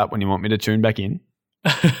thumbs up when you want me to tune back in,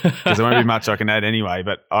 because there won't be much I can add anyway.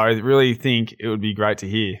 But I really think it would be great to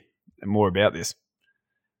hear more about this,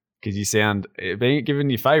 because you sound, being given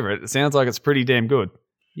your favorite, it sounds like it's pretty damn good.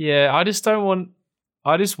 Yeah, I just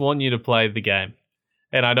want you to play the game,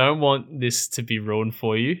 and I don't want this to be ruined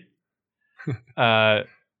for you.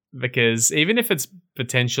 Because even if it's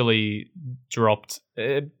potentially dropped,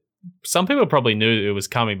 some people probably knew it was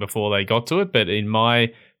coming before they got to it, but in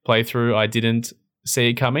my playthrough, I didn't see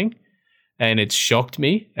it coming, and it shocked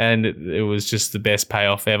me, and it was just the best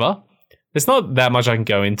payoff ever. There's not that much I can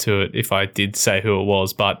go into it if I did say who it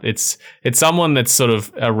was, but it's someone that's sort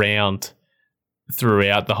of around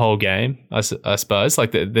throughout the whole game, I suppose.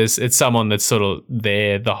 Like it's someone that's sort of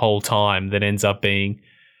there the whole time that ends up being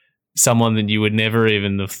someone that you would never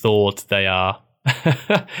even have thought they are.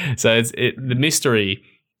 So the mystery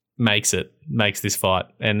makes this fight,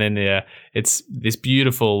 and then it's this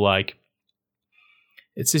beautiful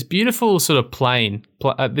sort of plain.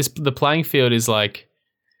 The playing field is like,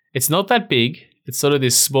 it's not that big. It's sort of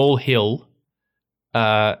this small hill,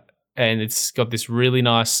 and it's got this really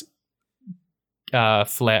nice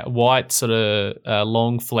white sort of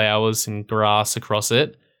long flowers and grass across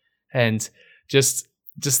it, and just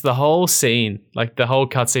the whole scene, like the whole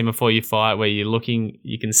cutscene before you fight, where you're looking,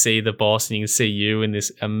 you can see the boss and you can see you in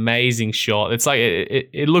this amazing shot. It's like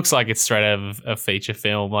it looks like it's straight out of a feature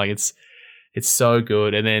film. Like it's so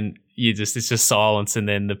good, and then it's just silence, and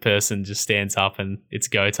then the person just stands up and it's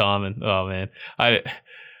go time, and oh man,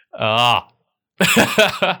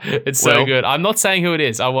 it's so good. I'm not saying who it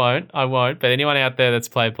is. I won't. But anyone out there that's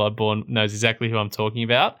played Bloodborne knows exactly who I'm talking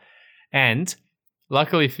about. And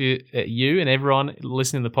luckily for you and everyone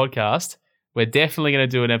listening to the podcast, we're definitely going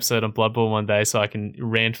to do an episode on Bloodborne one day, so I can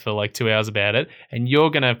rant for like 2 hours about it. And you're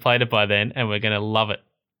going to have played it by then, and we're going to love it,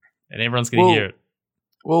 and everyone's going to hear it.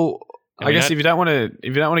 Well, I guess if you don't want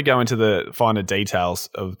to go into the finer details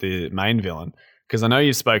of the main villain, because I know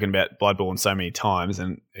you've spoken about Bloodborne so many times,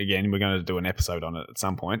 and again, we're going to do an episode on it at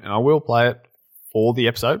some point, and I will play it for the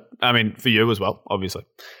episode. I mean, for you as well, obviously.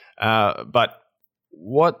 But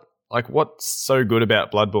what's so good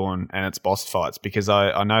about Bloodborne and its boss fights? Because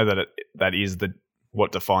I know that that is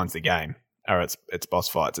what defines the game, or its boss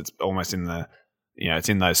fights. It's almost in it's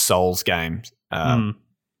in those Souls games,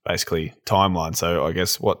 basically timeline. So I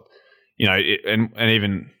guess and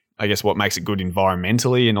even I guess what makes it good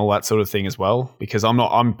environmentally and all that sort of thing as well. Because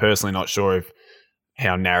I'm personally not sure of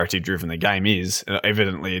how narrative driven the game is.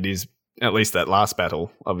 Evidently, it is. At least that last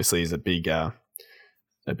battle, obviously, is a big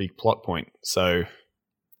plot point. So,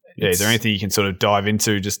 yeah, is there anything you can sort of dive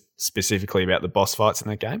into just specifically about the boss fights in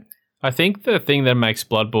that game? I think the thing that makes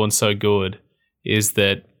Bloodborne so good is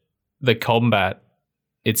that the combat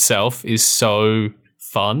itself is so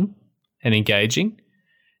fun and engaging.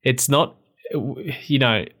 It's not, if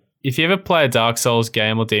you ever play a Dark Souls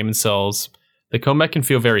game or Demon Souls, the combat can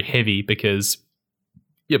feel very heavy because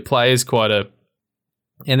your play is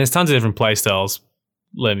and there's tons of different play styles.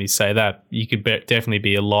 Let me say that. You could definitely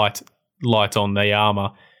be a light on the armor,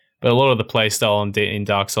 but a lot of the play style in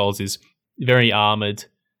Dark Souls is very armored,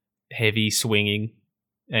 heavy swinging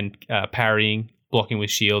and parrying, blocking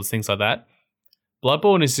with shields, things like that.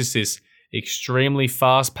 Bloodborne is just this extremely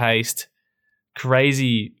fast-paced,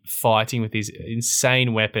 crazy fighting with these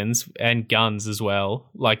insane weapons and guns as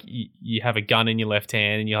well. Like you have a gun in your left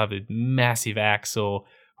hand and you'll have a massive axe or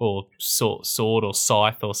sword or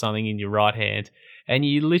scythe or something in your right hand. and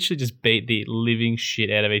you literally just beat the living shit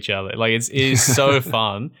out of each other. Like it is so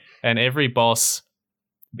fun, and every boss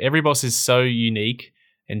is so unique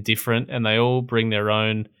and different, and they all bring their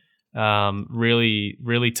own really,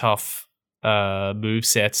 really tough move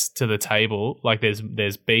sets to the table. Like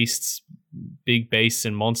there's beasts, big beasts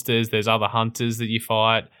and monsters. There's other hunters that you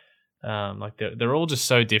fight. Like they're all just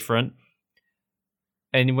so different.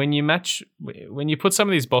 And when you put some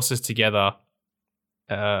of these bosses together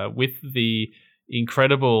with the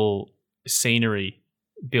incredible scenery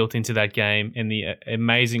built into that game and the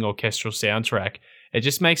amazing orchestral soundtrack, it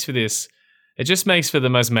just makes for the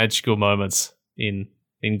most magical moments in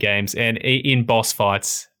games and in boss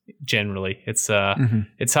fights generally. It's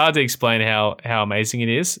hard to explain how amazing it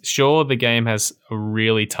is. Sure, the game has a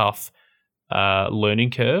really tough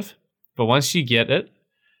learning curve, but once you get it,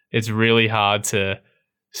 it's really hard to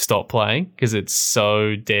stop playing because it's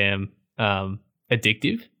so damn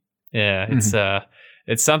addictive. Yeah,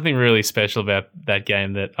 it's something really special about that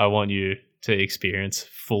game that I want you to experience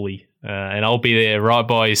fully, and I'll be there right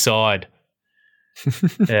by your side.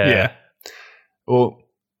 Yeah. Well,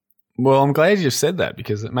 I'm glad you said that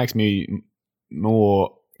because it makes me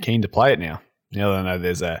more keen to play it now. Now that I know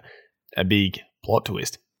there's a big plot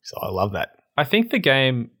twist, so I love that. I think the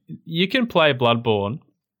game, you can play Bloodborne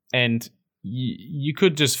and you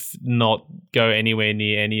could just not go anywhere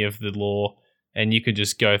near any of the lore, and you could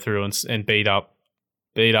just go through and beat up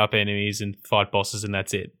enemies and fight bosses, and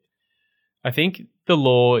that's it. I think the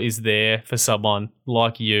lore is there for someone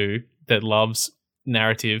like you that loves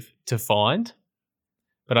narrative to find,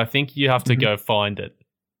 but I think you have to go find it.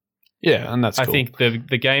 Yeah, and that's cool. I think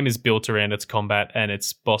the game is built around its combat and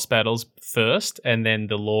its boss battles first, and then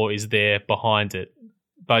the lore is there behind it.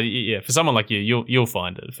 But yeah, for someone like you, you'll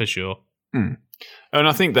find it for sure. And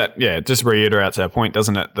I think that, it just reiterates our point,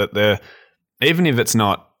 doesn't it? That even if it's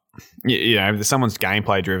not, if someone's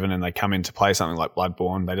gameplay driven and they come in to play something like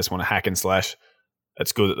Bloodborne, they just want to hack and slash,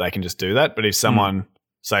 it's good that they can just do that. But if someone,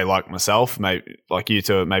 say like myself, maybe like you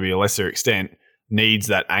to maybe a lesser extent, needs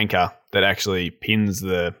that anchor that actually pins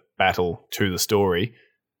the battle to the story,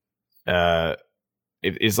 as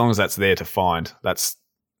long as that's there to find, that's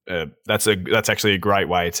actually a great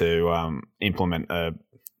way to implement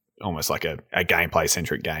almost like a gameplay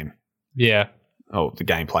centric game. Yeah. Oh, the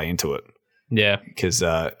gameplay into it. Yeah. Because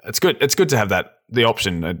it's good. It's good to have the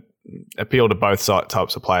option appeal to both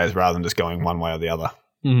types of players rather than just going one way or the other.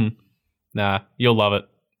 Mm-hmm. Nah, you'll love it,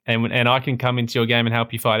 and I can come into your game and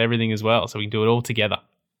help you fight everything as well, so we can do it all together.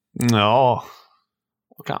 No,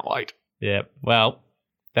 I can't wait. Yeah. Well,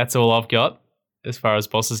 that's all I've got as far as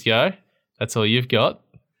bosses go. That's all you've got.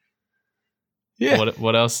 Yeah.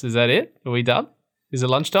 What else? Is that it? Are we done? Is it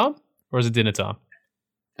lunchtime or is it dinner time?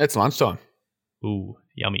 It's lunchtime. Ooh,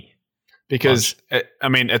 yummy. Because,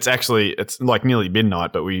 it's like nearly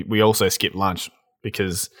midnight, but we also skipped lunch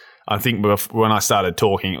because I think when I started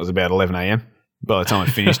talking, it was about 11 a.m. By the time I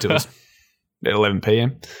finished, it was at 11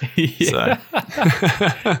 p.m.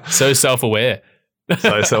 So self-aware.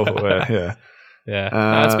 So self-aware, yeah.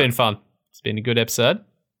 Yeah, it's been fun. It's been a good episode.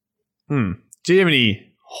 Do you have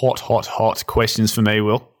any hot questions for me,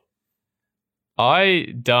 Will? I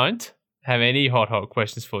don't have any hot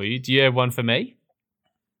questions for you. Do you have one for me?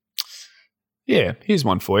 Yeah, here's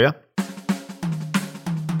one for you.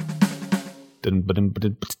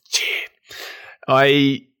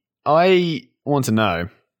 I want to know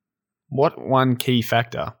what one key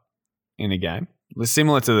factor in a game,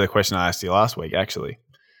 similar to the question I asked you last week, actually,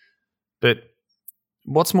 but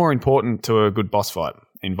what's more important to a good boss fight?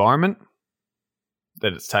 Environment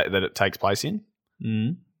that it takes place in,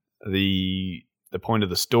 the point of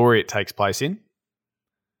the story it takes place in,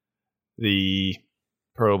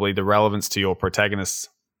 probably the relevance to your protagonist's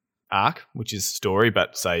arc, which is story,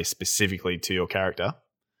 but say specifically to your character,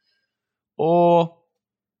 or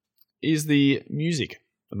is the music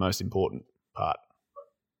the most important part,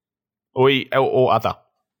 or other?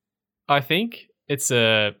 I think it's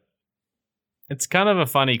kind of a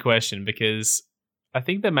funny question because I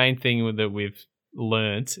think the main thing that we've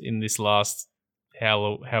learnt in this last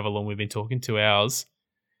however long we've been talking, 2 hours,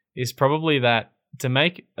 is probably that to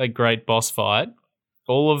make a great boss fight,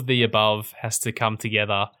 all of the above has to come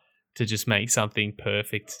together to just make something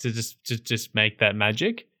perfect, to just make that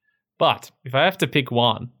magic. But if I have to pick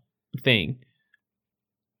one thing,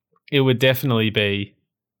 it would definitely be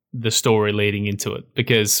the story leading into it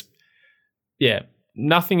because,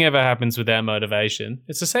 nothing ever happens without motivation.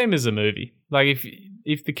 It's the same as a movie. Like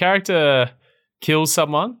if the character kills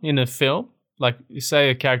someone in a film, like say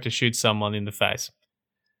a character shoots someone in the face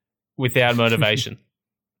without motivation,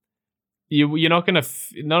 you're not going to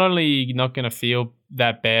not only not going to feel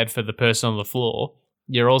that bad for the person on the floor,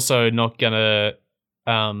 you're also not gonna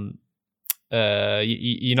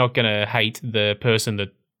you're not gonna hate the person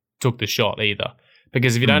that took the shot either,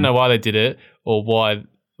 because if you don't know why they did it or why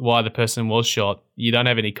the person was shot, you don't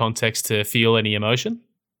have any context to feel any emotion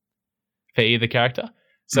for either character.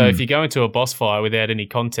 So if you go into a boss fight without any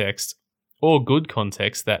context or good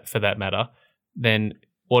context, that for that matter, then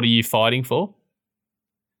what are you fighting for?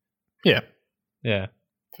 Yeah,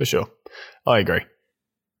 for sure. I agree,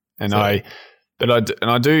 and I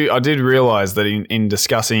did realize that in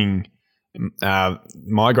discussing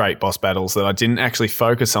my great boss battles that I didn't actually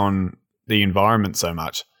focus on the environment so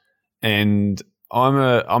much, and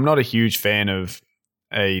I'm not a huge fan of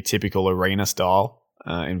a typical arena style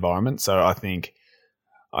environment. So I think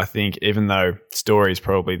even though story is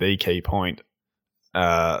probably the key point,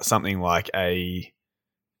 something like a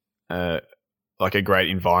great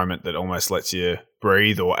environment that almost lets you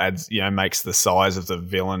breathe or adds, makes the size of the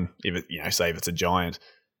villain, if it, say if it's a giant,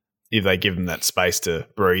 if they give them that space to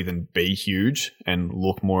breathe and be huge and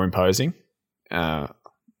look more imposing,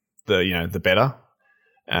 the better.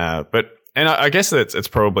 And I guess that it's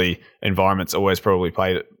probably environments always probably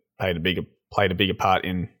played a bigger part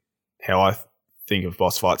in how I think of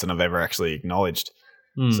boss fights than I've ever actually acknowledged.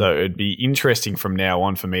 So it'd be interesting from now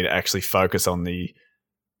on for me to actually focus on the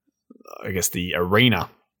arena,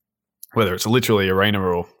 whether it's literally arena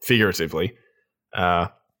or figuratively, and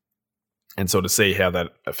sort of see how that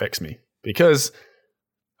affects me. Because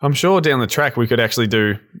I'm sure down the track we could actually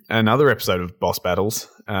do another episode of boss battles,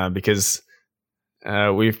 because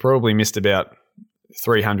we've probably missed about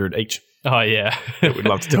 300 each. Oh, yeah. That we'd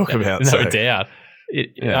love to talk about. No doubt.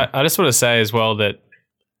 I just want to say as well that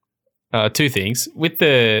two things. With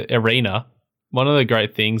the arena, one of the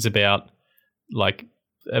great things about, like,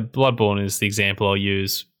 Bloodborne is the example I'll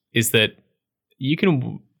use, is that you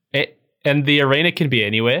can, and the arena can be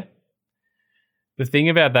anywhere. The thing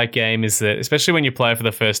about that game is that, especially when you play it for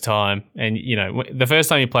the first time, and the first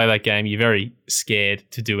time you play that game, you're very scared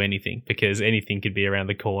to do anything because anything could be around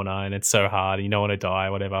the corner and it's so hard and you don't want to die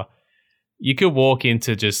or whatever. You could walk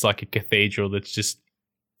into just like a cathedral that's just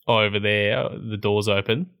over there, the door's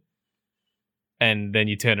open, and then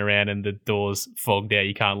you turn around and the door's fogged out.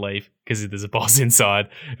 You can't leave because there's a boss inside,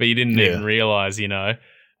 but you didn't even realize,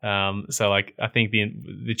 So like, I think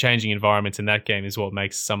the changing environments in that game is what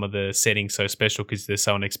makes some of the settings so special because they're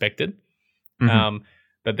so unexpected. But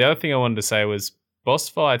the other thing I wanted to say was boss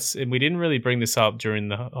fights, and we didn't really bring this up during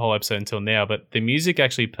the whole episode until now, but the music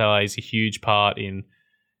actually plays a huge part in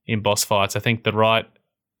boss fights. I think the right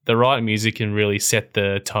music can really set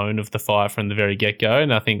the tone of the fight from the very get-go.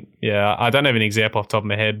 And I think, I don't have an example off the top of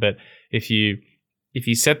my head, but if you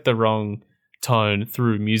set the wrong tone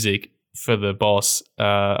through music for the boss,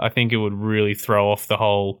 I think it would really throw off the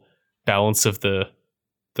whole balance of the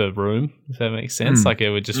room, if that makes sense. Like, it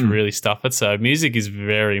would just really stuff it. So music is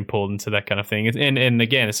very important to that kind of thing. And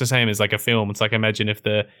again, it's the same as like a film. It's like, imagine if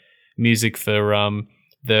the music for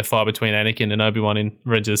the fight between Anakin and Obi-Wan in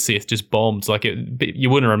Revenge of the Sith just bombed. Like, you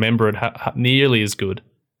wouldn't remember it nearly as good.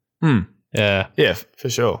 Yeah, for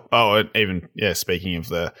sure. Oh, and even speaking of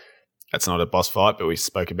that's not a boss fight, but we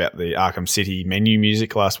spoke about the Arkham City menu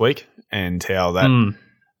music last week and how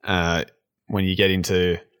that when you get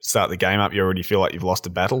into start the game up, you already feel like you've lost a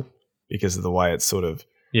battle because of the way it's sort of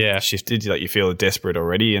shifted. Like, you feel desperate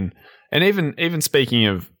already, and even speaking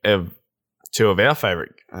of two of our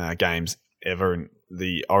favorite games ever,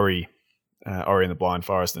 the Ori and the Blind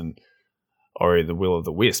Forest and Ori the Will of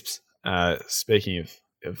the Wisps. Speaking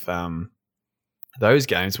of those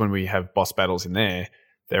games, when we have boss battles in there,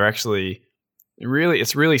 they're actually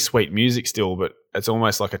it's really sweet music still, but it's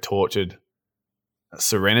almost like a tortured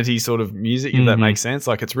serenity sort of music, if that makes sense.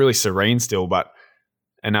 Like, it's really serene still, but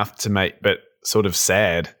enough to make, but sort of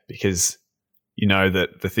sad because you know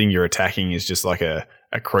that the thing you're attacking is just like a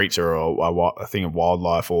creature or a thing of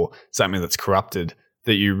wildlife or something that's corrupted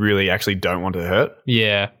that you really actually don't want to hurt.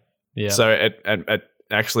 Yeah. So it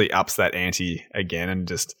actually ups that ante again and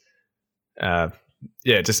just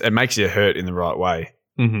it makes you hurt in the right way.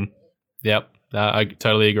 Yep, I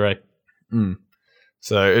totally agree.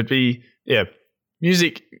 So it'd be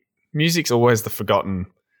music's always the forgotten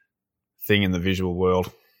thing in the visual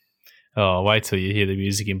world. Oh, wait till you hear the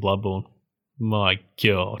music in Bloodborne. My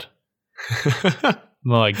God.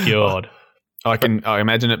 My God. I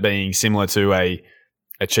imagine it being similar to a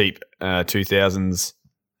cheap 2000s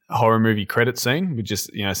horror movie credit scene with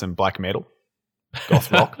just, some black metal,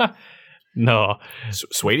 goth rock. No.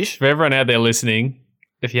 Swedish? For everyone out there listening,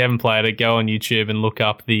 if you haven't played it, go on YouTube and look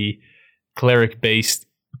up the Cleric Beast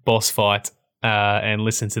boss fight and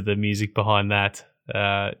listen to the music behind that.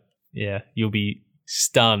 You'll be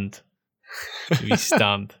stunned You'd be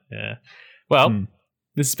stunned. Yeah. Well,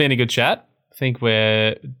 this has been a good chat. I think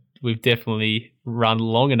we've definitely run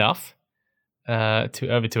long enough to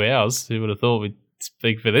over 2 hours. Who would have thought we'd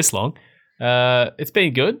speak for this long? It's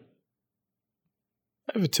been good.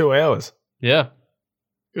 Over 2 hours. Yeah.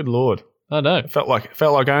 Good Lord. I know. It felt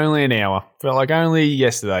like only an hour. Felt like only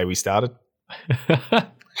yesterday we started.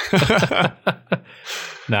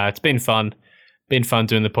 No, it's been fun. Been fun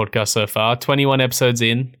doing the podcast so far. 21 episodes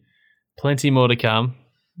in. Plenty more to come.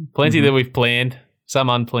 Plenty that we've planned. Some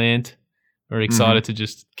unplanned. We're excited to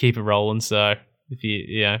just keep it rolling. So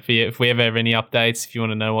if we ever have any updates, if you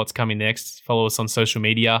want to know what's coming next, follow us on social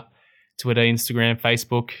media: Twitter, Instagram,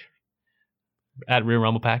 Facebook, at Real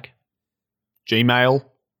Rumble Pack. Gmail,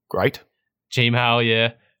 great. Gmail,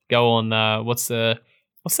 yeah. Go on. What's that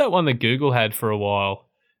one that Google had for a while?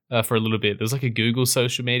 For a little bit, there was like a Google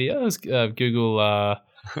social media. It was Google.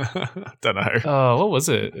 Don't know. Oh, what was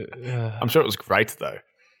it? I'm sure it was great though.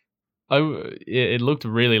 It looked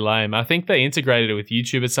really lame. I think they integrated it with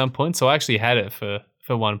YouTube at some point, so I actually had it for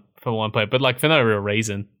one point, but like for no real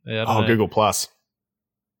reason. I don't know. Google Plus.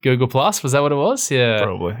 Google Plus, was that what it was? Yeah,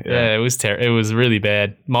 probably. Yeah, it was It was really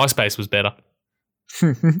bad. MySpace was better.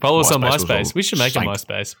 Follow us on MySpace. We should make a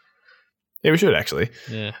MySpace. Yeah, we should actually.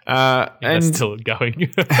 Yeah, and that's still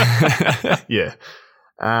going. Yeah.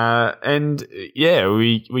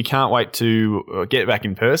 We can't wait to get back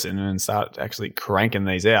in person and start actually cranking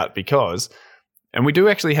these out and we do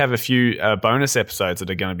actually have a few bonus episodes that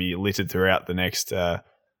are going to be littered throughout the next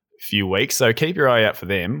few weeks. So keep your eye out for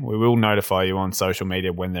them. We will notify you on social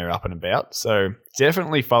media when they're up and about. So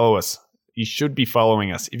definitely follow us. You should be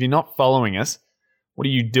following us. If you're not following us, what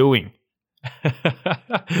are you doing?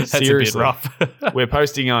 That's Seriously. a bit rough. We're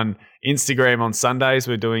posting on Instagram on Sundays.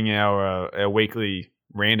 We're doing our weekly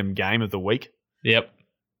random game of the week. Yep.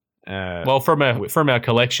 Well, from our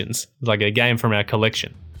collections, like a game from our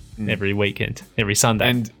collection every weekend, every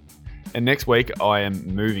Sunday. And next week I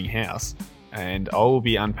am moving house, and I will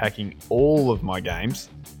be unpacking all of my games,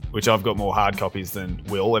 which I've got more hard copies than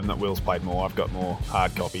Will. Even though Will's played more, I've got more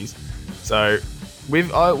hard copies. So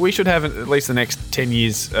we should have at least the next 10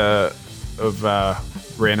 years of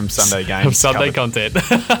random Sunday games. Of Sunday content.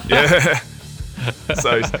 Yeah.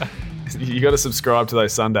 So you got to subscribe to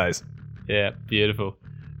those Sundays. Yeah, beautiful.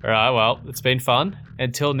 All right, well, it's been fun.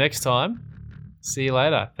 Until next time, see you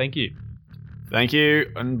later. Thank you. Thank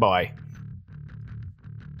you, and bye.